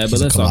get that,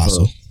 but let's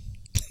also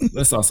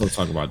let's also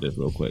talk about this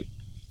real quick.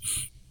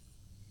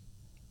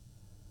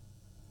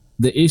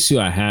 The issue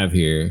I have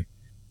here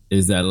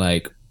is that,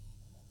 like,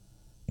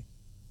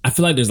 I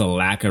feel like there's a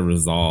lack of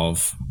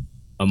resolve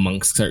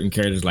amongst certain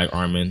characters like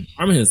Armin.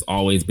 Armin has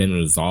always been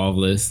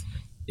resolveless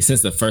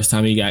since the first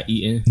time he got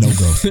eaten. No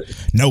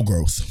growth. No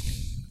growth.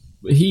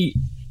 He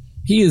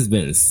has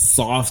been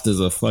soft as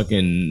a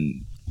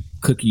fucking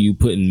cookie you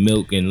put in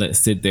milk and let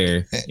sit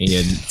there in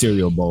your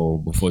cereal bowl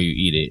before you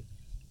eat it.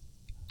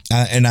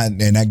 And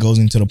that goes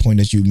into the point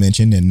that you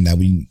mentioned and that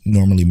we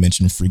normally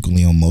mention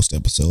frequently on most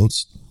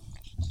episodes.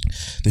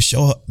 The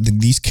show,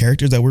 these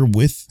characters that we're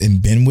with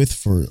and been with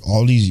for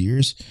all these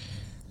years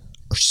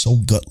are so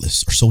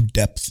gutless, or so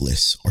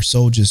depthless, or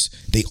so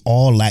just, they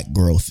all lack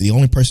growth. The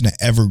only person that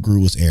ever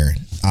grew was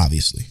Eren,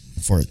 obviously,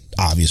 for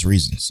obvious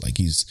reasons. Like,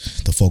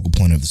 he's the focal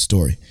point of the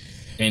story.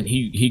 And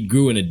he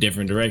grew in a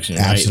different direction,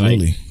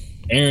 Absolutely. Right?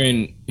 Like,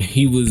 Eren,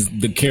 he was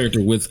the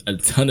character with a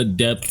ton of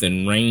depth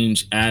and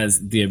range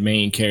as the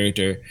main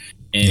character.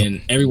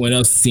 And everyone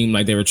else seemed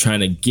like they were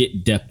trying to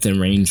get depth and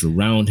range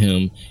around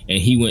him, and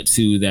he went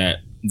to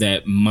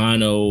that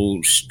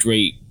mono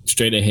straight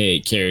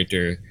ahead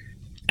character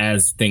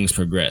as things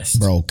progressed.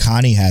 Bro,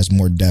 Connie has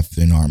more depth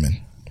than Armin,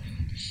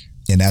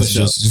 and that's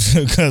just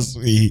because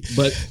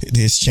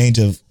his change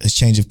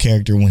of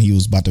character when he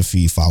was about to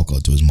feed Falco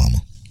to his mama.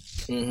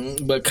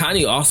 Mm-hmm. But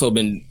Connie also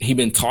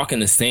been talking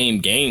the same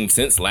game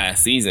since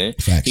last season.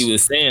 Facts. He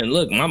was saying,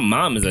 look, my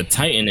mom is a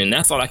Titan and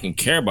that's all I can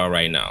care about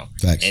right now.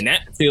 Facts. And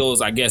that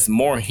feels, I guess,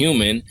 more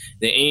human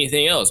than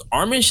anything else.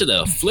 Armin should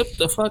have flipped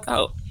the fuck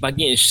out by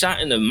getting shot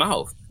in the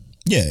mouth.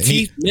 Yeah.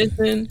 Teeth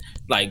missing,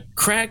 like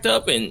cracked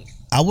up, and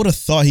I would have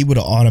thought he would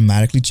have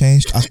automatically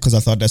changed because I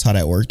thought that's how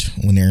that worked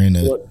when they're in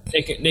the... Well,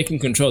 they can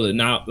control it.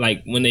 Now,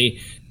 like when they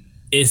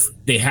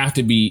have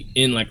to be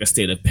in like a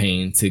state of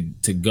pain to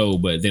go,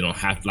 but they don't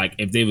have to, like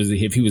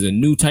if he was a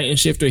new Titan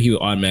shifter, he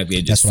would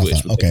automatically just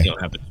switch. Okay. He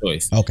don't have a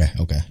choice. Okay.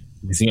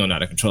 Because he don't know how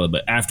to control it.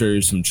 But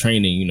after some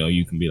training,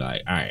 you can be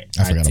like, all right,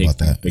 I forgot about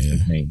that.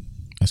 Yeah. Pain.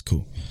 That's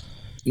cool.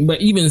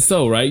 But even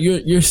so, right,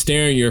 you're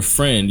staring your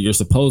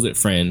supposed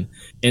friend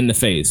in the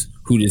face,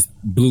 who just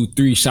blew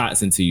 3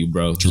 shots into you,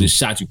 bro. True. Just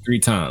shot you 3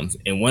 times,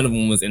 and one of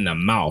them was in the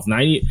mouth.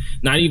 Not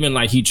even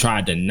like he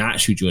tried to not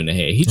shoot you in the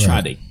head. He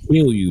tried to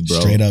kill you, bro.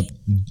 Straight up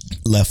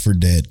left for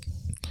dead.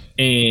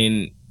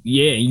 And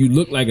yeah, you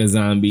look like a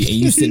zombie, and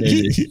you sitting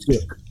there just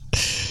shook.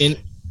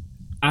 And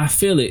I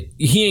feel it.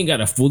 He ain't got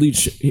to fully,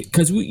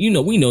 because we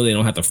know they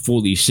don't have to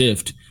fully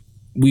shift.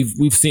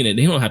 We've seen it.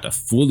 They don't have to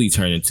fully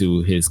turn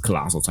into his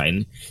colossal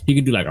Titan. He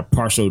can do like a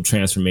partial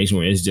transformation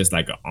where it's just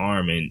like an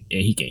arm, and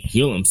he can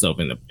heal himself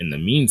in the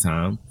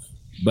meantime.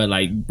 But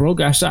like, bro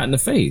got shot in the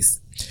face.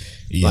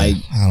 Yeah, like,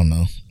 I don't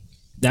know.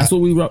 That's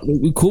what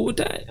we cool with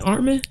that,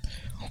 Armin?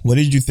 What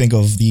did you think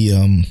of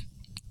the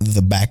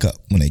backup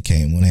when they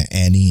came, when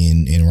Annie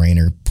and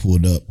Rainer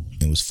pulled up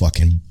and was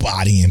fucking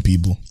bodying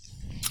people?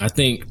 I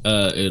think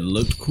it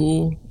looked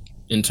cool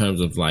in terms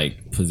of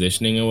like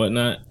positioning and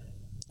whatnot.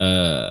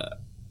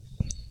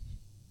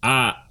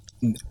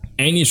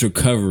 Annie's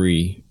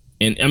recovery,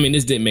 and I mean,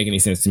 this didn't make any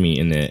sense to me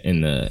in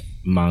the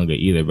manga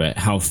either, but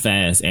how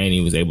fast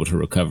Annie was able to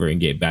recover and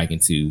get back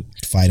into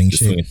fighting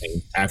shit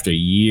after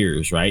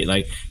years, right?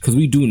 Like, because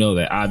we do know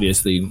that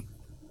obviously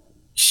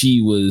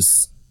she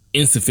was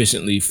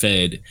insufficiently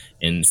fed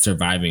and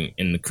surviving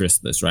in the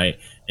chrysalis, right?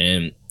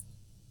 And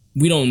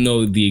we don't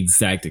know the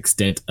exact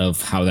extent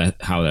of how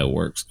that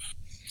works,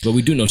 but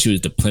we do know she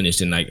was depleted,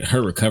 and like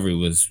her recovery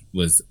was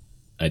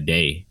a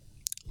day.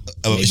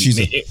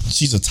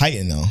 She's a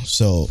Titan though,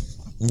 so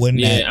but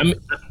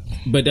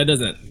that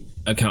doesn't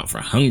account for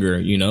hunger,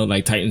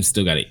 like Titans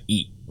still got to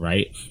eat,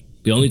 right?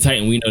 The only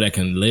Titan we know that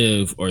can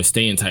live or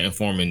stay in Titan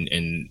form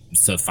and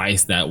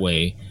suffice that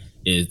way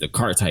is the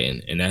Cart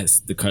Titan, and that's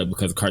because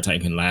the Cart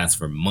Titan can last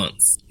for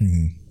months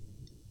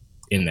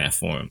in that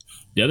form.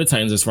 The other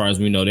Titans, as far as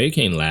we know, they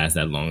can't last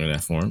that long in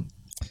that form.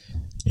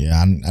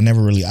 Yeah, I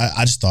never really.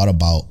 I just thought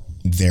about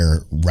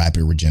their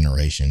rapid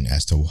regeneration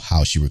as to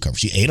how she recovered.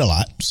 She ate a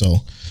lot, so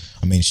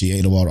I mean, she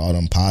ate about all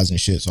them pods and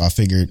shit. So I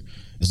figured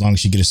as long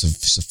as she gets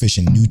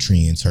sufficient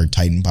nutrients, her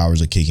Titan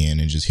powers will kick in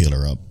and just heal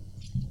her up.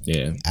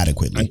 Yeah,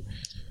 adequately.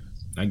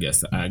 I guess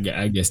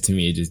to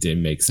me it just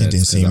didn't make sense. It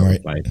didn't seem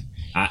right. Like,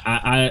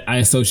 I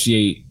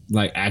associate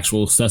like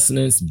actual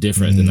sustenance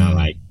different than I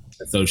like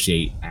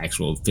associate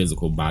actual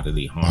physical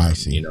bodily harm. I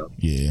see.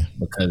 Yeah,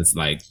 because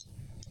like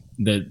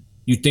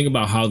you think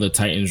about how the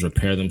Titans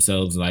repair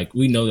themselves. Like,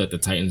 we know that the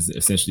Titans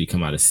essentially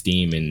come out of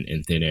steam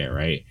and thin air,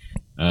 right?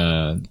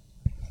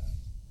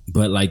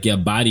 But like your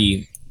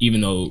body,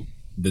 even though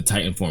the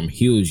Titan form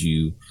heals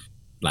you,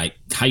 like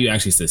how you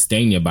actually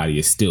sustain your body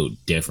is still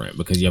different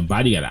because your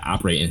body got to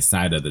operate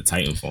inside of the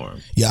Titan form.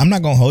 Yeah, I'm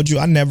not gonna hold you.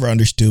 I never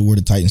understood where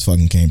the Titans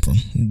fucking came from.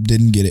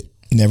 Didn't get it.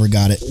 Never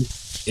got it.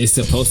 It's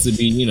supposed to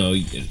be,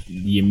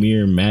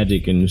 Ymir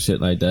magic and shit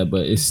like that,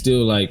 but it's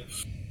still like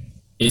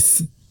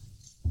it's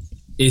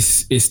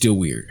still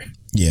weird.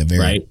 Yeah, very.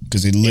 Right?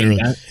 Because it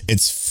literally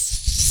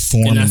it's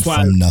formed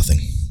from nothing.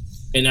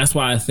 And that's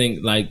why I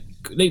think like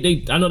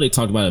they I know they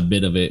talked about a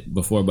bit of it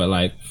before, but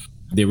like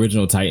the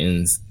original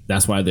Titans,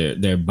 that's why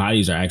their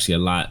bodies are actually a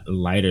lot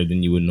lighter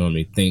than you would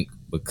normally think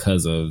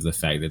because of the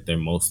fact that they're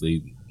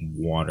mostly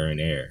water and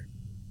air.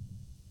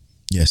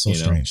 Yeah, so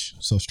strange.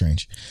 So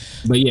strange.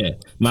 But yeah,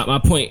 my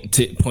point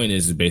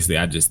is basically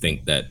I just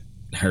think that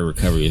her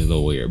recovery is a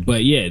little weird.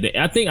 But yeah,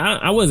 I think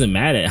I wasn't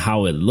mad at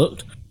how it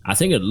looked. I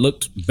think it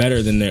looked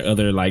better than their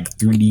other like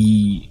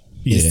 3D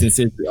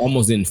instances. It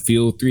almost didn't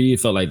feel 3D. It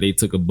felt like they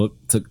took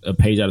a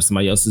page out of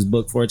somebody else's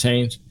book for a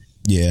change.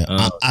 Yeah,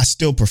 I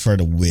still prefer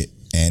the Wit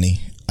Annie.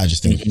 I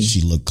just think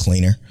she looked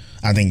cleaner.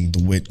 I think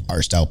the Wit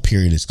art style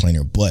period is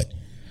cleaner, but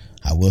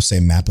I will say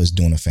Mappa's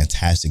doing a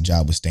fantastic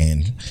job of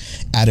staying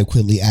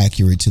adequately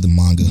accurate to the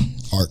manga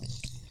art,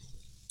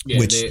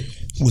 which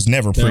was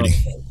never pretty.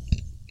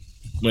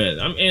 But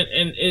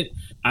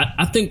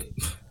I think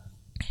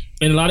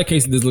in a lot of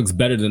cases this looks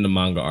better than the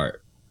manga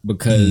art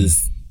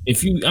because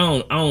if you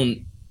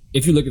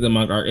if you look at the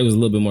manga art, it was a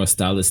little bit more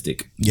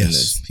stylistic.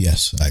 Yes,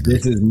 I agree.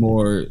 This is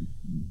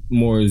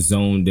more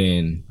zoned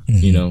in,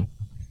 you know.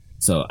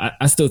 So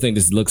I still think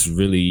this looks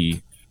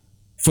really,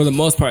 for the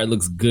most part, it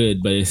looks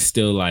good, but it's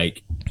still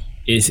like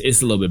it's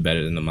a little bit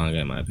better than the manga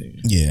in my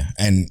opinion. Yeah,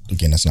 and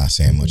again, that's not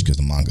saying much because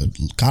the manga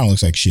kind of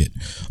looks like shit.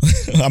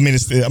 I mean,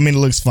 it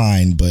looks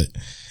fine, but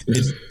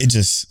it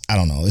just, I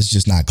don't know, it's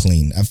just not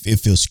clean. It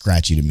feels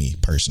scratchy to me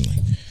personally.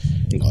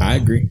 I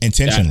agree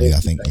intentionally. I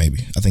think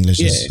that's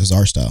just his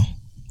art style.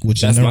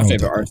 Which that's my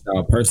favorite art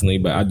style personally,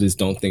 but I just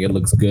don't think it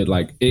looks good.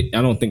 Like I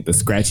don't think the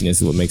scratchiness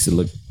is what makes it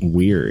look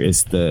weird.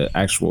 It's the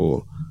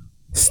actual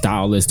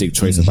stylistic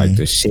choice of like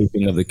the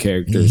shaping of the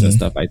characters and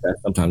stuff like that.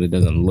 Sometimes it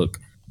doesn't look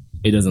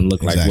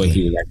like what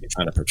he was actually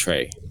trying to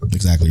portray.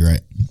 Exactly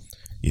right.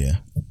 Yeah.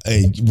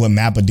 What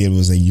Mappa did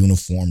was they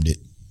uniformed it.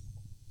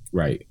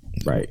 Right.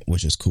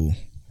 Which is cool.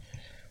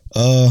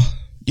 Yeah,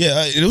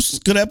 it was a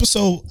good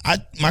episode.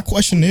 My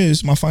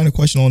final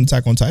question on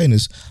Attack on Titan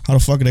is, how the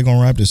fuck are they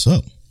gonna wrap this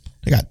up?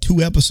 They got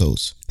 2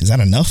 episodes. Is that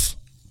enough?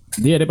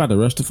 Yeah, they about to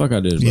rush the fuck out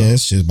of this, bro. Yeah,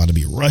 it's just about to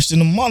be rushed in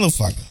the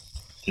motherfucker.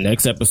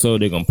 Next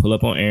episode, they're gonna pull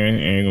up on Eren.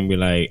 Eren gonna be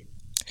like,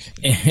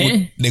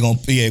 they're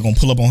gonna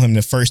pull up on him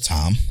the first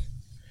time.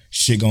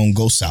 Shit gonna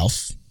go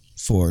south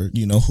for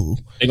you know who.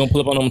 They're gonna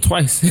pull up on him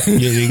twice.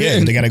 yeah.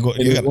 They gotta go.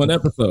 In one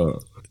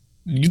episode.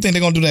 You think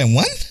they're gonna do that in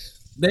one?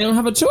 They don't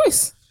have a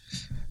choice.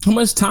 How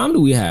much time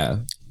do we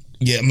have?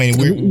 Yeah, I mean,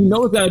 we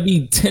know it's gotta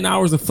be 10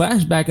 hours of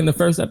flashback in the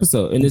first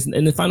episode,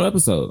 in the final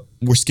episode.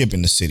 We're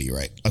skipping the city,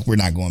 right? Like we're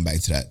not going back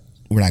to that.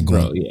 We're not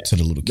going to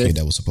the little kid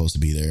that was supposed to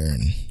be there,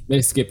 and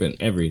they're skipping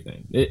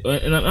everything.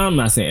 And I'm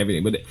not saying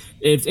everything, but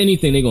if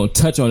anything, they're gonna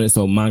touch on it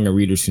so manga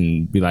readers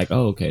can be like,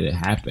 "Oh, okay, that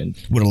happened."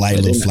 With a light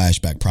little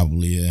flashback,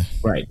 probably, yeah.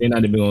 Right? They're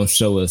not even gonna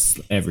show us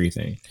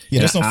everything. Yeah,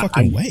 there's no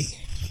fucking way.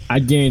 I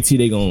guarantee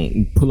they're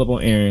gonna pull up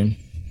on Eren,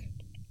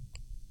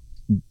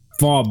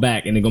 fall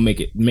back, and they're gonna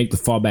make the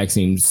fallback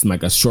seem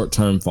like a short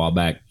term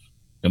fallback,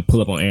 and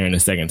pull up on Eren a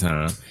second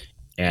time.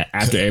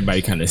 After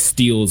everybody kind of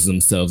steals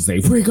themselves,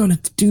 like, we're gonna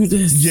do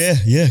this.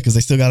 Yeah, because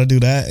they still got to do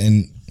that,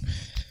 and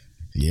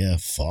yeah,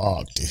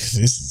 fuck, dude,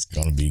 this is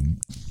gonna be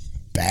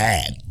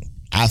bad.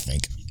 I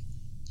think.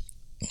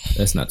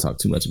 Let's not talk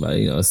too much about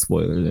it,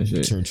 spoilers and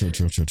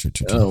shit.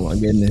 True. Oh my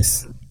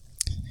goodness.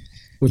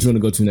 What you want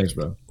to go to next,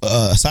 bro?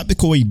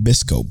 Sapikoi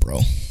Bisco, bro.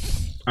 All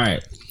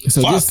right,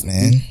 so fuck,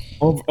 man.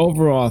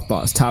 Overall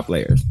thoughts, top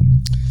layers.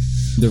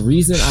 The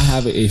reason I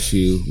have an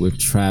issue with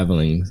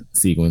traveling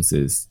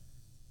sequences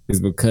is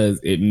because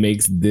it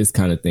makes this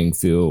kind of thing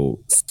feel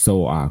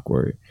so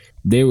awkward.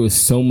 There was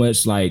so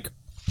much like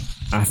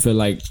I feel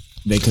like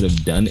they could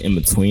have done in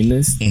between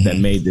this that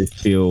made this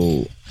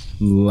feel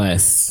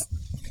less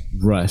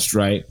rushed,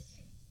 right?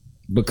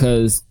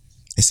 Because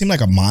it seemed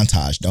like a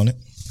montage, don't it?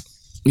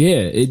 Yeah,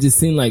 it just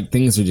seemed like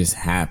things are just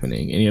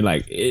happening, and you're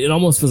like, it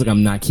almost feels like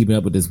I'm not keeping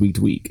up with this week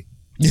to week.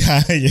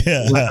 Yeah.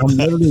 Like, I'm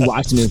literally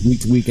watching this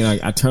week to week,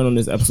 and I turn on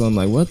this episode, I'm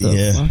like, what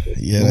the fuck?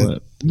 Yeah,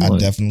 I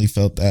definitely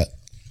felt that.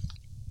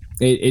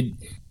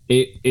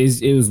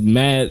 It was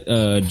mad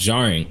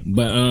jarring,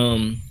 but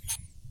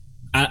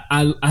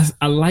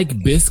I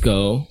like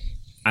Bisco.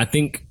 I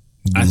think.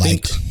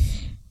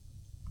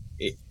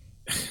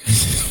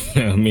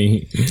 I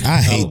mean,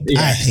 I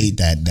hate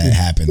that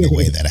happened the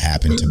way that it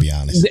happened, to be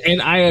honest.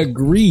 And I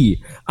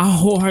agree. I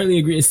wholeheartedly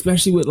agree,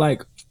 especially with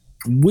like,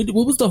 what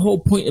was the whole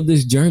point of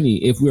this journey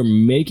if we're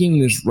making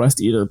this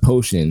Rust Eater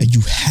potion and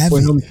you have for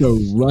him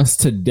to rust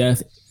to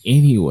death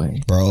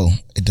anyway? Bro,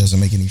 it doesn't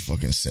make any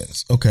fucking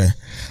sense. Okay,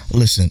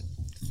 listen.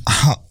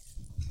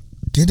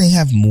 Did they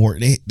have more?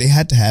 They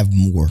had to have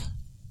more.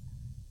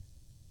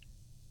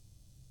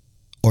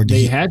 Or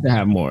they had to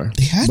have more.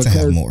 They had to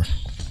have more.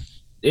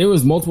 It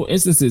was multiple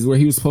instances where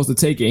he was supposed to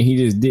take it and he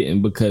just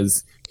didn't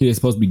because he was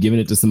supposed to be giving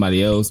it to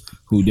somebody else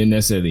who didn't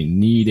necessarily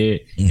need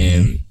it.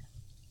 And,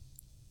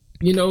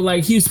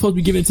 like he was supposed to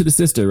be giving it to the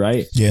sister,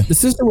 right? Yeah. The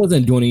sister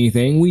wasn't doing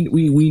anything.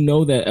 We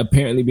know that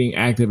apparently being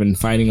active and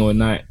fighting or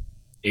not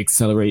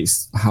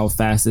accelerates how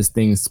fast this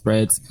thing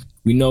spreads.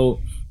 We know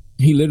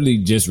he literally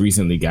just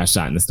recently got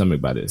shot in the stomach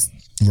by this.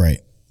 Right.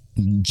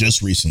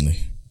 Just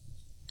recently.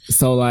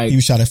 So like he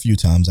was shot a few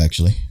times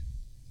actually,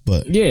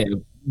 but yeah,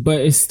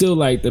 but it's still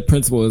like the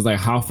principle is like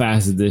how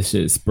fast is this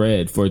shit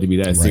spread for it to be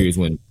that serious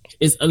when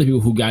it's other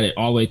people who got it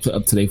all the way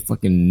up to their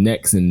fucking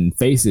necks and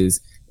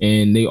faces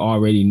and they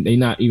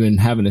not even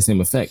having the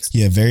same effects.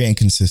 Yeah, very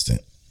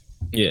inconsistent.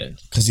 Yeah,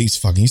 because he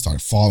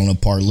started falling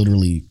apart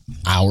literally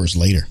hours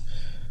later.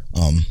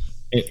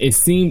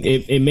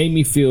 It made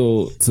me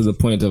feel to the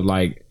point of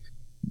like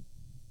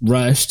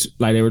rushed,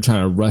 like they were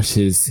trying to rush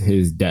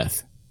his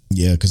death.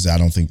 Yeah, because I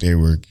don't think they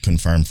were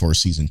confirmed for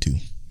season 2,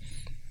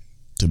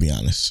 to be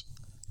honest.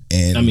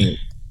 And I mean,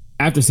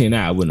 after seeing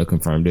that, I wouldn't have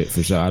confirmed it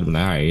for sure. I'd been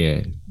like, all right,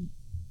 yeah.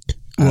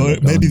 Well,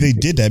 maybe they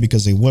did that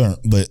because they weren't,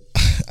 but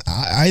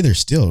either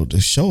still,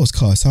 the show is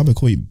called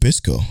Sabikui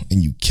Bisco,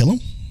 and you kill him.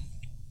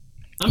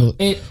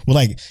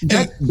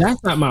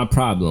 That's not my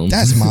problem.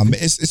 That's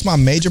it's my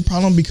major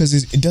problem because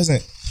it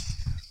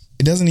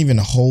doesn't even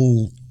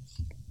hold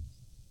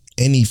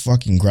any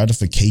fucking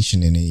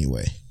gratification in any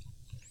way.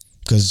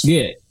 Because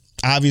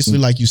obviously,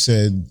 like you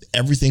said,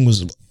 everything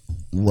was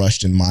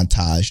rushed and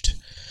montaged.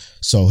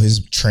 So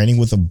his training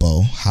with a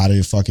bow, how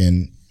did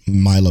fucking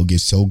Milo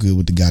get so good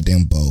with the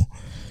goddamn bow?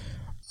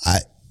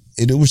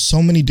 There were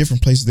so many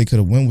different places they could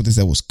have went with this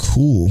that was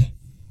cool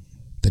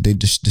that they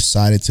just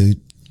decided to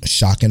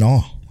shock and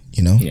awe,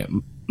 you know? Yeah.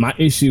 My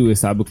issue with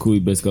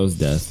Sabikui Bisco's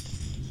death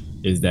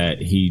is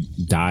that he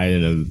died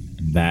in a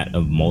vat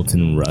of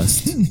molten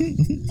rust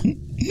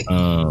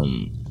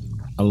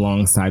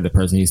alongside the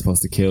person he's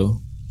supposed to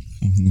kill.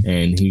 Mm-hmm.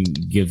 And he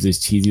gives this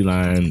cheesy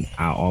line,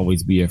 "I'll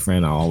always be your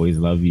friend, I'll always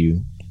love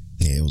you."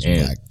 Yeah, it was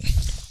black.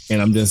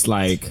 And I'm just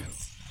like...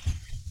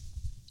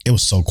 It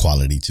was so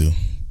quality, too.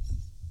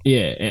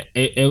 Yeah,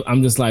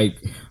 I'm just like,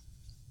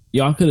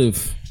 y'all could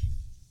have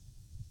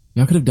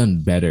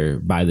done better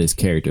by this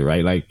character,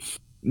 right? Like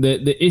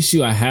the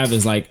issue I have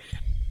is like,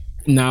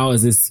 now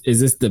is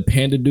this the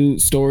Panda Dude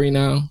story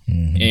now?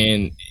 Mm-hmm.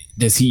 And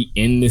does he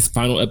end this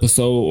final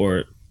episode,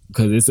 or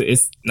because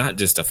it's not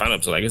just a final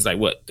episode, like it's like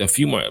what, a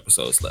few more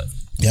episodes left?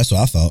 That's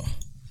what I thought.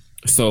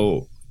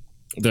 So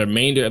the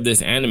remainder of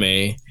this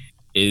anime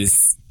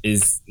is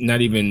not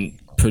even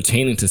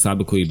pertaining to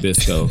Sabikui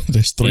Bisco.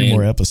 There's 3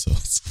 more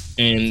episodes.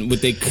 And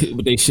what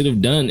they should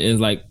have done is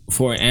like,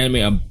 for an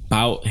anime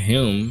about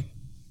him,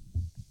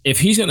 if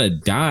he's gonna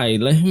die,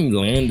 let him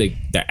land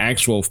the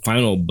actual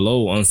final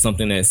blow on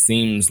something that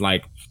seems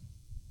like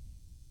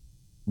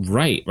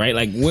right?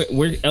 Like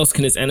where else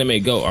can this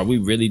anime go? Are we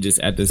really just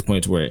at this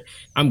point where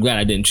I'm glad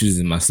I didn't choose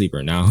in my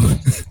sleeper now?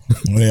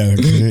 Yeah,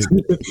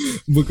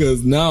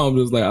 because now I'm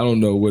just like, I don't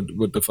know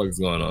what the fuck is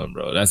going on,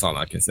 bro. That's all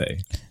I can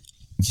say.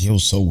 It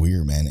was so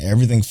weird, man.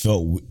 Everything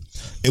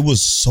it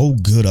was so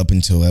good up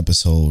until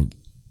episode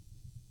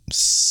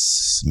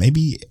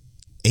maybe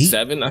 8,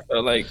 7. I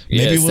felt like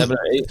maybe 7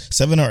 or 8.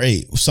 7 or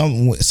 8.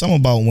 Some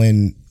about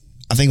when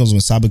I think it was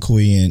when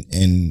Sabikui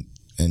and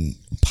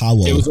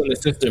Pawo. It was when the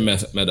sister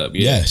met up.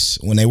 Yeah. Yes,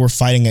 when they were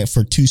fighting it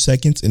for 2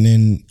 seconds, and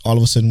then all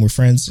of a sudden we're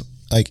friends.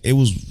 Like, it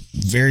was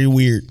very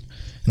weird,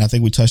 and I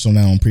think we touched on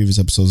that on previous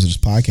episodes of this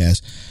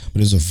podcast. But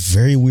it was a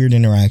very weird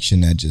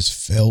interaction that just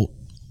felt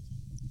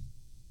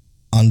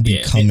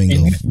unbecoming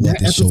of what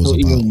this show was about.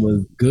 Even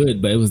was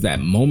good, but it was that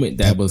moment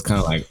that was kind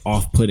of like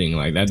off-putting.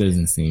 Like, that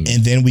doesn't seem.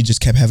 And then we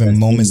just kept having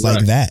moments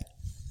like that.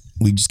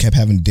 We just kept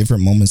having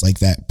different moments like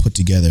that put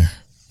together,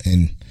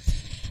 and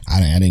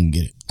I didn't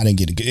get it. I didn't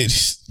get it.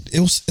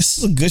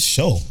 It's a good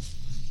show.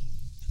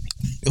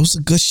 It was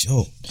a good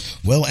show.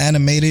 Well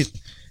animated,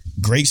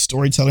 great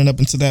storytelling up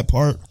into that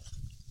part.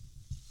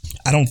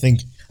 I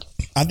think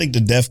the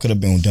death could have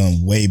been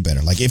done way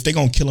better. Like, if they're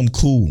gonna kill him,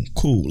 cool.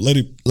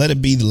 Let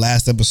it be the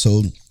last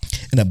episode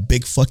in a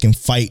big fucking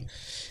fight.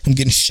 Him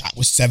getting shot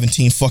with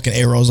 17 fucking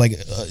arrows, like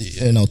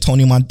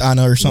Tony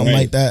Montana or something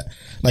like that.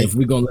 Like, if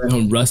we're gonna let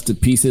him rust to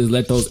pieces,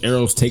 let those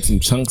arrows take some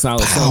chunks out.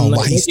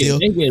 Why he's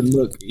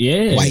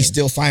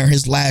still firing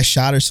his last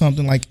shot or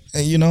something? Like,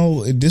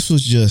 this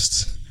was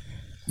just.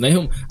 Let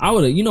him. I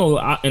would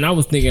have, and I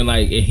was thinking,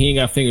 like, if he ain't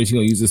got fingers, he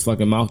gonna use his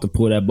fucking mouth to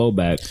pull that bow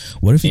back.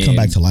 What if he come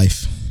back to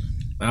life?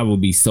 I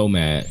would be so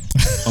mad.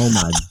 Oh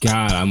my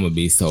God, I'm gonna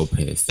be so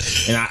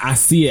pissed. And I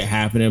see it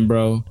happening,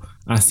 bro.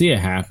 I see it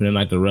happening.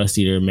 Like, the Rust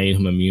Eater made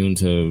him immune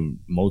to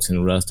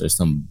molten rust or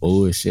some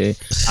bullshit.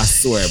 I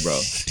swear, bro.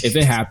 If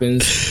it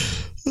happens,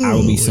 I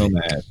will be so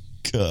mad.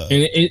 God.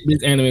 And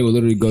this anime will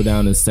literally go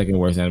down as the second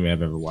worst anime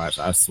I've ever watched.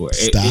 I swear.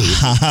 Stop.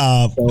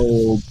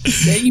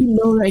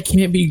 That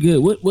can't be good.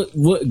 What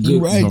good?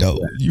 You're right, though.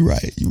 You're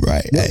right. You're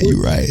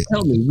right.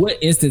 Tell me, what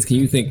instance can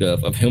you think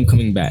of him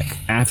coming back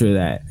after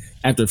that?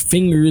 After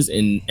fingers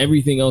and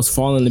everything else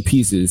falling to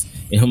pieces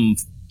and him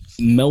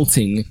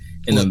melting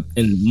in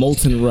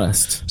molten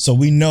rust. So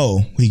we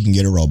know he can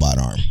get a robot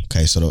arm.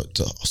 Okay, so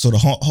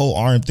the whole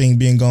arm thing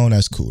being gone,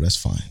 that's cool. That's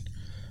fine.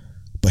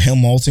 But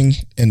him molting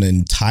in the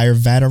entire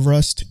vat of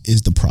rust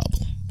is the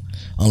problem.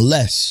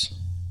 Unless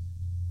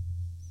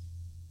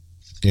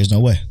there's no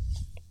way.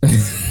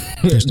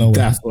 There's no way.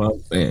 That's what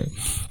I'm saying.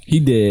 He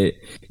did.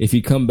 If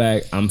he come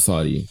back, I'm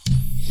sorry.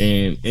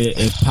 And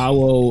if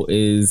Pawo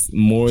is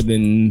more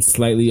than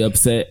slightly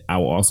upset, I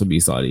will also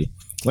be sorry.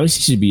 Well,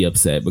 she should be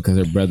upset because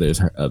her brother is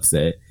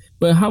upset.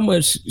 But how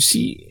much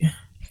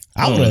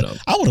I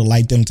would have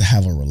liked them to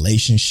have a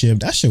relationship.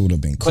 That shit would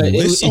have been cool. But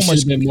it should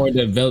have been more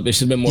developed. It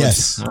should have been more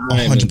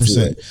time.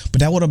 100%.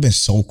 But that would have been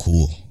so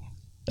cool.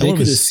 They could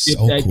have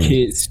skipped that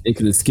kid. They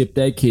could have skipped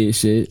that kid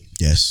shit.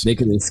 Yes. They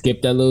could have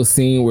skipped that little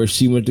scene where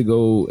she went to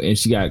go and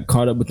she got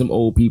caught up with them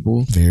old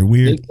people. Very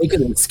weird. They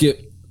could have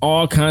skipped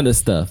all kind of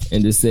stuff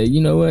and just said,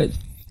 you know what?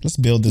 Let's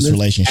build this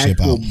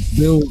relationship out.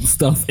 Build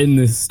stuff in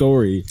this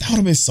story. That would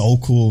have been so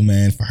cool,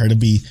 man. For her to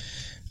be,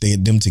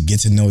 them to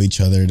get to know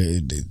each other,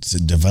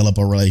 to develop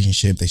a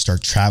relationship. They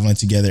start traveling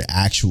together,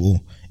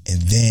 and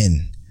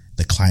then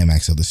the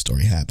climax of the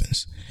story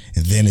happens.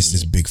 And then it's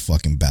this big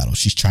fucking battle.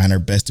 She's trying her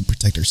best to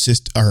protect her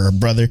sister or her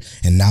brother,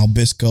 and now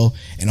Bisco,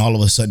 and all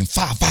of a sudden,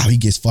 he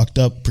gets fucked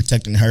up,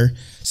 protecting her,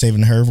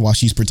 saving her while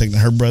she's protecting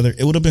her brother.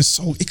 It could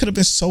have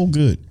been so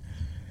good.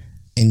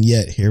 And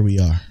yet, here we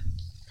are.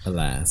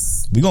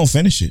 Alas. We're going to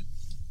finish it.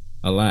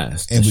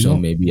 Alas. And the show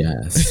may be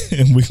ass.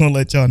 And we're going to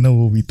let y'all know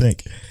what we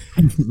think.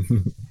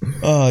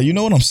 You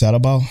know what I'm sad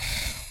about?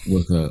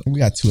 What's up? We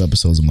got 2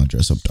 episodes of My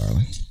Dress Up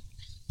Darling.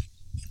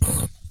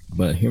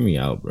 But hear me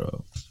out,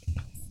 bro.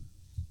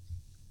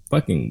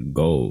 Fucking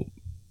gold.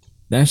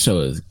 That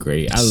show is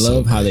great. I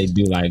love how they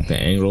do like the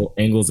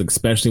angles,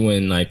 especially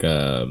when like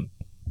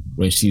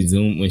when she's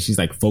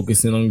like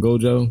focusing on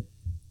Gojo.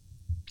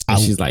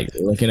 She's like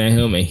looking at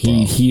him, and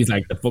he's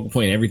like the focal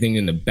point. Everything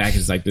in the back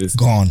is like this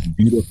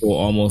beautiful,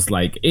 almost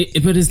like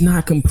it, but it's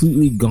not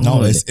completely gone.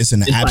 No, it's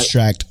an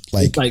abstract,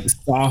 it's like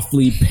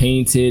softly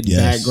painted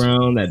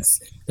background that's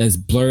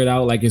blurred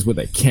out, like it's with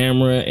a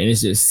camera, and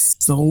it's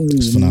just so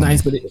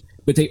nice.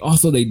 But they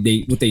also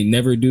they what they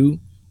never do,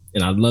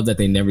 and I love that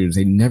they never do.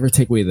 They never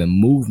take away the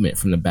movement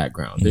from the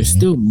background. Mm-hmm. There's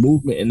still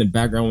movement in the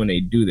background when they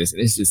do this,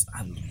 and it's just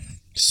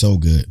so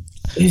good.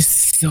 It's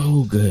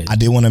so good. I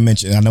did want to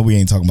mention, I know we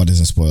ain't talking about this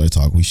in spoiler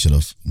talk, we should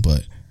have,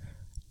 but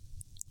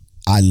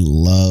I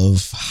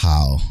love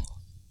how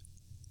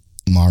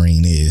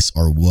Maureen is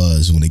or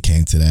was when it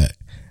came to that.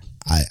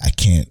 I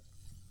can't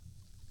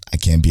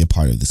be a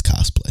part of this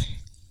cosplay.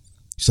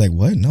 She's like,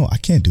 what? No, I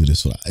can't do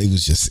this.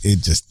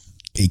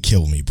 It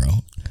killed me,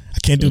 bro. I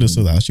can't do this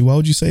without you. Why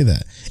would you say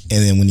that?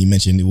 And then when he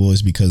mentioned it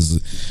was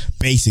because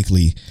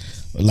basically,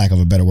 lack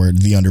of a better word,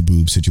 the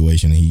underboob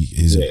situation, he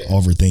is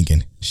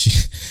overthinking.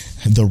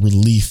 The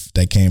relief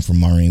that came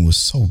from Maureen was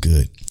so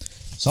good.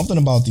 Something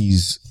about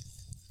this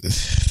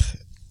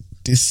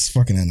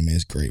fucking anime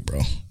is great,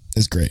 bro.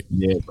 It's great.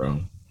 Yeah,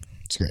 bro.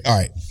 It's great. All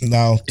right,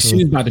 now she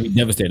was about to be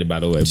devastated, by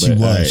the way. She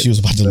was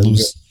about to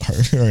lose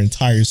her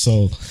entire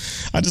soul.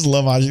 I just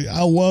love I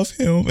love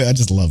him. I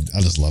just love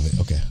it.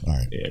 Okay, all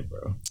right. Yeah,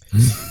 bro.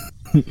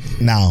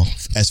 Now,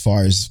 as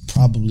far as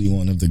probably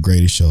one of the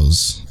greatest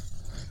shows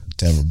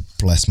to ever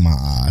bless my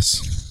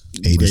eyes.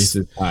 Greatest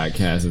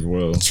podcast as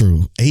well.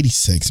 True.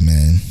 86,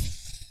 man.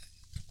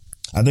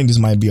 I think this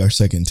might be our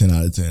second 10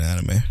 out of 10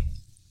 anime.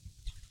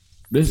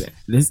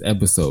 This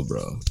episode,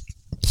 bro.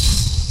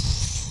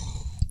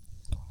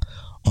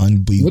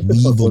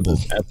 Unbelievable.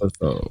 This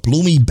episode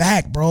blew me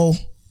back, bro.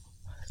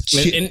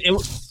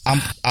 I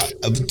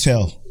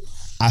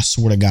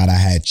swear to God, I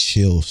had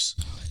chills.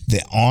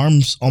 The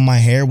arms on my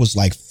hair was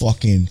like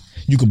fucking,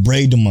 you could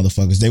braid them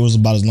motherfuckers. They was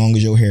about as long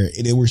as your hair.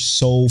 They were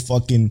so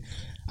fucking,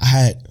 I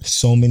had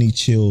so many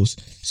chills,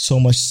 so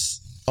much.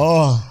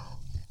 Oh,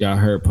 y'all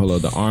heard Polo,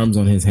 the arms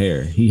on his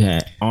hair. He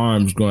had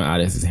arms growing out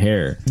of his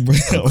hair.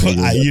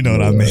 You know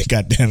what I mean?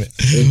 God damn it.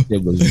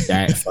 It was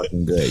that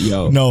fucking good.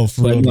 Yo. No,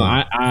 for real. No,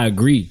 I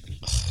agree.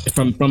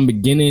 From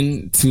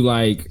beginning to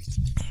like,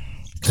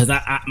 because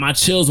my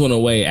chills went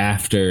away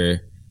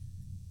after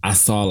I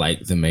saw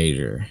like the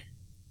major.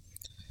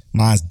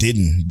 Mine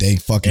didn't. They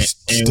fucking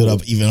stood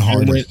up even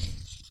harder.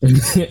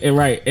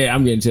 Right.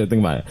 I'm getting chills thinking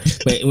about it.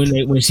 But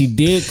when she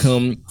did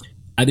come,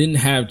 I didn't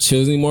have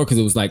chills anymore because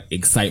it was like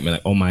excitement.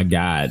 Like, oh my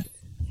God,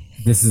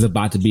 this is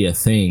about to be a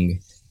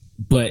thing.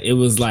 But it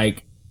was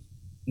like,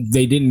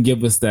 they didn't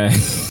give us that.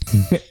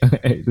 I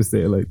hate to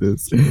say it like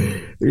this.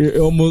 It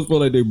almost felt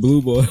like they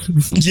blew ball.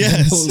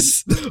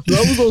 Yes. I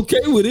was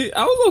okay with it.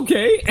 I was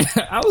okay.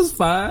 I was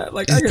fine.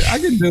 Like I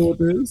can deal with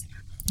this.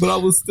 But I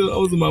was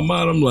in my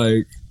mind, I'm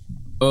like,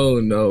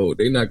 oh no,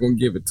 they're not gonna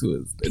give it to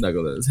us. They're not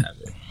gonna let us have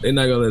it. They're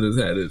not gonna let us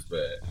have this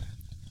bad.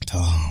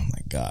 Oh my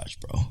gosh,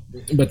 bro.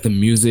 But the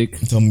music,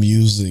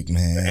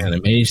 man. The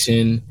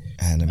animation.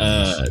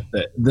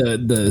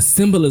 The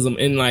symbolism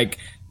in like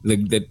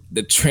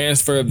the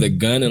transfer of the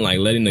gun and like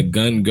letting the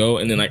gun go,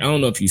 and then like I don't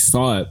know if you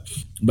saw it,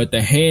 but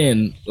the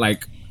hand,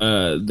 like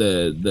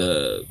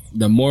the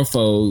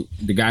Morpho,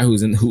 the guy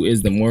who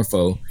is the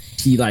Morpho,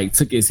 he like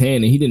took his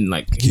hand and he didn't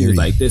like he was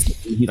like this,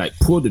 he like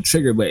pulled the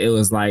trigger, but it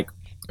was like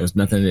there's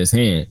nothing in his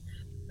hand,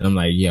 and I'm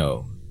like,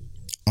 yo,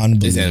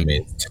 this anime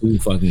is too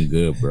fucking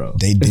good, bro.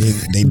 They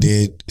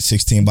did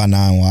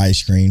 16:9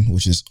 widescreen,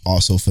 which is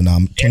also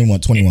phenomenal.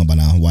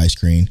 21:9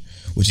 widescreen,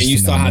 which is. And you phenomenal.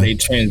 saw how they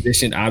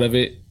transitioned out of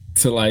it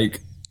to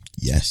like,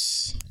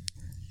 yes,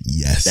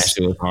 Yes. That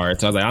shit was hard.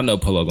 So I was like, I know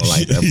Polo gonna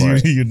like that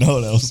part. You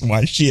know that was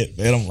my shit,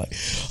 man. I'm like,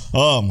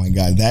 oh my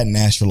God, that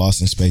Nashville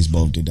Lost in Space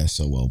both did that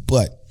so well.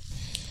 But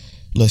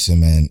listen,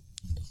 man,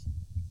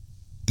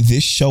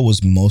 this show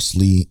was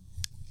mostly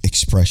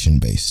expression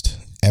based.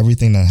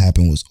 Everything that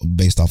happened was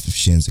based off of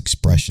Shin's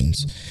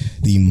expressions.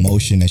 The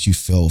emotion that you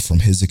felt from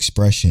his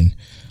expression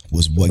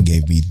was what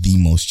gave me the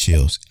most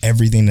chills.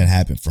 Everything that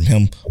happened, from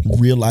him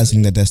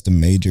realizing that that's the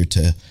major,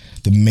 to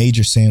the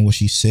major saying what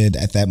she said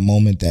at that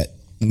moment that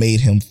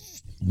made him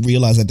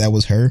realize that that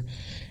was her.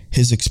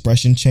 His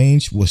expression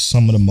change was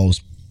some of the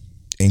most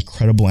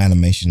incredible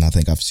animation I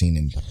think I've seen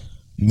in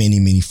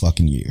many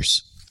fucking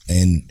years.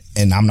 And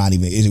I'm not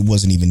even, it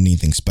wasn't even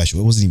anything special.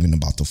 It wasn't even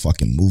about the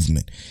fucking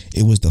movement.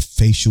 It was the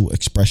facial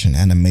expression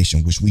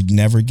animation, which we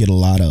never get a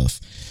lot of.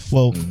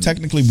 Well,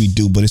 technically we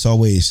do, but it's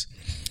always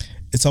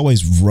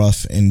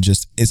rough and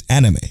just, it's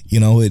anime. You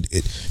know,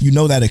 you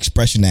know that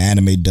expression that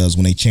anime does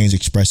when they change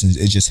expressions,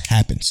 it just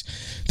happens.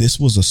 This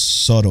was a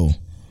subtle,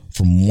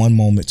 from one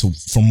moment to,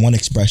 from one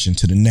expression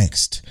to the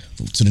next,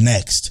 to the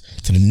next,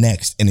 to the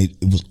next, and it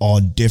was all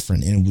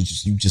different, and it was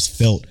just, you just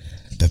felt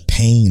the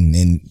pain,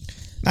 and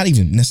not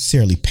even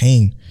necessarily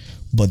pain,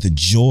 but the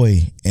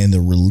joy and the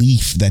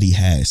relief that he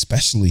had,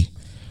 especially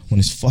when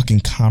his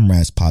fucking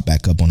comrades pop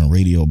back up on the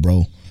radio,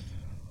 bro.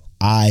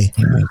 I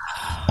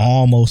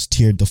almost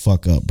teared the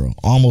fuck up, bro.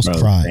 Almost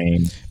cried.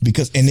 Same.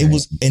 Because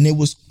it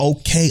was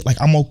okay. Like,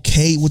 I'm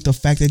okay with the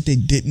fact that they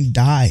didn't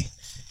die.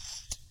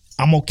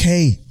 I'm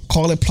okay.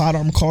 Call it plot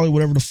armor, call it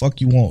whatever the fuck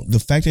you want. The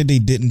fact that they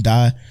didn't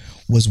die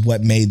was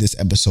what made this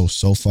episode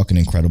so fucking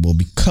incredible,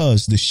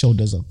 because this show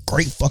does a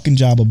great fucking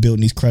job of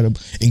building these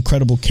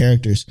incredible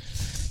characters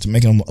to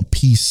make them a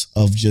piece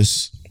of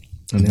just,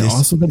 and they're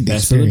also the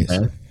best experience. Of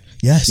the best.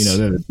 Yes, you know,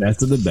 they're the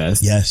best of the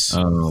best. Yes,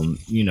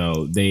 you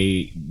know,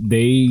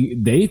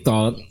 they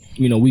thought,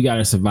 you know, we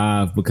gotta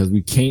survive because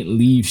we can't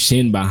leave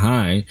Shin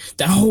behind.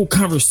 That whole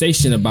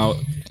conversation about,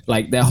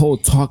 like, that whole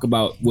talk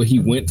about what he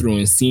went through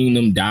and seeing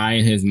them die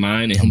in his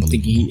mind, and him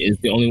thinking he is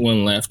the only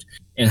one left,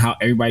 and how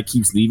everybody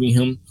keeps leaving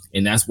him.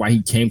 And that's why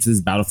he came to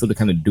this battlefield to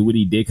kind of do what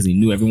he did, because he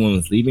knew everyone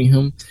was leaving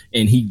him.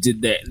 And he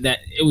did that.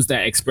 It was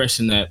that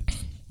expression that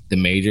the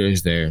major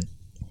is there.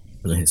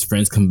 And his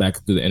friends come back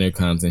through the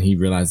intercoms, and he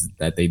realizes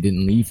that they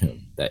didn't leave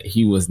him, that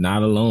he was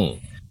not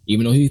alone,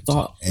 even though he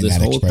thought and this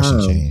whole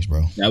time changed,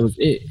 bro. That was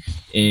it.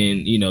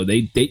 And, you know,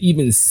 they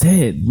even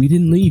said, we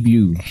didn't leave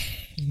you.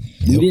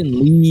 We didn't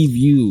leave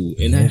you.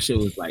 And that shit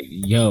was like,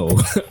 yo.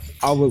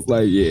 I was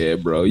like, yeah,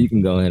 bro, you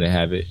can go ahead and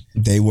have it.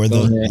 They were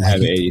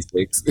have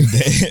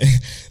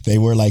 86. They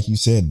were, like you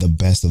said, the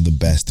best of the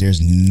best.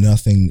 There's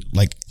nothing,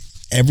 like,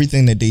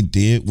 everything that they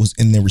did was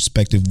in their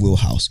respective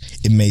wheelhouse.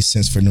 It made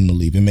sense for them to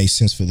leave. It made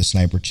sense for the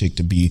sniper chick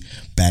to be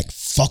back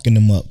fucking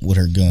them up with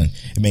her gun.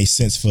 It made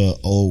sense for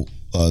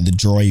the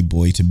droid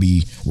boy to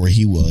be where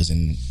he was,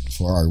 and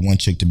for our one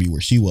chick to be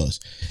where she was.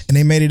 And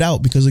they made it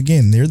out because,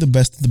 again, they're the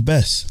best of the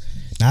best.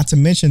 Not to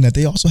mention that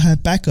they also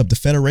had backup. The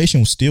Federation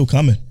was still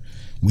coming.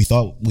 We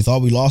thought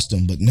we lost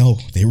them, but no,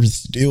 they were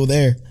still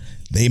there.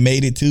 They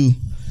made it too.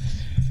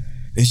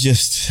 It's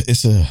just,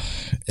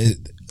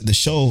 the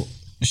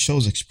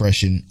show's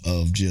expression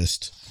of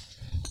just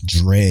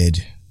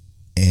dread,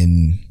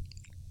 and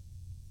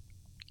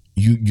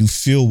you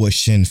feel what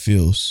Shin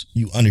feels.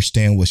 You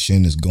understand what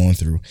Shin is going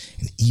through,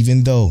 and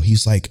even though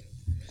he's like,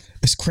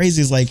 it's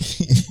crazy. It's like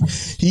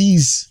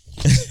his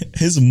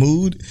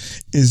mood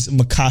is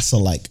Mikasa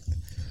like,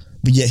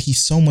 but yet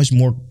he's so much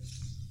more.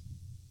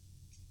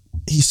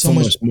 He's so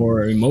much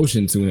more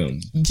emotion to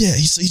him. Yeah,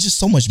 he's just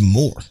so much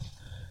more,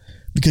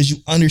 because you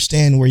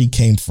understand where he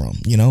came from.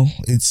 You know,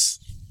 it's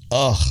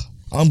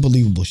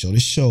unbelievable show.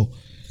 This show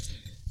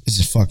is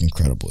just fucking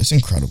incredible. It's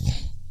incredible.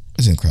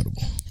 It's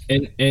incredible.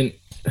 And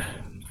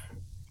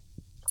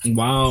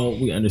while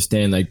we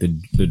understand, like,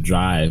 the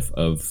drive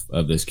of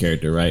this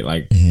character, right?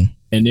 Like,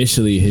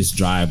 initially his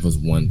drive was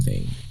one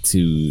thing,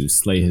 to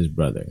slay his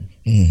brother.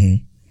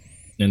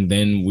 And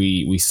then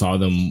we saw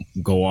them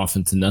go off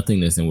into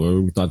nothingness, and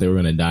we thought they were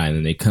going to die. And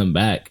then they come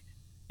back,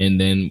 and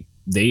then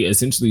they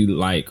essentially,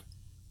 like,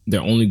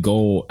 their only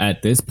goal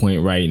at this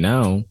point right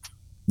now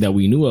that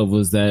we knew of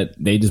was that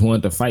they just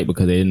wanted to fight,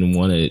 because they didn't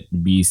want to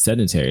be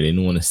sedentary. They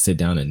didn't want to sit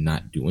down and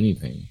not do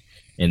anything.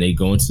 And they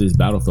go into this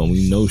battlefield.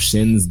 We know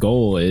Shin's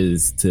goal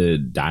is to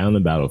die on the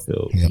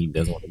battlefield. Yep. He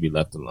doesn't want to be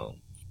left alone.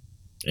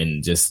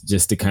 And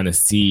just to kind of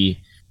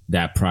see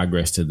that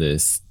progress to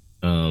this,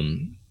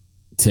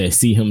 to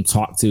see him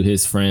talk to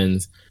his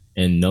friends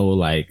and know,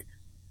 like,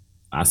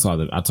 I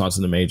talked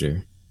to the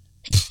major,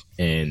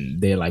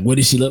 and they're like, what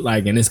did she look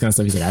like? And this kind of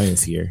stuff. He's like, I didn't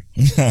see her.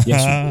 Yes, you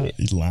did.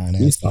 He's lying.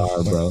 You saw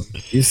her, bro.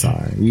 You saw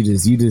her. You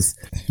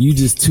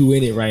just too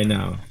in it right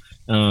now.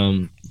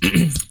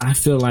 I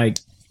feel like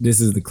this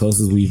is the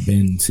closest we've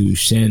been to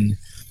Shin.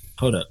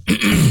 Hold up.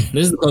 This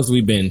is the closest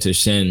we've been to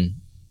Shin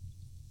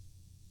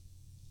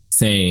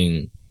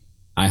saying,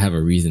 I have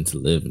a reason to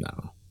live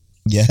now.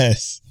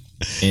 Yes.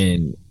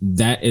 And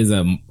that is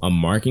a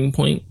marking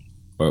point,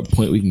 or a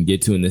point we can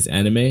get to in this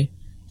anime.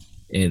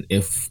 And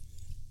if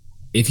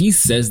he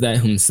says that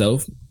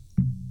himself,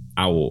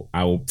 I will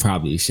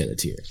probably shed a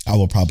tear. I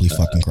will probably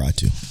fucking cry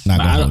too.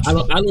 I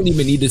don't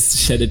even need to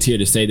shed a tear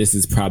to say this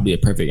is probably a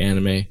perfect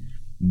anime,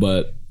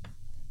 but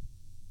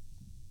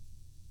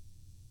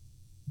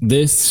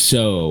this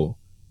show,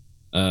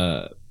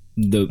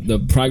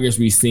 the progress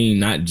we've seen,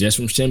 not just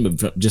from Shin,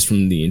 but just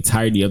from the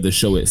entirety of the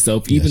show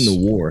itself, even the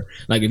war.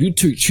 Like if you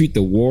treat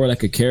the war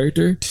like a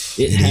character,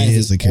 it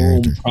has its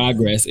own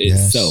progress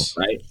itself,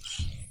 right?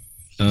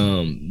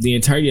 The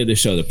entirety of the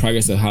show, the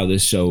progress of how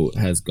this show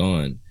has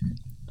gone,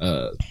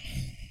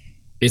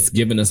 it's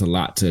given us a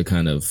lot to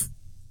kind of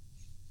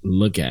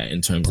look at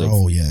in terms of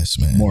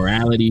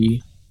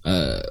morality,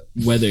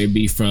 whether it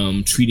be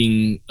from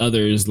treating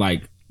others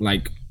like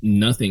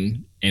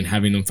nothing and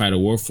having them fight a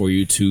war for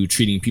you, to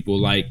treating people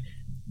like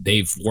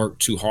they've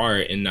worked too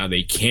hard and now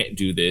they can't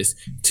do this,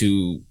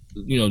 to,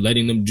 you know,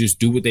 letting them just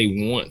do what they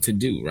want to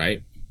do,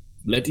 right?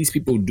 Let these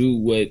people do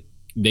what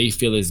they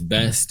feel is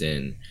best,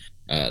 and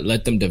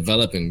let them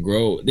develop and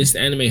grow. This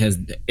anime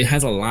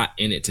has a lot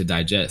in it to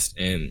digest,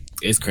 and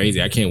it's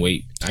crazy. I can't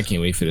wait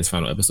for this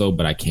final episode,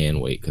 but I can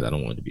wait because I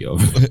don't want it to be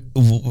over.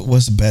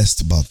 What's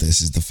best about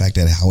this is the fact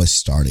that how it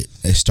started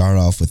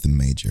off with the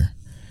major.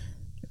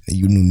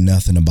 You knew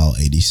nothing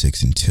about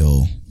 86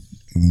 until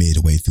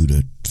midway through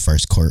the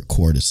first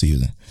quarter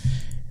season.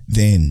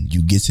 Then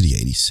you get to the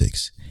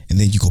 86, and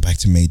then you go back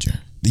to major.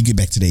 Then you get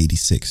back to the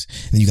 86,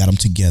 and then you got them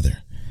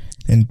together.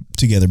 And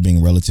together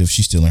being relative,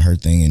 she's still in her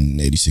thing and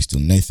 86 still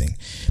in their thing.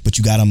 But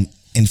you got them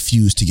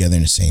infused together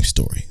in the same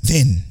story.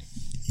 Then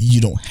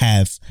you don't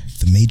have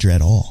the major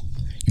at all.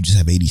 You just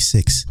have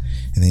 86.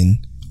 And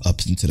then up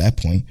until that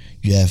point,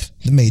 you have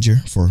the major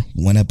for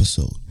one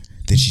episode.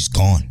 Then she's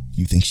gone.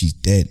 You think she's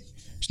dead.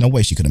 There's no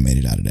way she could have made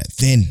it out of that.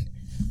 Then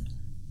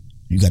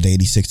you got the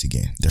 86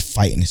 again. They're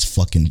fighting this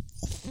fucking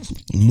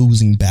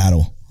losing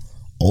battle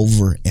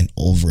over and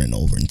over and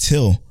over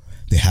until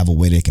they have a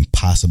way they can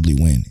possibly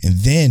win. And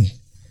then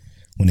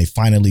when they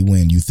finally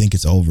win, you think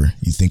it's over.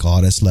 You think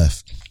all that's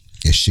left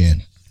is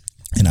Shin.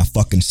 And I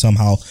fucking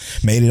somehow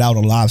made it out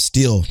alive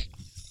still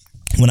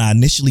when I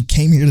initially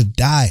came here to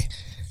die.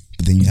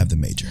 But then you have the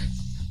major,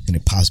 and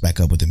it pops back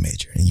up with the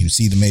major, and you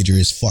see the major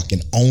is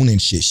fucking owning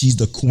shit. She's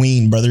the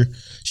queen, brother.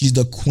 She's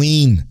the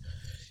queen.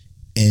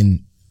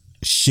 And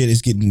shit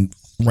is getting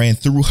ran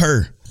through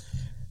her.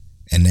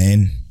 And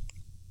then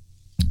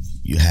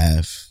you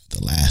have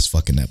the last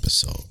fucking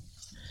episode.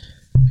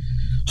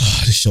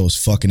 This show is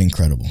fucking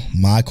incredible.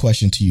 My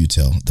question to you,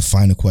 Tel, the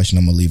final question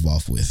I'm gonna leave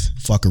off with.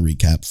 Fuck a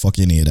recap. Fuck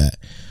any of that.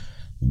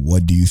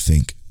 What do you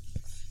think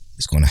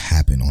is gonna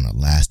happen on the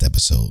last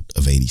episode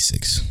of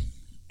 86?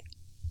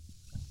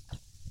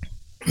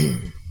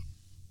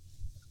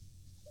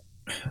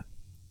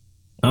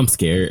 I'm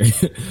scared.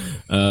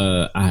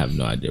 I have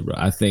no idea, bro.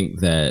 I think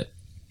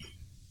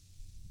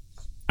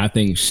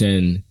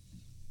Shin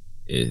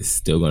is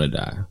still gonna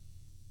die.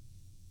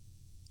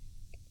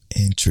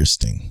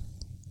 Interesting.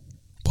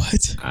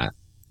 What?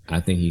 I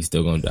think he's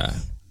still gonna die.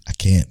 I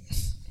can't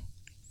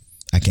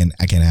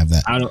have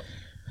that. I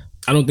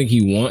don't think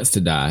he wants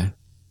to die,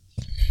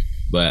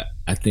 but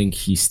I think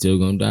he's still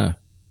gonna die.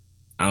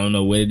 I don't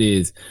know what it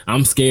is.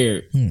 I'm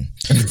scared.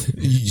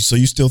 So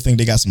you still think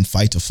they got some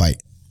fight to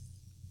fight?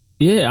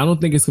 Yeah, I don't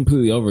think it's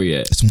completely over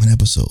yet. It's one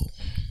episode.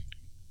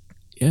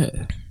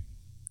 Yeah.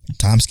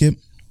 Time skip?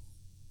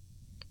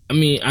 I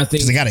mean, I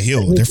think they gotta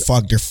heal. They're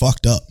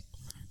fucked up.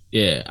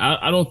 Yeah,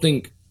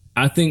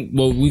 I think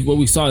what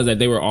we saw is that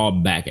they were all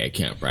back at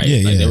camp, right?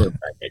 Yeah, They were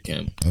back at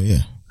camp. Oh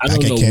yeah,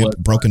 back at camp,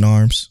 broken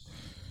arms.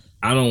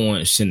 I don't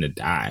want Shin to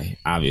die,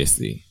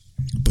 obviously.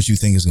 But you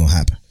think it's gonna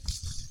happen?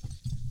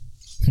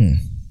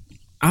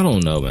 I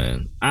don't know,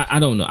 man. I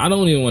don't know. I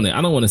don't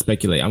want to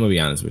speculate. I'm gonna be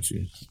honest with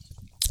you.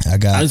 I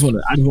just want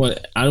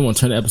to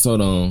turn the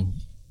episode on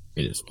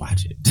and just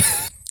watch it.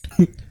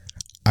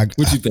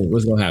 What you think?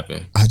 What's gonna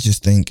happen? I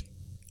just think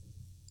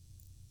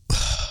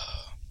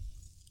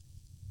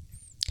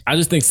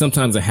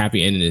sometimes a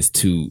happy ending is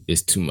too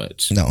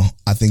much. No,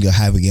 I think a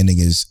happy ending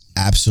is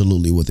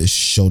absolutely what this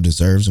show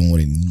deserves and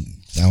what it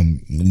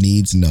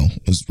needs. No,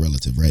 it's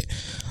relative, right?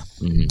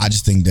 Mm-hmm. I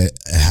just think that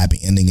a happy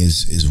ending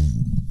is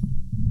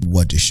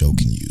what the show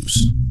can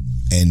use,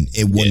 and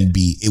it wouldn't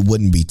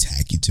be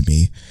tacky to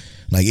me.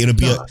 Like it'll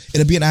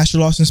be an Asher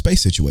Lost in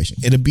Space situation.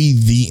 It'll be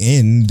the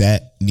end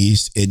that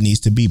needs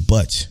to be.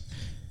 But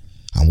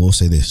I will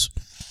say this.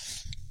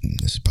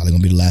 This is probably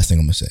gonna be the last thing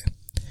I'm gonna say.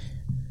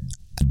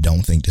 I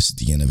don't think this is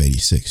the end of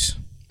 86.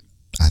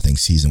 I think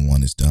season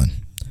 1 is done.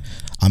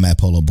 I'm at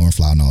Polo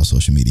Bornfly on all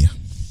social media.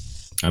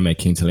 I'm at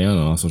King Taliano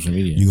on all social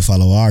media. You can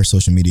follow our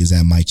social medias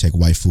at Mike Check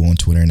Waifu on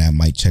Twitter and at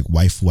Mike Check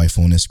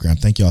Waifu on Instagram.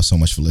 Thank y'all so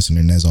much for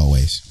listening. As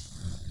always,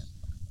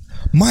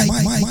 Mike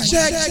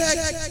Check.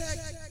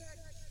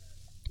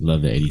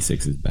 Love that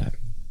 86 is back.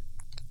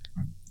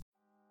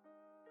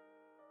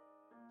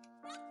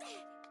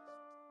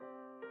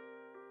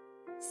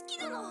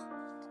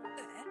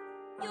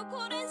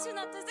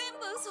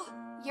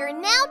 You're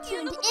now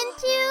tuned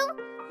into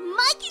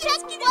Mike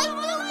Check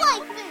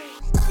Waifu.